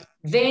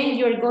 Then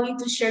you're going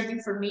to share the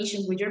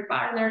information with your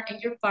partner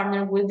and your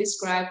partner will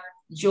describe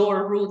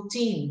your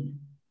routine.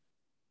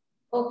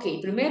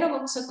 Ok, primero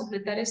vamos a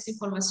completar esta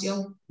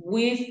información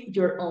with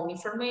your own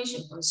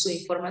information, con su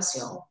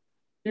información.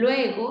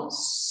 Luego,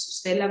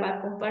 usted la va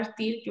a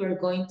compartir. You are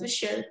going to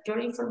share your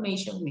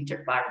information with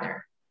your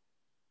partner.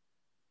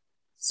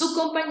 Su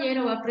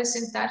compañero va a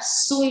presentar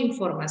su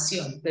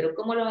información, pero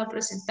 ¿cómo lo va a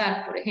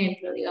presentar? Por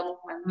ejemplo, digamos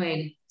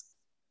Manuel.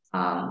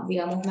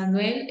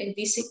 Manuel, él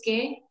dice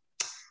que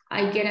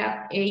I get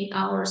up 8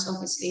 hours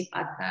of sleep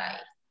at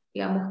night.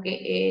 Digamos que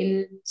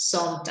él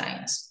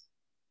sometimes.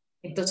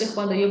 Entonces,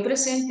 cuando yo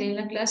presente en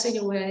la clase,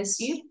 yo voy a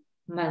decir,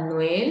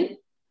 Manuel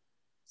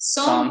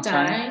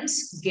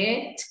sometimes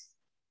gets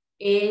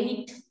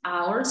 8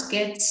 hours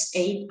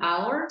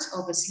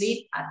of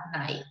sleep at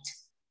night.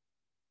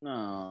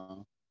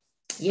 No.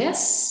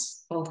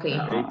 Yes? Okay.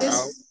 8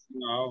 hours?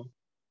 No.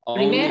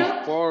 Primero.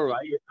 Only 4.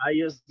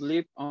 I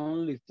sleep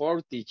only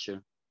 4,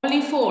 teacher.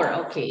 Only 4,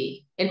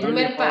 okay. El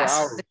primer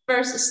paso, hours. the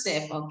first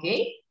step,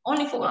 okay?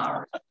 Only 4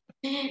 hours.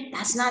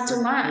 That's not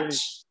too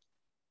much.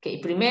 Okay,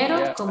 primero,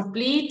 Yeah.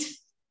 complete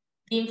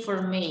the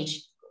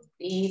information.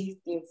 Complete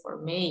the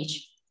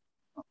information.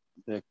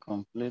 The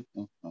complete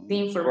information. The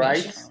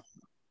information. Right.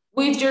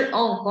 With your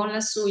own, con la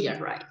suya,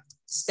 right?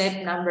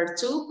 Step number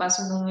 2,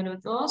 paso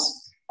número 2,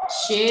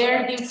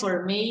 share the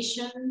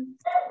information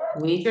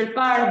with your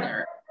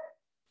partner.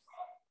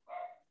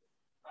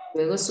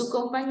 Luego su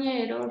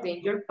compañero,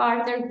 then your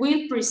partner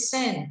will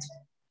present.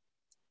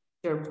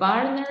 Your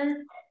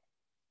partner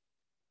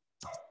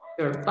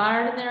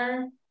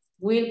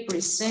will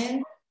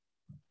present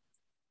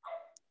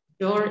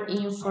your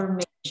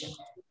information.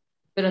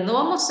 Pero no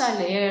vamos a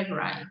leer,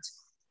 right?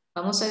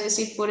 Vamos a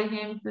decir, por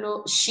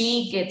ejemplo,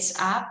 she gets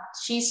up,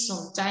 she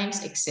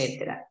sometimes,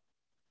 etc.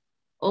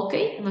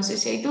 Ok, no sé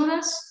si hay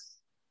dudas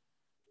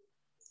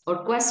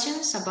or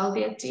questions about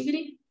the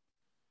activity.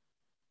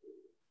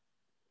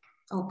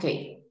 Ok.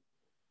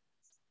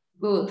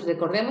 Good.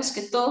 Recordemos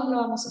que todos lo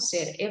vamos a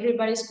hacer.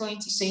 Everybody's going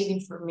to say the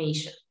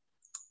information.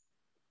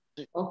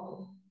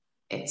 Okay.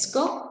 Let's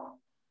go.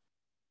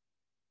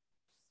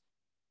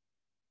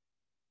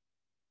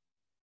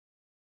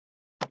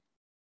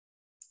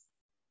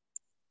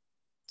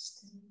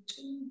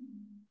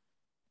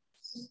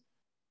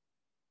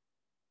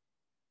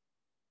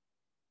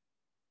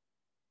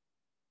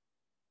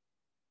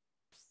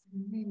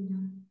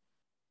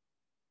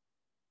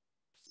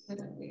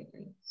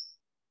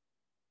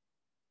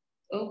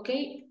 Ok,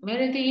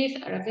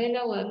 Meredith,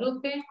 Arabella,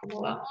 Guadalupe,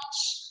 ¿cómo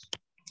vamos?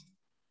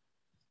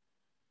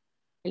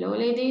 Hello,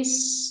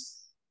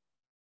 ladies.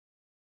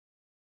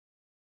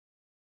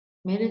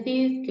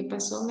 Meredith, ¿qué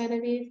pasó,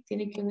 Meredith?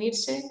 ¿Tiene que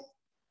unirse?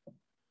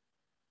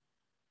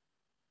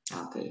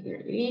 Ok,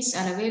 there it is.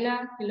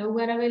 Arabella, hello,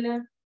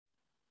 Arabella.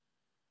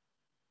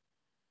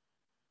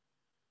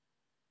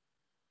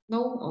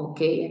 No?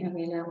 Okay,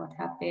 Arabella, what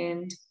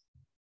happened?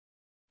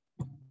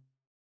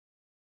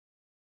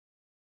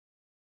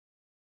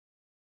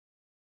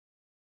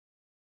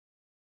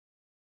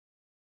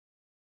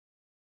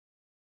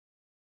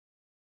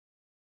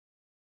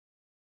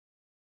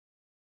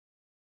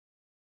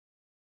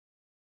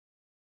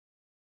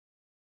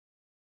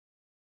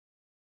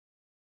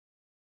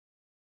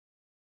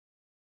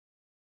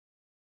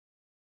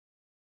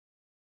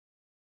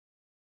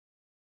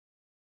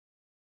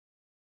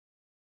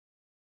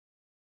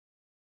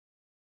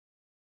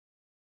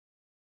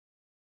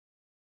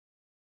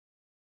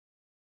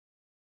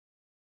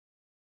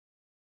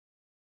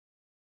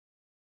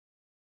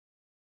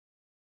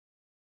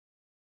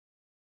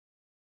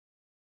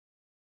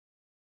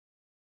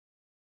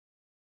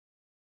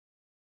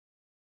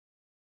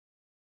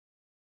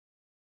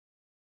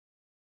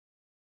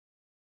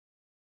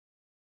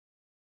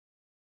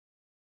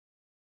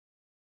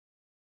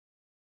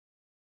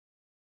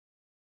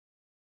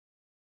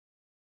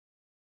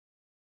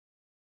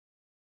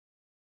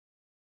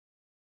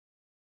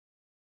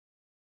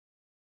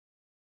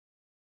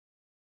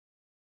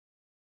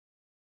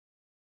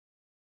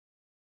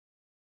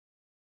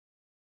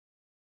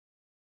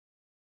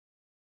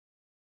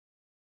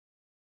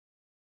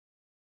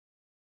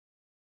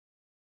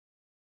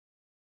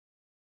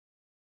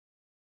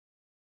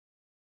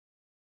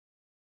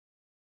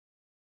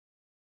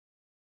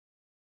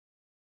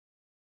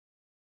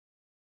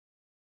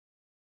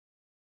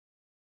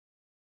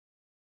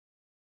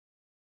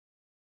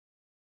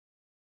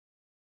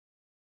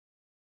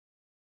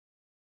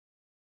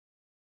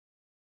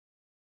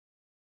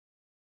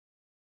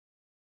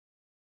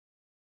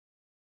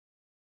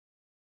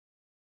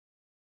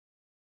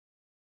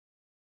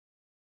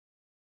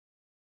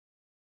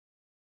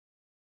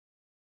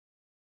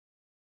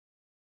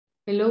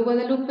 Hello,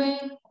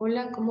 Guadalupe.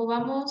 Hola, ¿cómo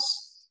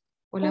vamos?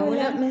 Hola,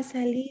 Hola, hola. me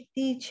salí,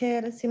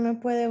 teacher. Si me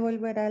puede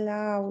volver a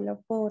la aula,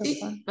 porfa.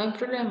 Sí, no hay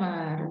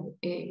problema,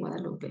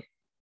 Guadalupe.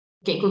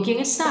 ¿Con quién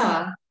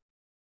estaba?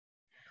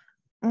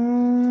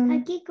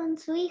 Aquí con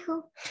su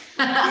hijo.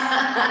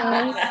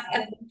 No,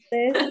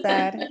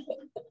 César.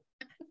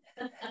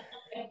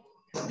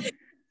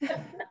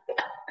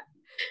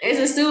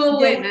 Eso estuvo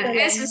buena,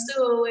 Ya eso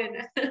estuvo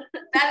buena.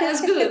 That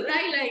was good,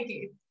 I like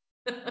it.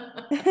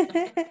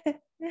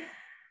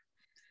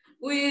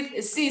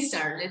 With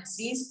Cesar, let's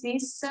see,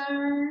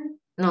 Cesar.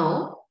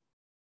 No,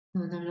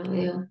 no lo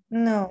veo.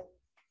 No.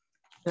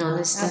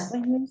 ¿Dónde está?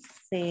 Pues no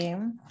sé.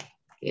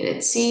 Okay,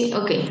 let's see.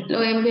 Ok, lo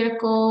voy a enviar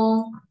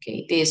con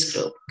this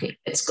group. Ok,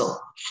 let's go.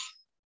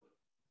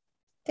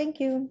 Thank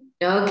you.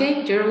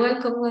 Okay, you're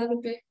welcome,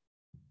 Guadalupe.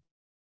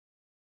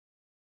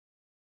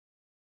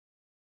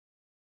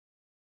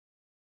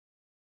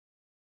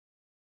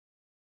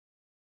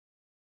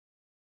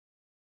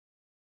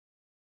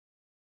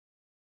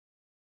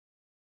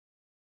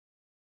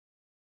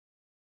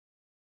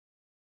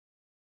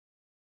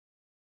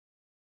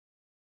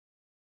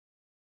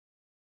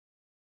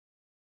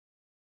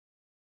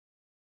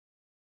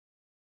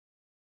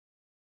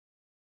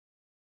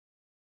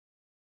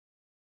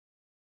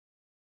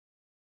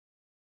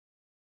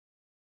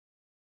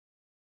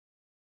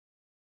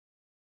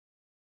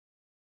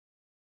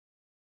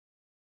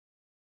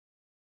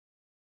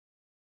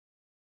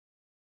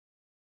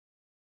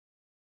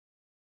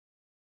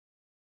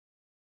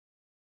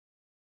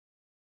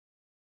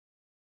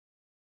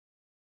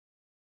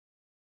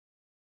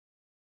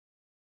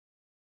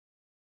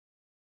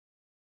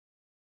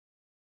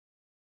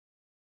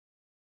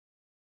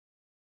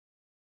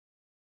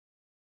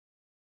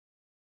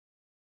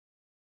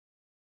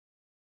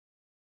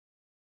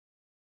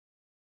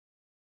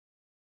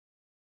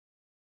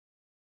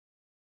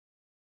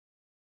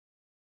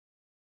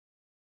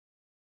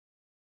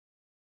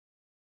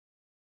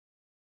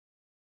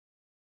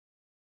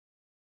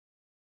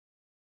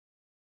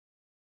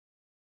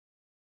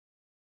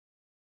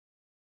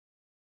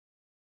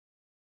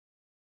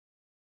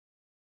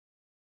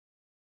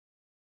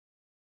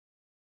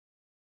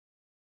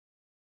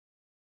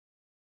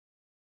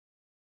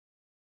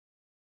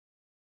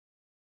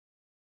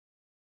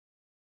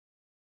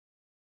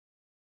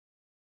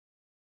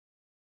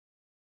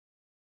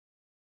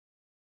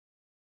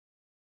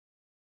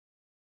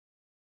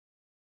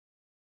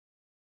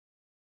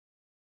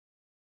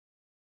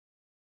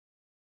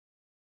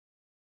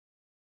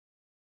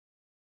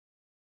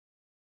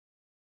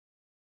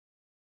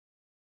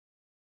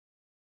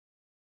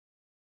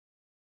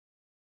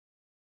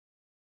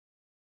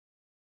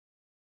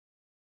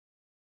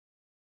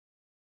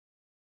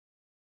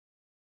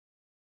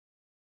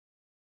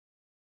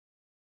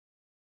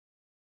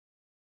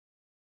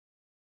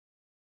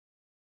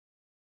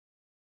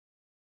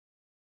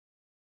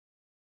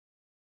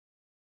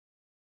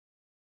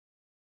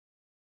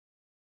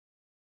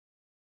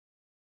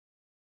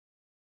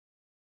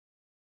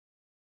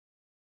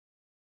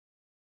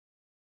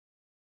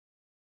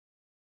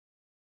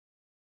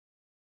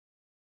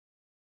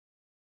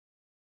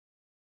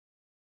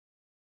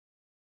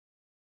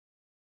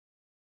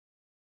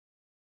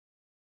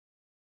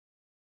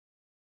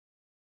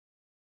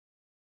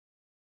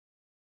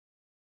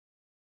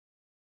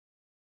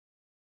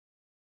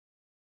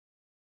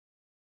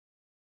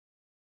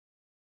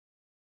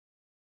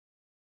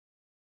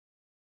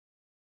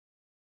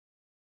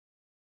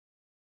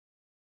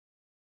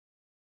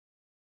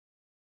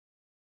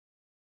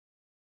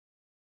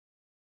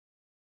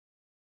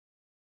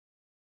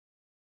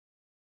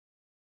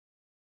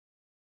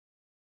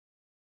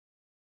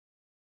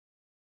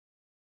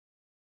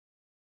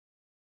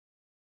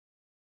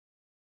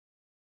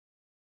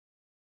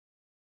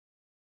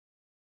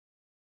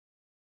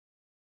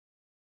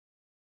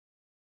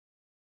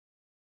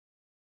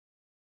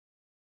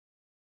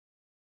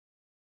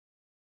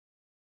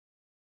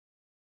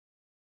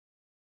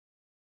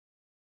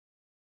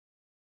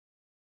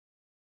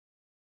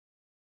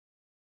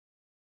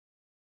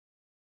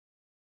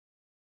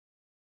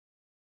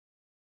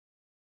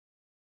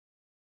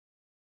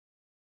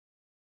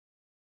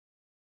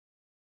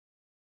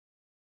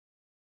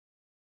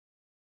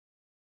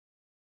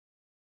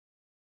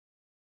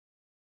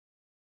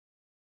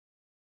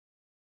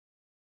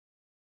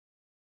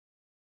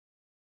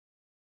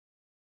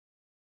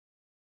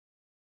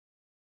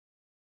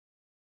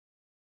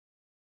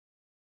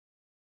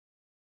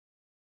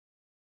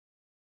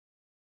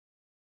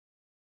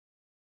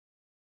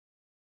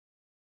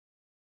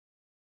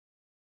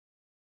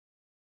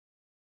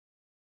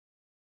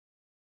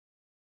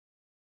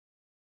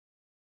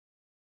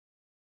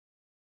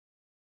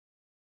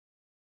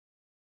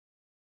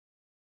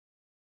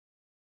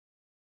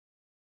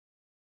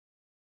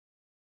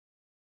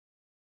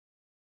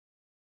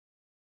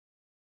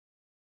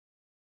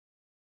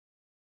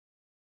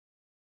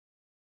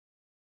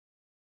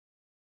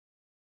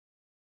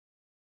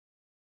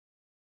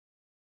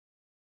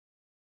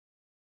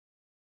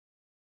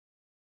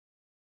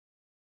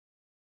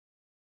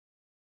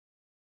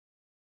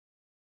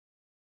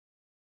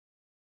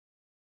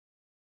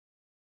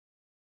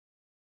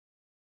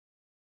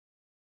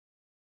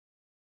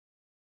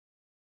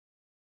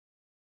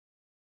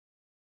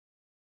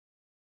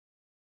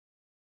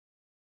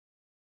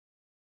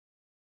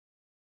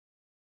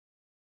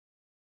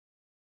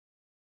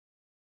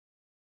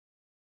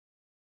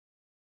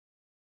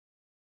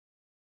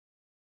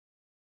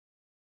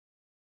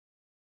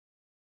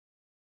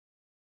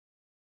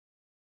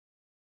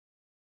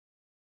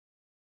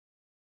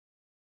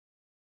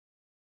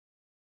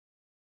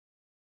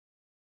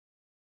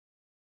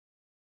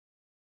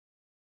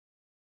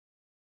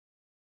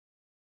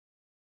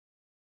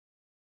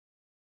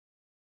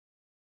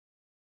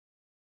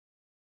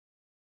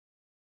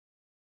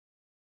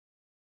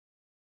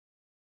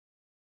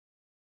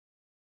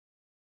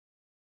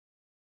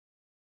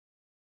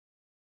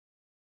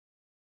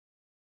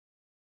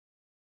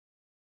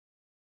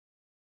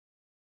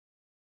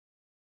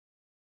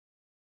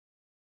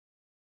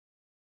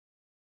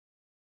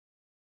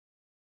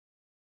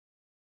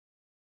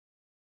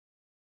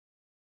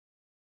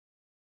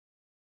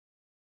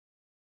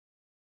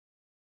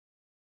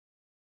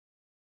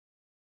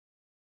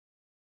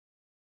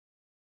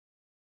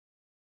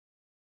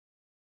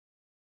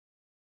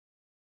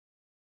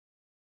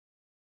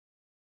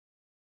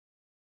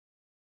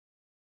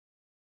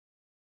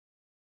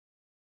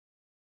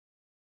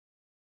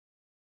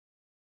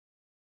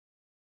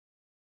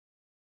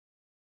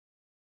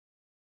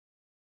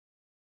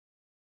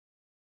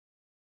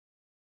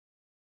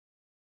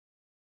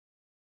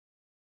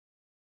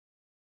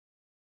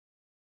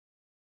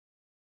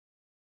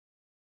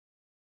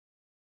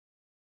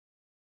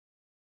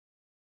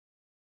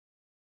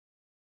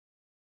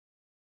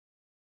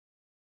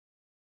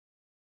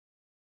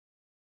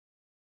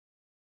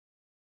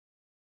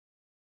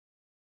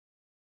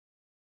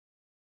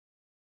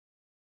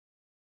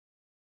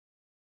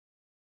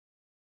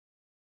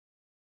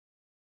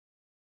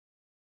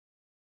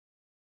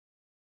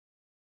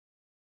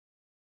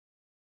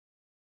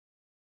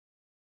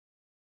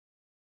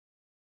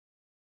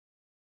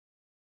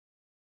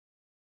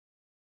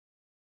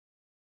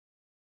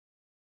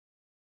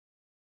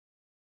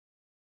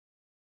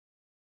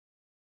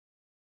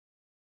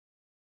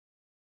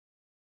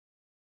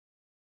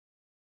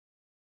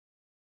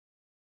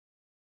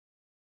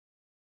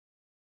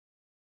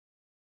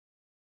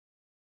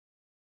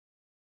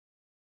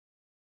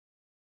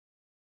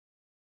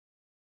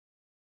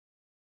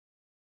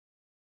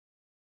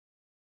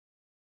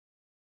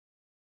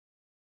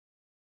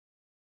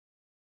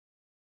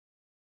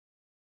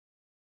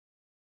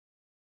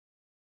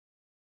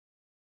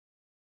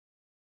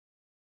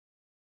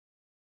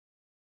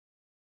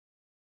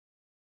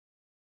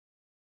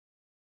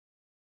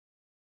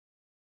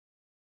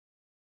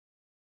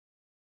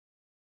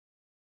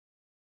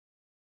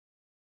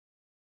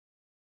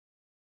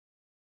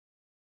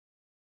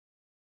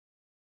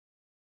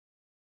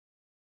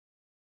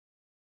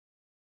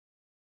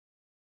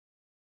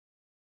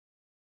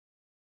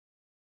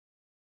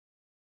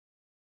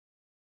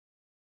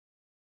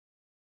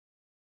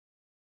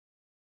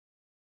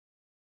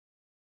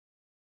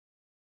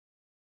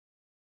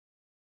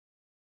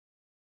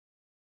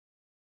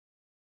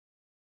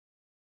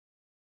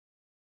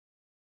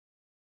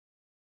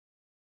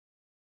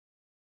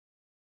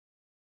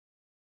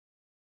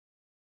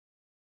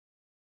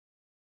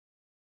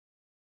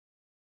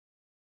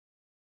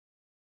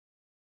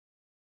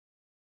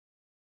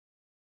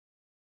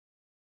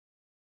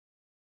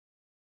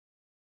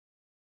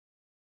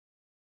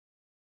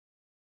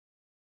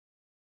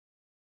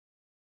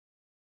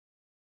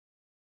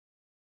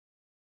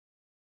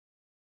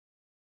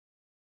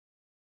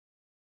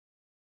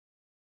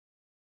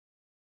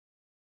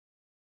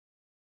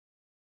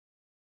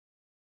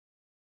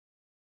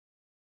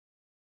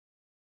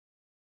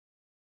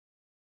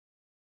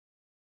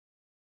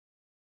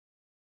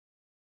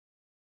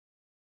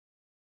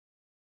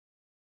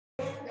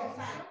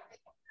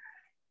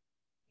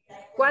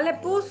 ¿Cuál le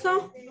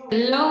puso?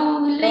 Hello,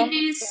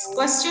 ladies.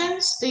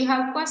 Questions? Do you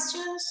have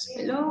questions?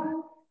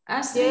 Hello,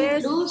 Astrid,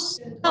 Yes. Luz.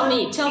 Tell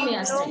me,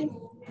 Astrid.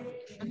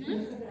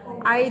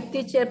 I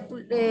teacher,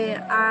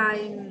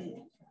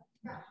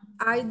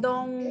 I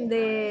don't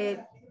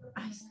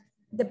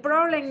the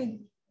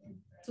problem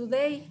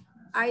today.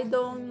 I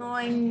don't know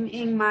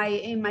in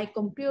my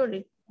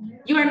computer.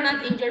 You are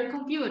not in your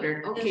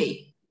computer.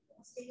 Okay.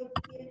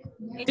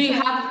 Do you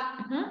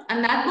have a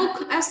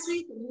notebook,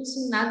 Astrid?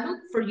 Using notebook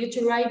for you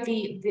to write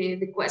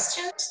the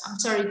questions? I'm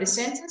sorry, the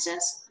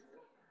sentences?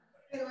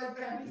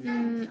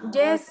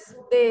 Yes,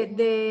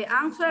 the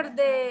answer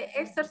the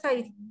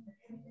exercise.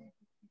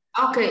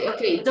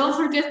 Okay. Don't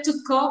forget to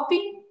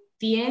copy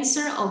the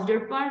answer of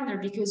your partner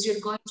because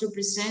you're going to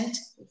present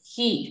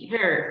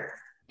her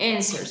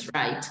answers,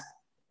 right?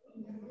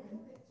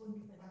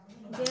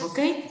 Yes.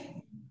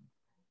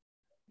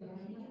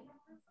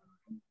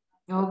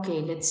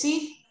 Okay, let's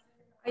see.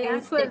 I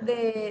answer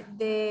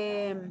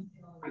the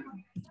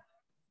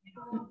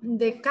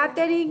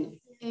catering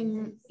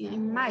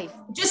in my.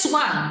 Just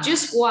one,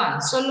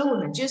 solo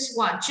uno, just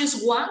one.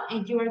 Choose one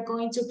and you are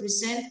going to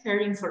present her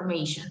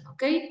information,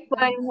 okay? Por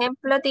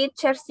ejemplo,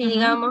 teacher, si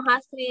digamos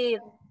así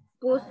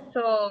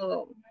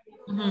puso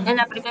en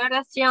la primera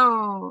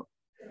oración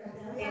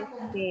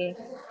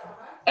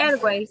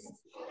Airways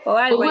o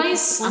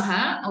Always,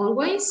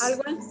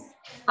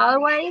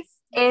 always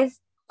es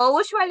o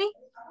usually,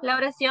 la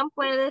oración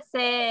puede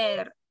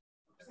ser,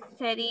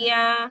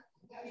 sería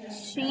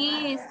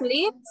she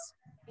sleeps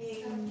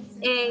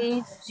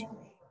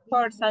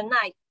for a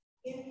night.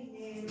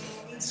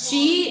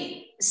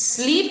 She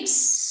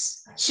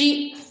sleeps,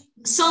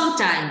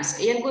 sometimes,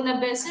 y algunas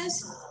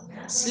veces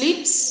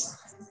sleeps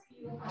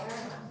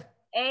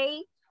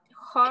 8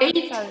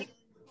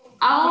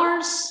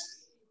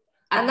 hours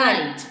at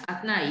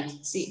night,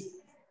 sí.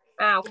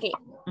 Okay.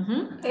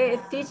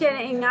 Teacher,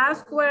 in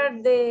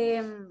answer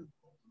the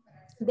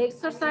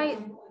exercise,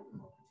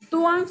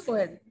 two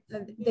answer,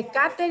 the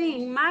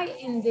catering in my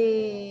in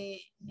the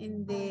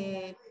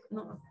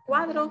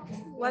cuadro.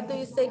 What do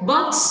you say?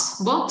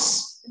 Box.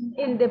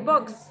 In the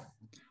box.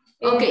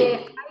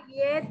 Okay. I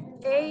get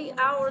 8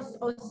 hours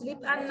of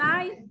sleep at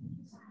night.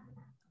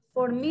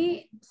 For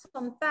me,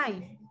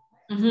 sometimes.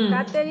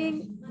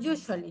 Catering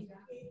usually.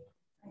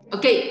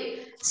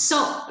 Okay, so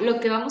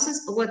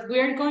what we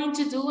are going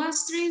to do,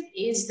 Astrid,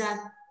 is that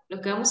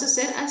lo que vamos a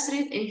hacer,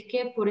 Astrid, es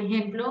que, por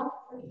ejemplo,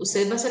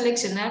 usted va a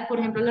seleccionar, por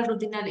ejemplo, la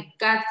rutina de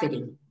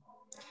catering.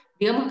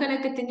 Digamos que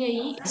la que tiene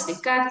ahí es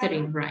de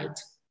catering, right?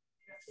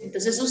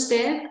 Entonces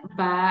usted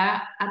va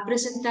a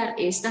presentar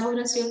estas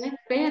oraciones,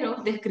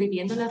 pero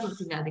describiendo la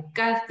rutina de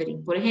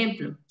catering. Por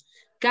ejemplo,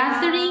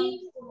 Catherine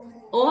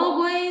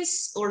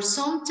always or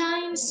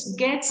sometimes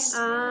gets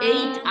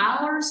 8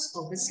 hours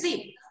of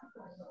sleep.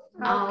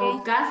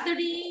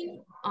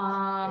 Catherine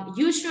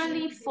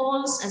usually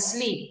falls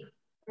asleep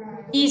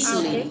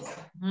easily.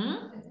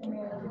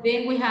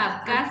 Then we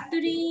have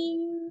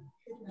Catherine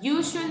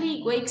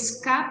usually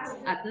wakes up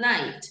at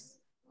night.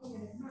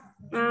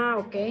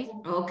 Okay.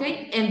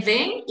 And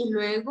then, y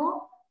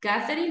luego,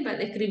 Catherine va a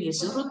describir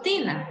su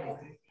rutina.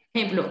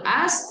 Ejemplo,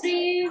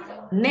 Astrid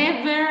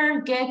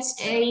never gets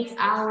 8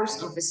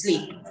 hours of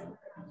sleep.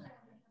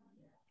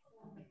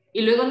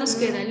 Y luego nos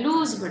queda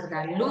Luz,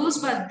 ¿verdad?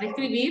 Luz va a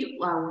describir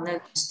a una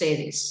de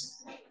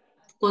ustedes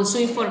con su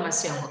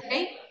información, ¿ok?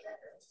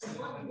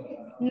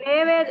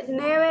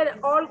 Never,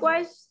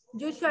 always,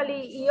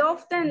 usually, y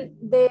often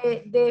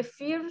the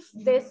first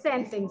the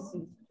sentence.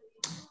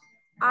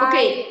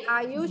 Okay.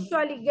 I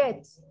usually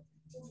get.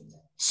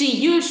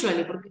 Sí,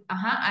 usually, porque,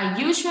 I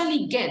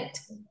usually get.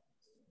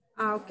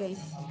 Okay.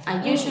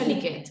 I usually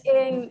get.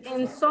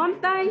 And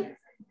sometimes,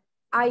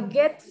 I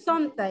get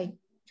sometimes.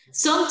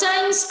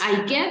 Sometimes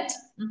I get.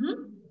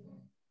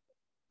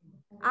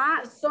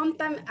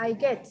 Sometimes I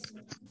get.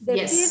 The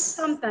yes. first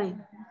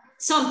sometimes.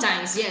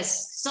 Sometimes,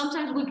 yes.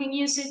 Sometimes we can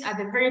use it at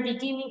the very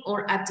beginning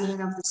or at the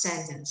end of the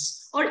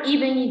sentence, or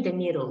even in the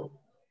middle.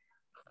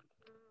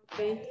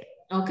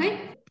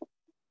 Okay.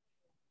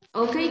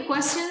 Okay,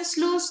 questions,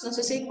 Luz? No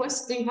sé si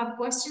do you have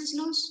questions,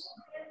 Luz?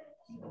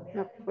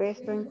 No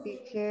question,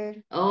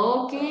 teacher.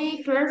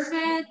 Okay,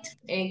 perfect.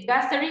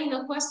 Catherine,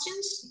 no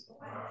questions?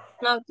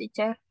 No,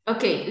 teacher.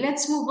 Okay,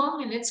 let's move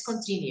on and let's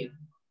continue.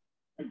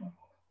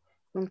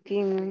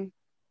 Continue.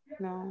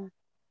 No.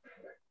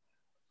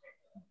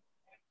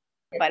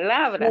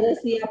 Palabra. Yo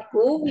decía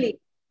public.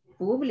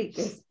 Public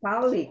es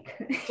public.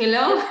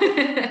 Hello.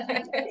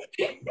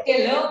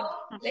 Hello,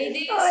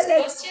 ladies.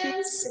 Hola,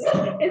 Questions?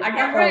 Are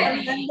you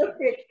ready?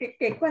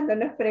 Que cuando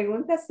nos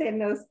pregunta se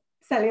nos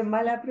sale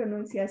mala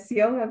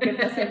pronunciación, aunque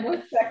pasemos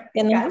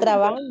que nos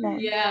trabamos.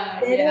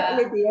 Pero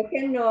les digo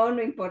que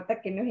no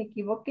importa que nos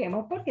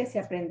equivoquemos porque si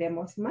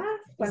aprendemos más.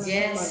 Cuando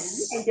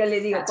yo le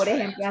digo, por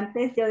ejemplo,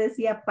 antes yo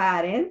decía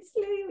parents,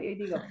 le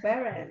digo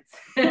parents.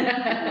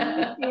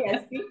 Y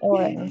así.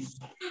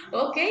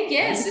 Okay,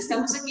 yes,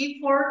 estamos aquí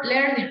for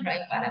learning,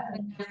 right?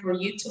 For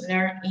you to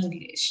learn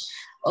English.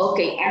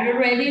 Okay, are you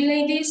ready,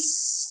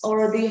 ladies?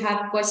 Or do you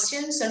have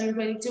questions? Are you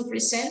ready to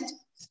present?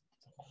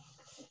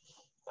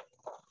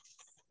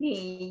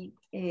 Sí.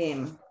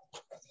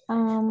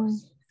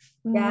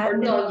 Ya or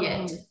not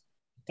yet.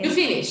 You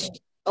finish.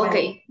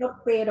 Okay.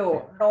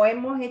 Pero no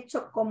hemos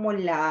hecho como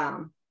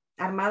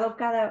armado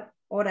cada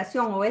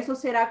oración, o eso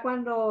será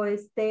cuando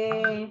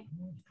estemos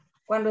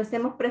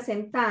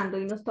presentando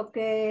y nos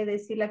toque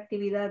decir la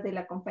actividad de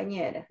la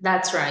compañera.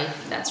 That's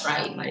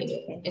right,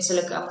 Maribel. Eso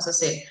es lo que vamos a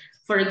hacer.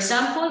 For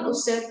example,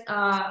 usted,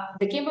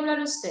 ¿de quién va a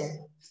hablar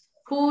usted?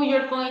 Who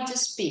you're going to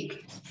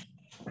speak?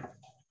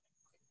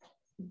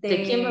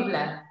 ¿De quién va a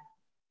hablar?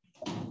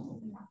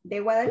 De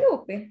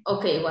Guadalupe.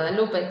 Ok,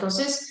 Guadalupe.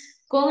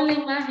 Entonces, con la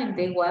imagen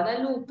de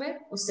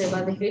Guadalupe, usted va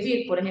a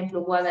describir, por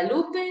ejemplo,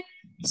 Guadalupe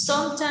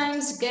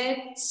sometimes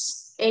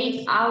gets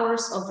 8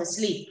 hours of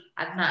sleep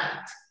at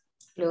night.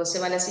 Luego se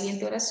va a la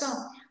siguiente oración.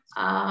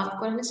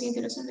 ¿Cuál es la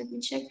siguiente oración? Let me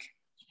check.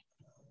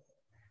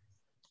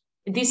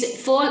 Dice,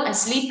 fall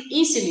asleep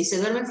easily, se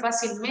duerme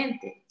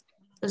fácilmente.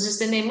 Entonces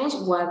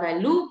tenemos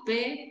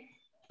Guadalupe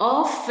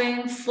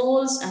often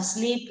falls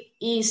asleep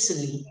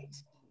easily.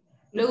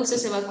 Luego usted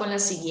se va con la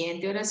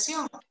siguiente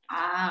oración.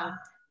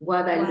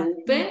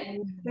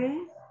 Guadalupe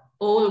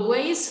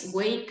always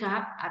wake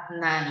up at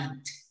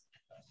night.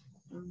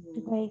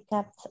 Wake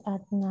up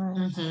at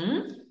night.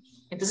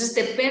 Entonces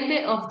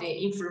depende of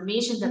the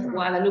information that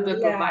Guadalupe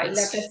provides.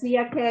 La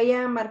casilla que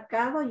haya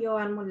marcado, yo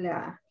armo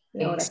la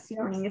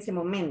oración en ese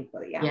momento,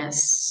 digamos.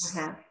 Yes.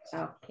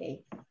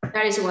 Okay.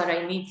 That is what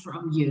I need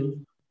from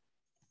you.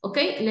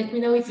 Okay, let me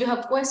know if you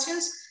have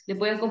questions. Les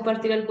voy a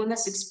compartir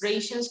algunas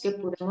expressions que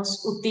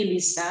podemos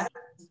utilizar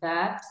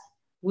that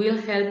will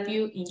help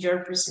you in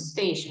your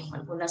presentation.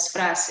 Algunas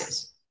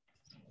frases.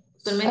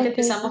 Usualmente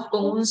empezamos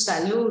con un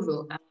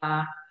saludo.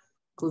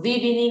 Good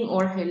evening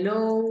or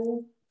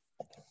hello.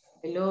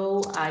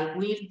 Hello, I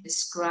will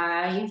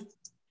describe,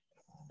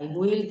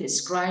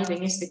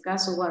 en este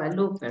caso,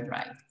 Guadalupe,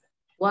 right?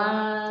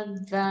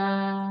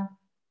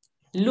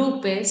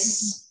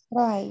 Guadalupe's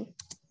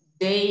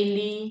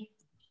daily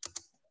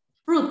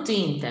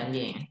routine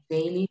también,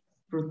 daily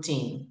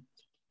routine.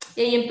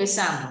 Y ahí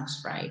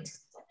empezamos, right?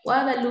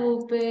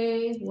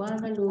 Guadalupe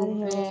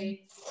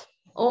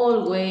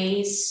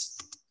always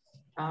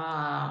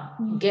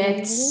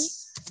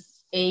gets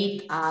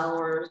 8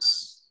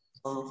 hours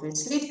of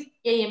sleep.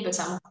 Y ahí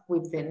empezamos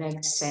with the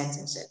next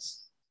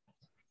sentences.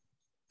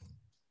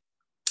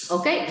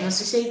 Ok, no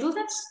sé si hay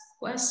dudas,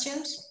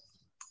 questions.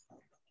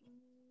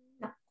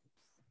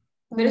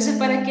 Pero eso es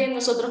para que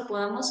nosotros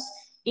podamos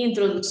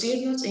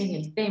introducirnos en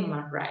el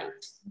tema, right?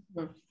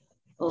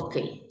 Ok,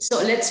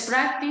 so let's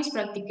practice,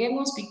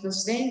 practiquemos,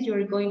 because then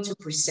you're going to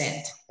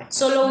present.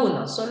 Solo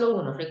uno.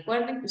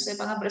 Recuerden que ustedes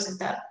van a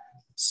presentar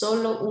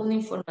solo una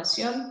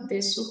información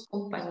de sus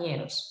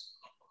compañeros.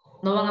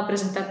 No van a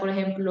presentar, por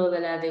ejemplo,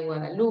 de la de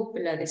Guadalupe,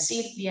 la de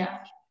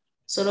Silvia.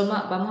 Solo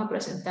vamos a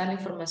presentar la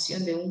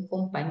información de un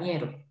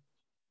compañero.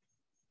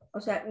 O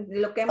sea,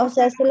 lo que hemos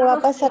se le va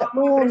a pasar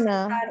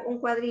un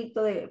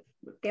cuadrito de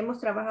que hemos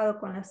trabajado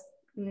con las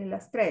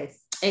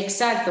tres.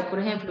 Exacto. Por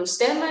ejemplo,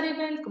 usted,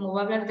 Maribel, como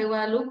va a hablar de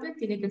Guadalupe,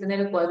 tiene que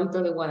tener el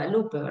cuadrito de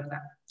Guadalupe, ¿verdad?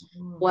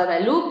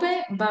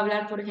 Guadalupe va a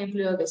hablar, por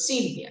ejemplo, de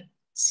Silvia.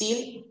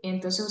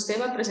 Entonces usted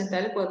va a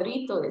presentar el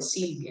cuadrito de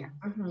Silvia.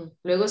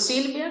 Luego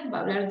Silvia va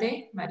a hablar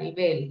de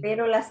Maribel.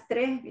 Pero las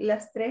tres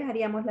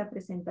haríamos la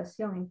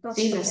presentación,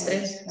 entonces.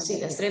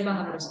 Sí, las tres van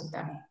a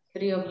presentar.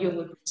 3 of you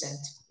will present.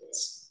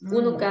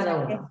 Uno cada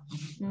uno.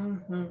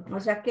 O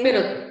sea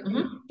que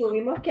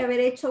tuvimos que haber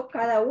hecho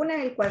cada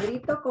una el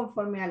cuadrito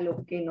conforme a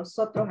lo que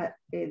nosotros,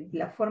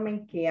 la forma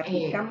en que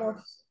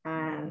aplicamos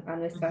a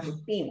nuestra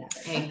rutina,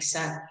 ¿verdad?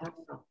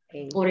 Exacto.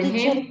 Por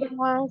ejemplo,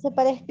 ¿cómo hace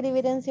para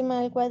escribir encima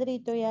del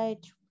cuadrito ya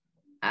hecho?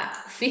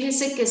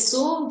 Fíjese que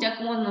Zoom ya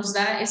como nos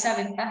da esa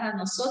ventaja a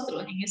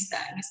nosotros en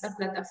esta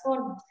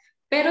plataforma.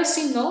 Pero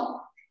si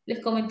no,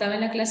 les comentaba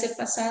en la clase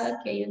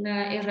pasada que hay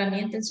una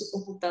herramienta en su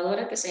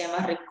computadora que se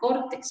llama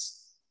recortes.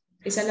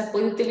 Esa la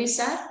puede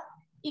utilizar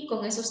y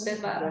con eso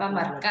usted va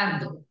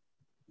marcando.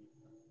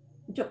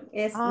 Yo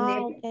he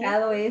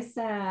buscado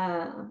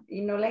esa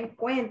y no la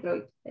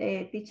encuentro.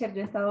 Teacher,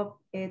 yo he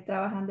estado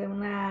trabajando en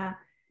una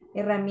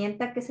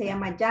herramienta que se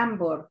llama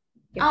Jamboard.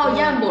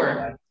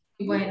 Jamboard.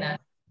 Buena.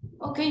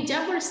 Ok,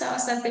 Jamboard está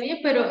bastante bien,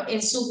 pero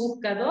en su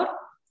buscador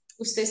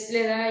usted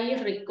le da ahí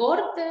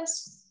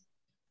recortes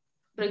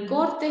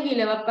y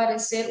le va a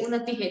aparecer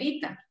una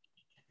tijerita.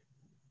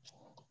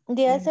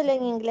 Dígaselo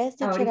en inglés,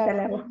 teacher. Ahorita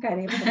la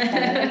buscaré.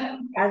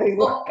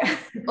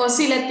 O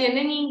si la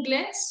tiene en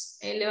inglés,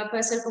 le va a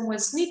aparecer como el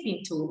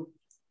snipping tool.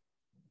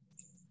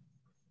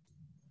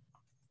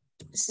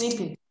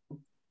 Snipping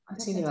tool.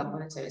 Así le va a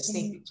aparecer el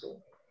snipping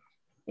tool.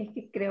 Es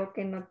que creo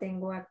que no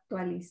tengo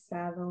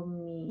actualizado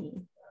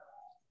mi...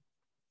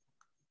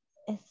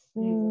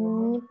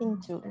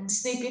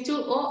 Snipping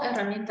tool o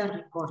herramienta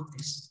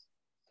recortes.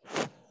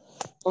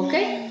 Ok.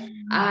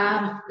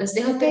 Les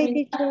dejo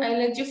terminar. I'll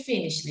let you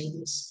finish,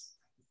 ladies.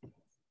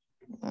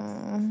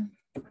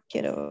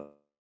 Quiero...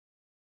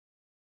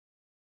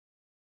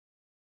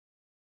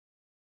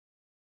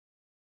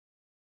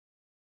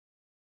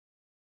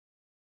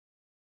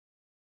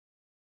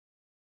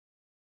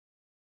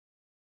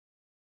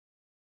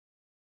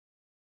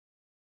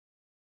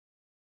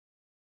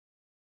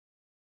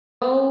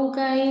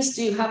 guys,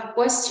 do you have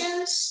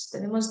questions?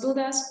 ¿Tenemos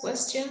dudas?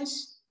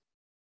 Questions?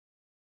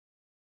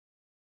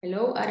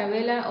 Hello,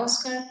 Arabella,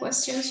 Oscar,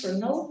 questions or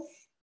no?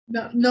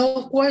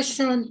 No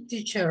question,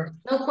 teacher.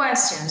 No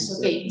questions,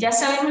 ok. ¿Ya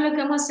sabemos lo que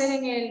vamos a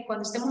hacer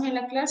cuando estemos en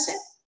la clase?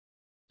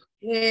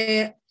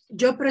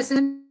 Yo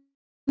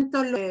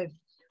presento lo de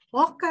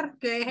Oscar,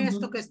 que es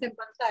esto que está en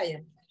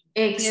pantalla.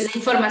 La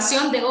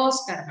información de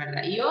Oscar,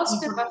 ¿verdad? Y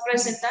Oscar va a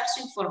presentar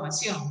su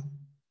información.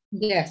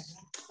 Yes.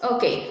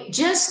 Ok,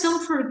 just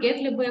don't forget,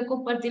 les voy a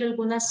compartir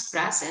algunas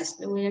frases.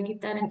 Le voy a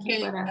quitar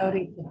aquí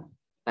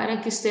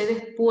para que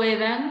ustedes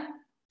puedan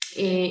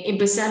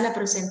empezar la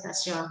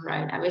presentación,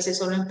 right? A veces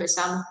solo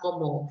empezamos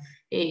como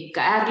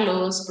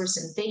Carlos,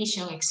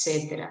 presentation,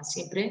 etc.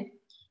 Siempre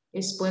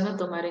es bueno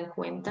tomar en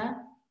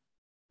cuenta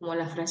como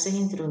las frases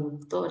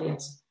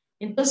introductorias.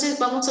 Entonces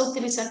vamos a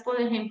utilizar, por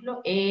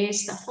ejemplo,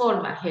 esta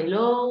forma.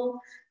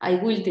 Hello, I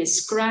will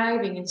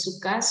describe, en su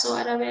caso,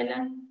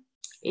 Arabella,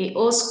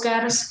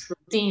 Oscar's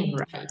routine,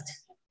 right?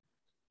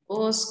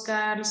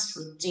 Oscar's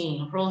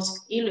routine.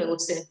 Y luego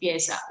usted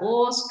empieza,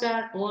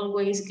 Oscar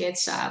always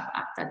gets up,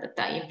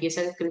 y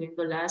empieza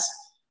escribiendo las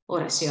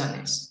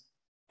oraciones.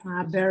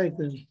 Very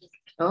good.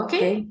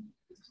 Okay.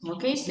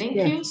 Okay, thank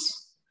you.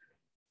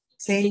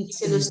 Se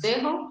los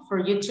dejo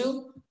for you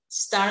to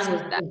start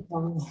with that.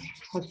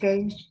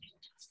 Okay.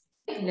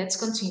 Let's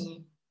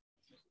continue.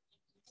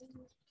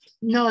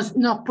 Nos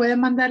puede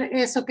mandar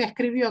eso que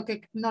escribió,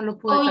 que no lo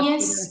pude capturar.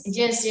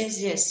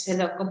 Yes. Se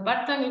lo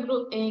comparto en el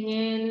grupo,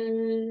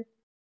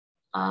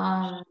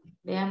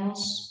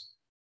 veamos,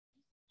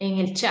 en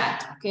el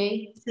chat, ¿ok?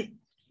 Sí,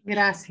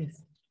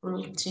 gracias.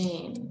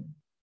 Routine.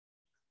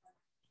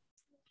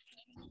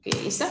 Ok,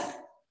 ¿está?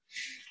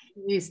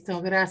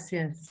 Listo,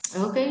 gracias.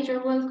 Ok,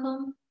 you're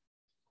welcome.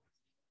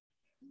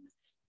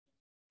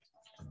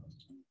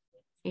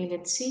 Okay,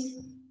 let's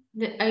see.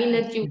 I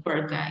let you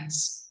work,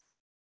 guys.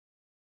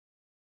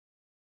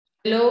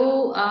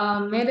 Hello,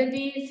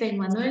 Meredith,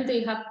 Emmanuel, do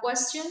you have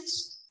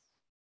questions?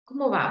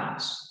 ¿Cómo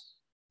vamos?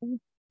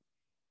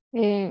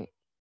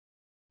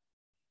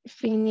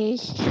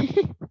 Finish.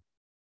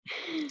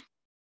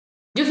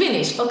 You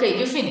finish. Okay,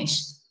 you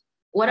finish.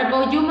 What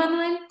about you,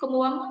 Manuel? ¿Cómo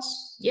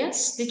vamos?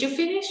 Yes, did you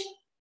finish?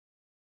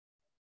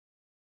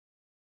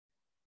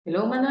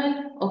 Hello,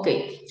 Manuel.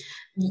 Okay.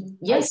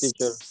 Yes.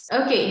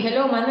 Okay,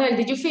 hello, Manuel.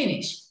 Did you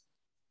finish?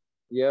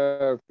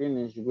 Yeah,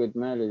 finished with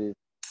Melody.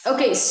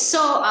 Okay,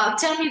 so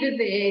tell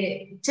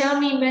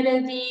me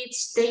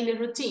Meredith's daily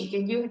routine.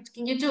 Can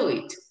you do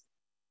it,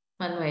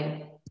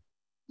 Manuel?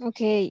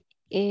 Okay.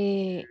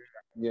 Yeah.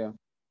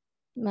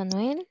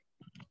 Manuel.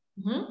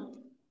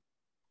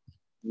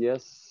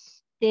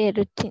 Yes. The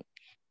routine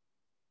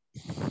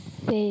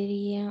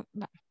sería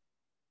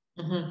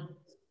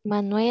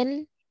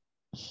Manuel.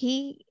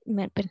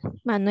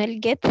 Manuel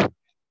gets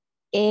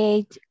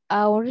 8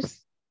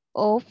 hours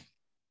of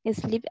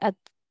sleep at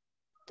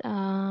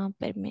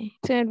se me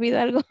olvidó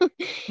algo.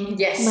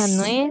 Yes.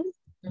 Manuel,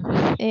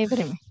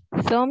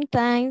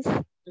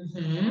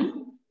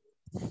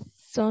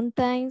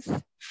 sometimes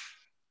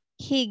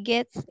he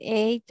gets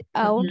 8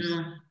 hours.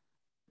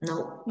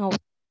 No.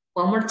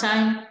 One more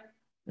time.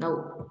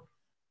 No.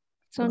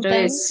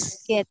 Sometimes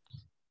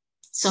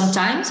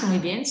muy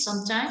bien,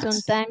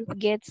 sometimes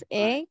gets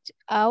 8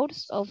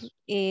 hours of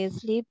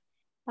sleep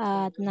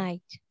at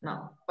night.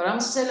 No, pero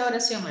vamos a hacer la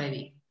oración,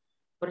 María.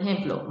 Por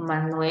ejemplo,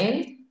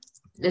 Manuel,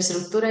 la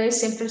estructura es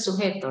siempre el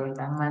sujeto,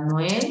 ¿verdad?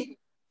 Manuel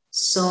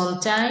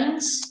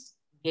sometimes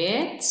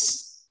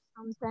gets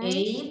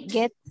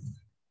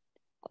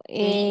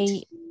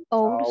 8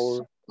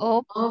 hours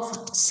of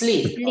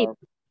sleep.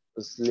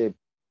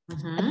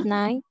 At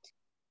night.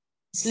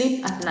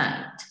 Sleep at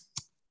night.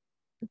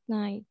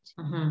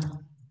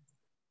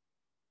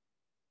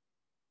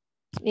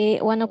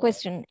 One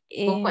question.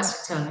 One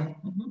question.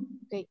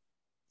 Okay.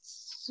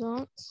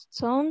 So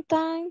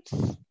sometimes,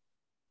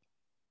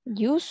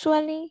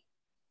 usually,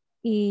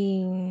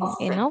 often,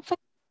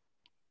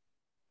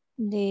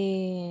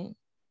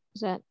 o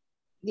sea,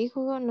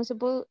 dijo no se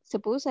puede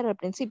usar al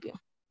principio.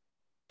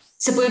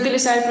 Se puede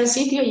utilizar al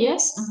principio,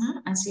 yes,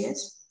 así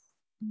es.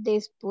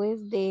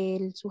 Después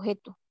del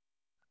sujeto.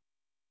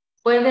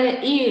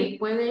 Puede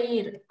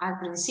ir al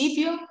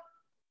principio,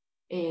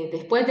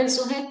 después del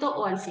sujeto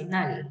o al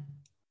final.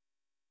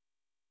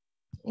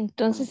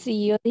 Entonces,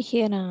 si yo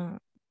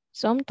dijera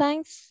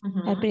sometimes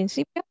al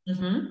principio,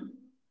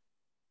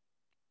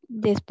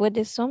 después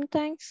de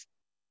sometimes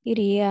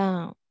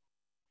iría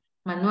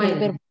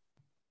Manuel.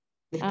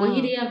 Después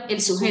iría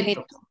el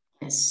sujeto.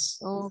 Yes.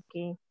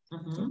 Ok.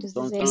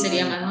 Entonces, ¿qué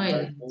sería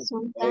Manuel?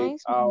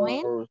 Sometimes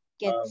Manuel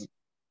gets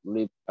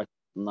sleep at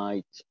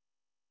night.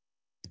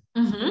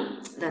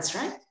 That's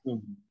right.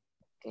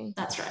 Okay.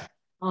 That's right.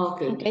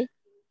 Okay.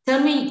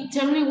 Tell me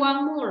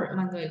one more,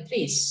 Manuel,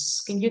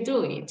 please. Can you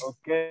do it?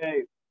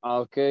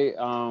 Okay.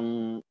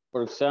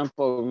 For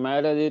example,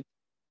 Meredith,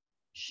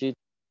 she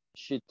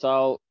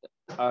thought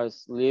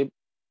asleep.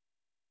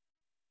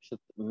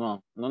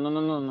 No.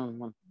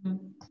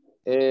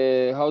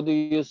 How do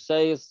you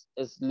say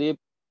sleep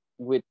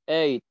with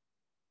 8?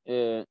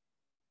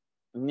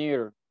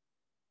 near.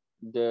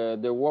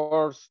 The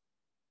words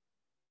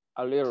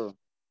a little.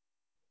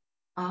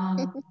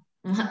 I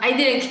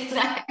didn't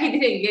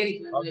get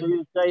it. How do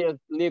you say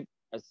asleep?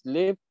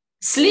 Asleep?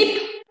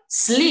 Sleep.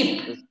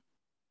 Sleep.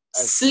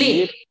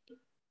 Sleep.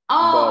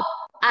 Oh,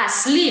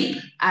 asleep.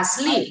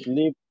 Asleep.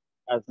 Asleep.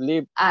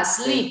 Asleep.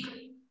 Asleep.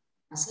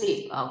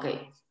 Asleep.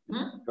 Okay.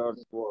 Short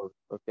word.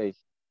 Okay.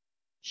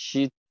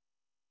 She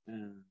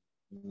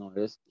no,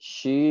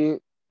 she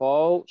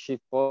fall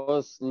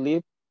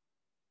asleep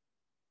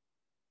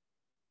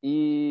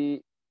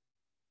easily.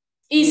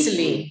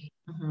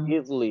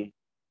 Easily.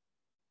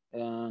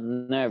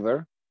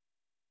 Never.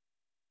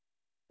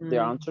 The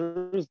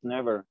answer is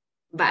never.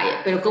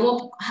 Vaya, pero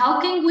 ¿cómo? How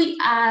can we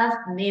add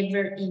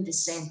never in the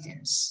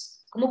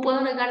sentence? ¿Cómo puedo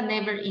agregar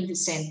never in the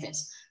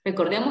sentence?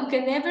 Recordemos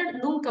que never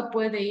nunca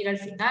puede ir al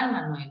final,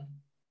 Manuel.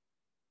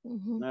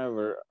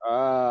 Never.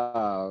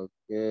 Ah,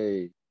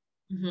 ok.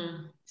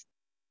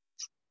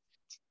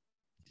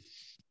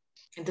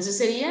 Entonces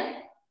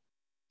sería.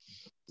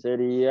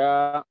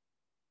 Sería.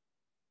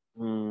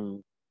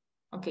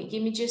 Okay,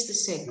 give me just a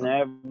second.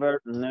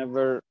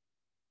 Never,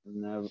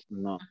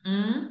 no.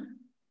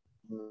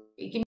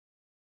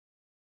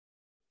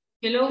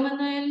 Hello,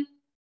 Manuel.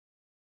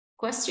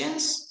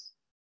 Questions?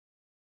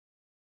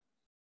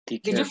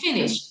 Teacher, Did you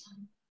finish?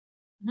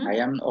 I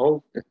am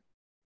old.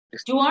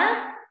 You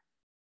are?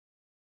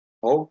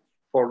 Oh,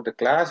 for the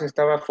class,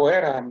 estaba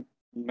afuera.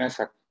 Me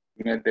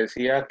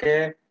decía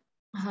que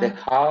the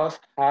house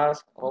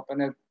has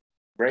opened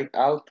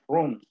breakout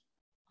rooms.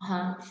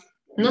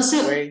 No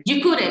sé,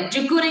 you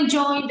couldn't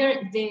join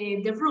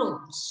the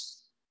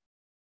rooms.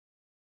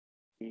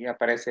 Y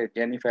aparece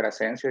Jennifer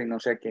Asensio y no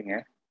sé quién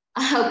es.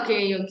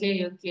 Okay.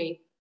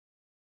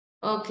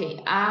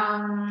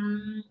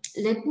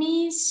 Let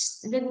me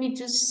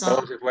do some.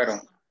 Todos se fueron.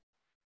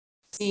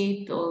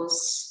 Sí,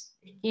 todos.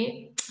 Es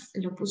que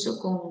lo puso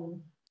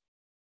con.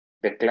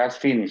 The class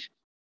finished.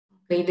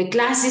 Okay, the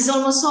class is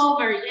almost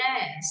over,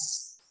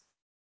 yes.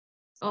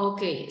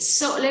 Okay,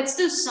 so let's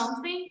do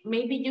something.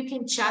 Maybe you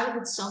can chat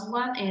with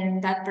someone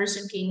and that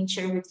person can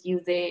share with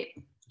you the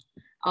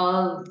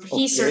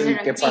his or her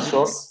 ¿Qué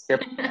pasó? activities. Que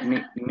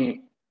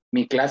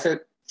mi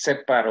clase se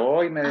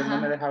paró y no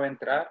me dejaba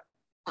entrar.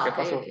 ¿Qué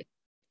pasó? Okay.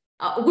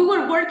 We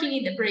were working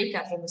in the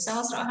breakout room.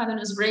 Estábamos trabajando en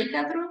los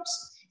breakout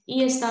rooms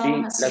y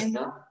estábamos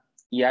haciendo.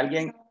 Y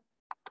alguien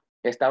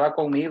estaba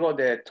conmigo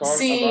de talk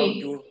about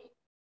your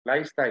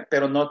lifestyle,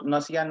 pero no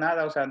hacía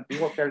nada, o sea,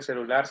 dijo que el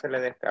celular se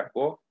le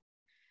descargó.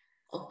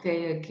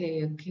 Okay.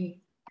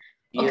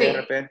 Y de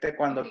repente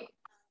cuando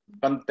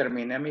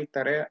terminé mi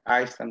tarea,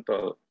 ahí están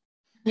todos.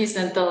 Ahí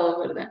están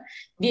todos, ¿verdad?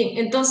 Bien,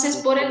 entonces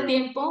por el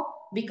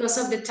tiempo, because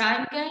of the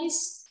time,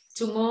 guys,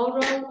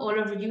 tomorrow all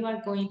of you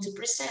are going to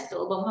present,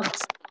 o vamos a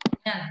presentar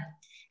mañana.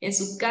 En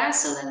su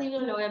caso,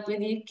 Danilo, le voy a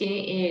pedir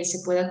que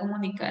se pueda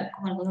comunicar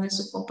con alguno de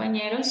sus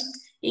compañeros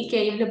y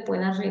que ellos le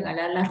puedan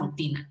regalar la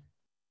rutina.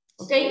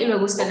 ¿Ok? Y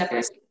luego usted la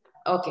presenta.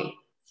 Ok.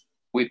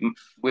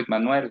 With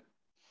Manuel.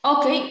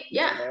 Okay,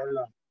 yeah.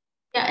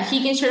 Yeah,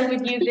 he can share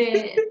with you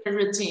the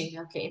routine.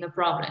 Okay, no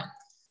problem.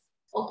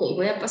 Okay,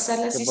 voy a pasar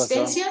la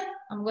asistencia.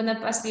 I'm going to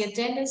pass the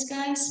attendance,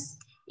 guys.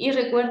 Y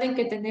recuerden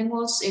que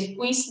tenemos el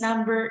quiz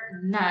number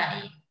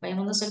 9.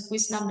 Vayámonos al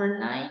quiz number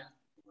 9.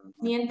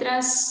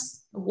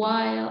 Mientras,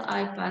 while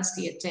I pass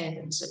the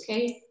attendance,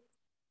 okay?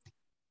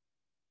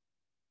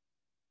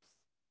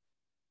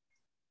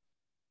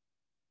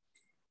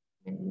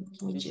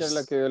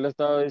 La que yo le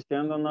estaba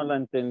diciendo no la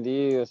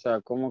entendí, o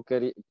sea, cómo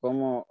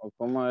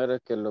era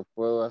que lo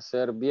puedo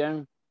hacer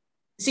bien.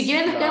 Si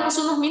quieren nos quedamos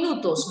unos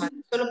minutos, man.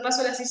 Solo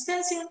paso la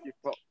asistencia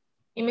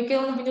y me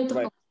quedo unos minutos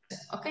con usted,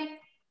 ¿ok?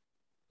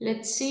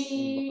 Let's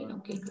see.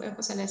 Ok, voy a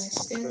pasar la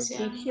asistencia.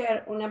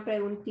 Teacher, una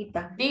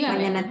preguntita. Dígame.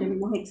 Mañana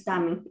tenemos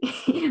examen.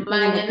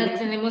 Mañana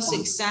tenemos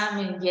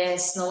examen,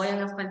 yes. No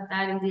vayan a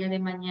faltar el día de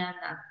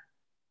mañana.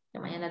 Que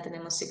mañana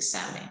tenemos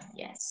examen,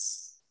 yes.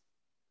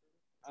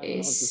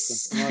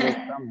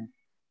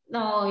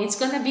 No, it's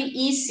gonna be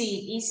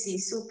easy,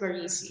 super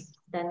easy.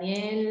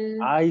 Daniel.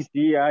 Ay,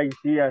 sí,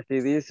 así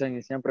dicen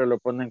y siempre lo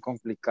ponen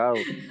complicado.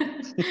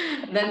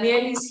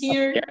 Daniel is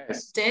here.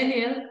 Yes.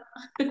 Daniel.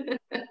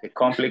 The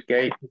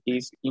complicated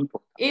is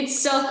important.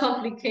 It's so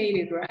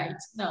complicated, right?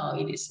 No,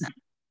 it is not.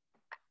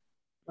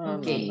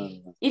 Okay.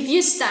 No. If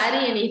you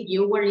study and if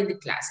you were in the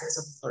classes,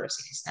 of course,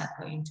 it is not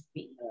going to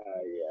be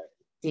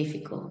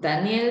difficult.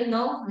 Daniel,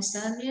 no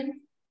está Daniel.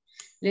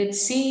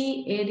 Let's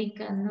see.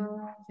 Erika,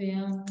 no.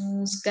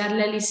 Veamos.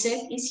 Carla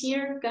Lisette is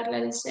here. Carla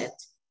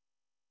Lisette.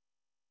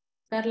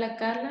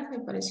 Carla, me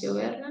pareció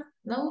verla.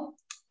 No.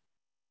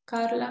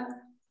 Carla.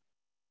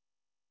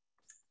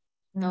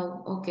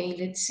 No. Okay,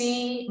 let's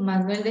see.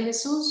 Manuel de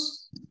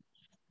Jesús.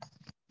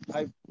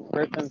 Hi,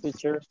 present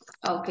teacher.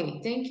 Okay,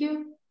 thank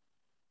you.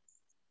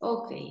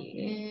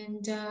 Okay,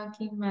 and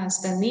 ¿quién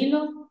más?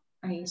 Danilo.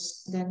 Ahí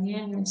es,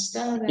 Daniel no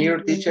está.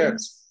 Here, teacher.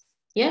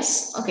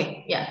 Yes?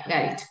 Okay, yeah,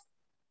 got it.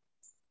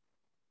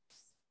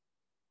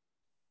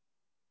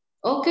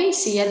 Okay,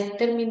 si ya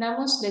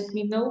terminamos, let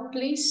me know,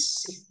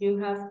 please, if you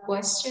have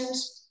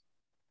questions.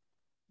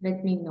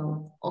 Let me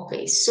know.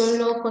 Ok,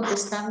 solo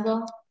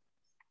contestando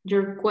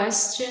your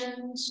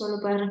question,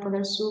 solo para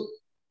responder su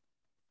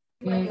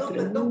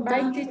pregunta.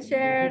 Bye,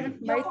 teacher.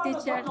 Bye,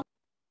 teacher.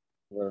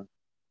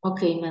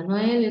 Ok,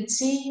 Manuel, let's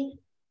see.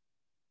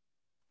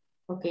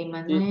 Ok,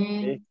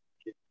 Manuel.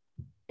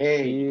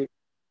 Hey.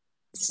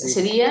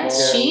 Sería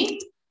she.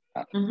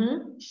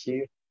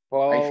 She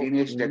I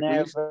finished the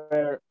quiz.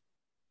 never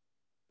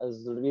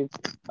asleep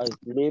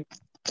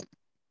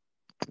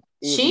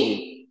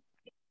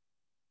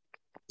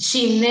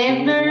She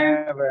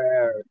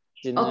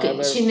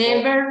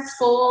never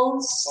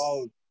falls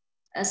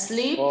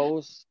asleep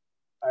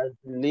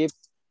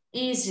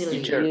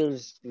easily.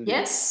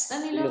 Yes,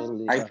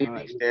 Danilo? I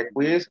finished the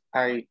quiz.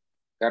 I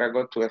gotta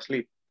go to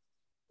sleep.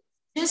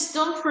 Just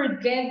don't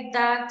forget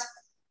that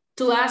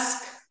to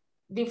ask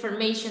the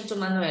information to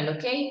Manuel,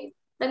 okay,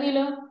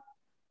 Danilo?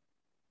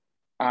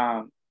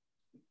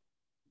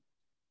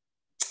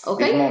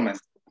 Okay. This moment.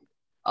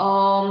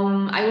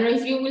 I don't know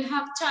if you will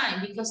have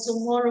time because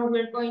tomorrow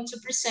we're going to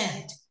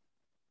present.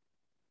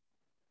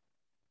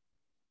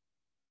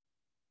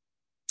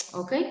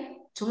 Okay,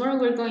 tomorrow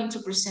we're going to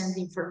present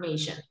the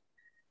information.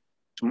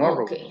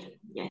 Tomorrow? Okay,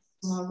 yes,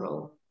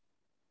 tomorrow.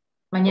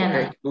 Mañana.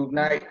 Okay, good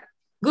night.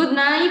 Good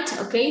night,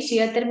 okay, so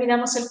ya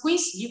terminamos el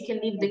quiz. You can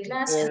leave the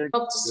class and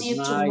hope to see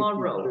you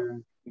tomorrow.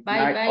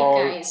 Bye, bye,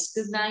 guys.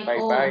 Good night,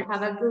 all.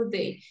 Have a good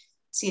day.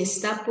 Si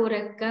está por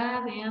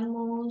acá,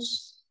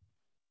 veamos.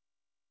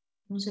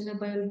 No se me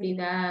vaya a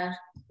olvidar.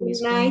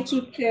 Good night,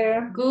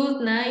 teacher.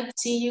 Good night.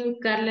 See you,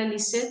 Carla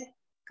Lisette.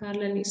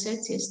 Carla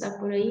Lisette, si está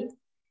por ahí.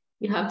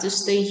 You have to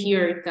stay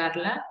here,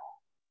 Carla.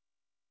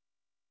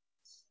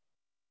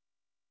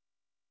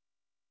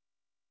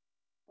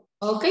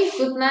 Okay,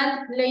 good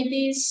night,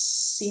 ladies.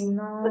 Si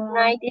no... Good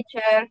night,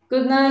 teacher.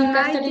 Good night, Good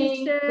night, Catherine.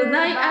 teacher. Good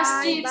night, Bye,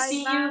 Astrid. bye,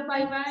 See bye. you.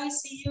 Bye-bye.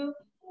 See you.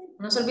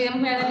 No nos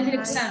olvidemos de darles el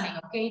examen,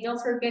 okay? Don't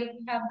forget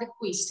we have the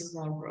quiz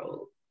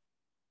tomorrow.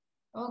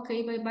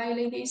 Okay, bye-bye,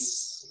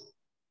 ladies.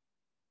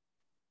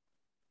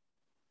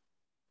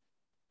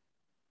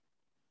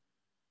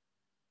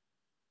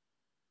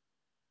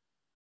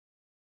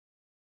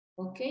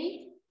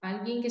 Okay,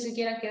 ¿alguien que se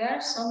quiera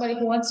quedar? Somebody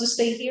who wants to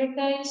stay here,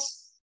 guys?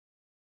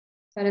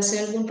 ¿Para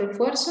hacer algún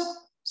refuerzo?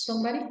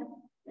 Somebody?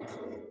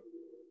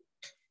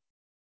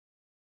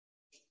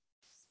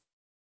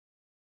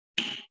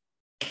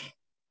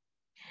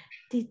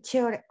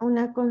 Teacher,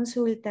 una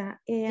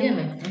consulta.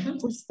 Dígame.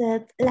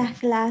 Usted, las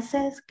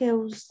clases que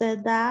usted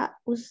da,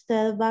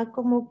 usted va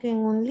como que en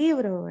un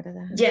libro,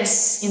 ¿verdad?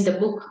 Yes, in the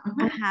book.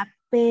 Ajá,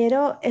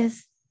 pero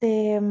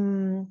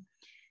en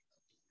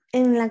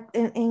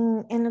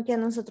lo que a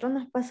nosotros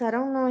nos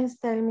pasaron no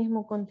está el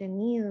mismo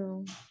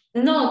contenido.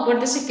 No,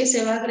 acuérdese que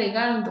se va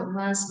agregando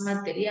más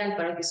material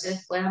para que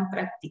ustedes puedan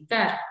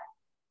practicar.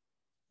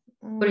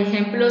 Por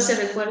ejemplo, se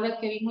recuerda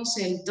que vimos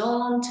el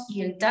don't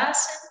y el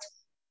doesn't.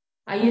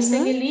 Ahí está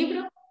en el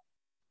libro,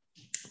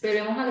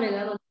 pero hemos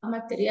agregado más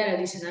material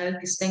adicional al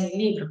que está en el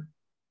libro.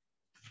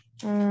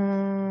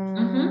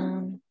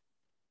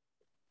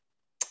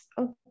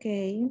 Ok.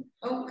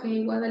 Ok,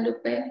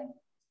 Guadalupe.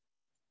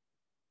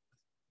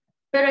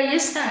 Pero ahí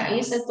está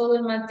todo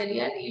el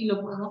material y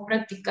lo podemos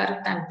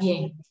practicar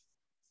también.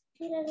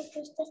 Mira lo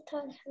que usted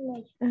está dejando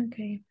ahí. Ok.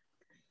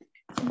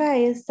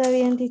 Vaya, está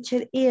bien,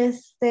 teacher. Y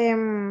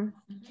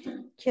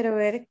quiero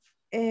ver,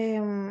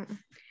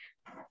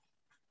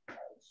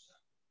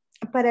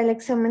 para el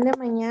examen de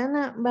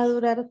mañana, ¿va a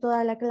durar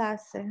toda la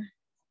clase?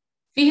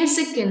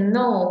 Fíjese que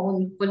no,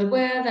 pues le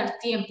voy a dar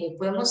tiempo.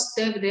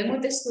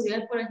 Debemos de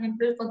estudiar, por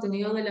ejemplo, el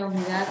contenido de la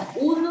unidad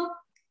 1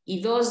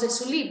 y 2 de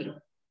su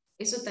libro.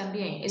 Eso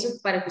también, eso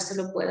para que usted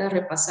lo pueda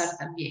repasar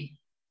también.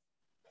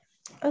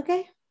 Ok.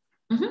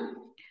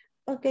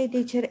 Ok,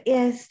 teacher. Y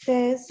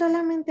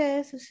solamente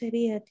eso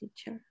sería,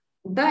 teacher.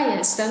 Vaya,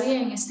 está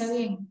bien, está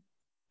bien.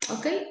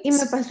 Ok. Y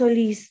me pasó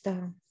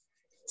lista.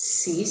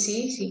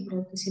 Sí,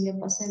 creo que sí le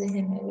pasé.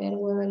 Déjenme ver,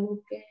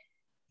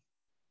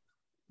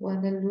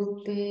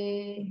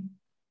 Guadalupe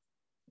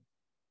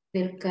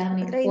del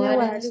Carmen Reina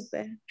Juárez.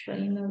 Guadalupe.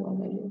 Reina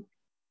Guadalupe.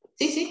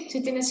 Sí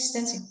tiene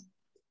asistencia.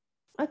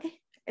 Ok,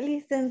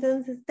 listo,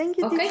 entonces. Thank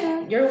you,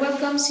 teacher. You're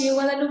welcome. See you,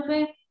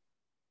 Guadalupe.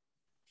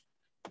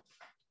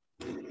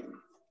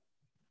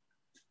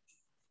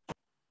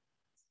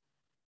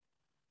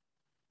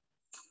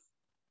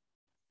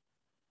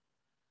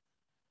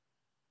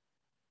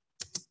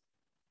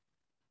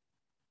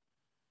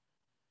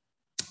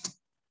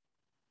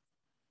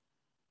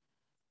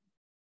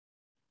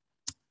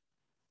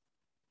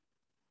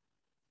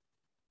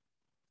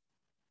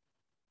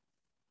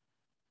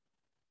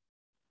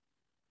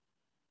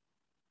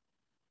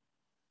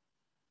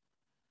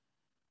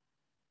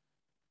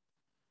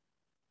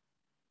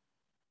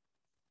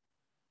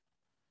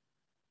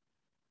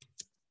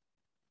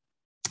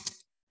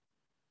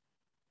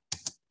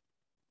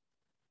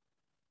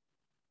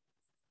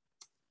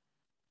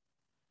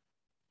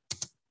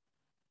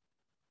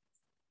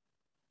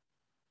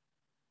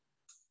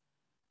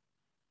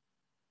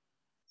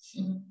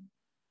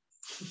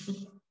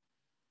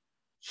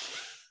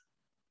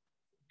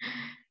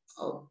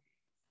 Oh.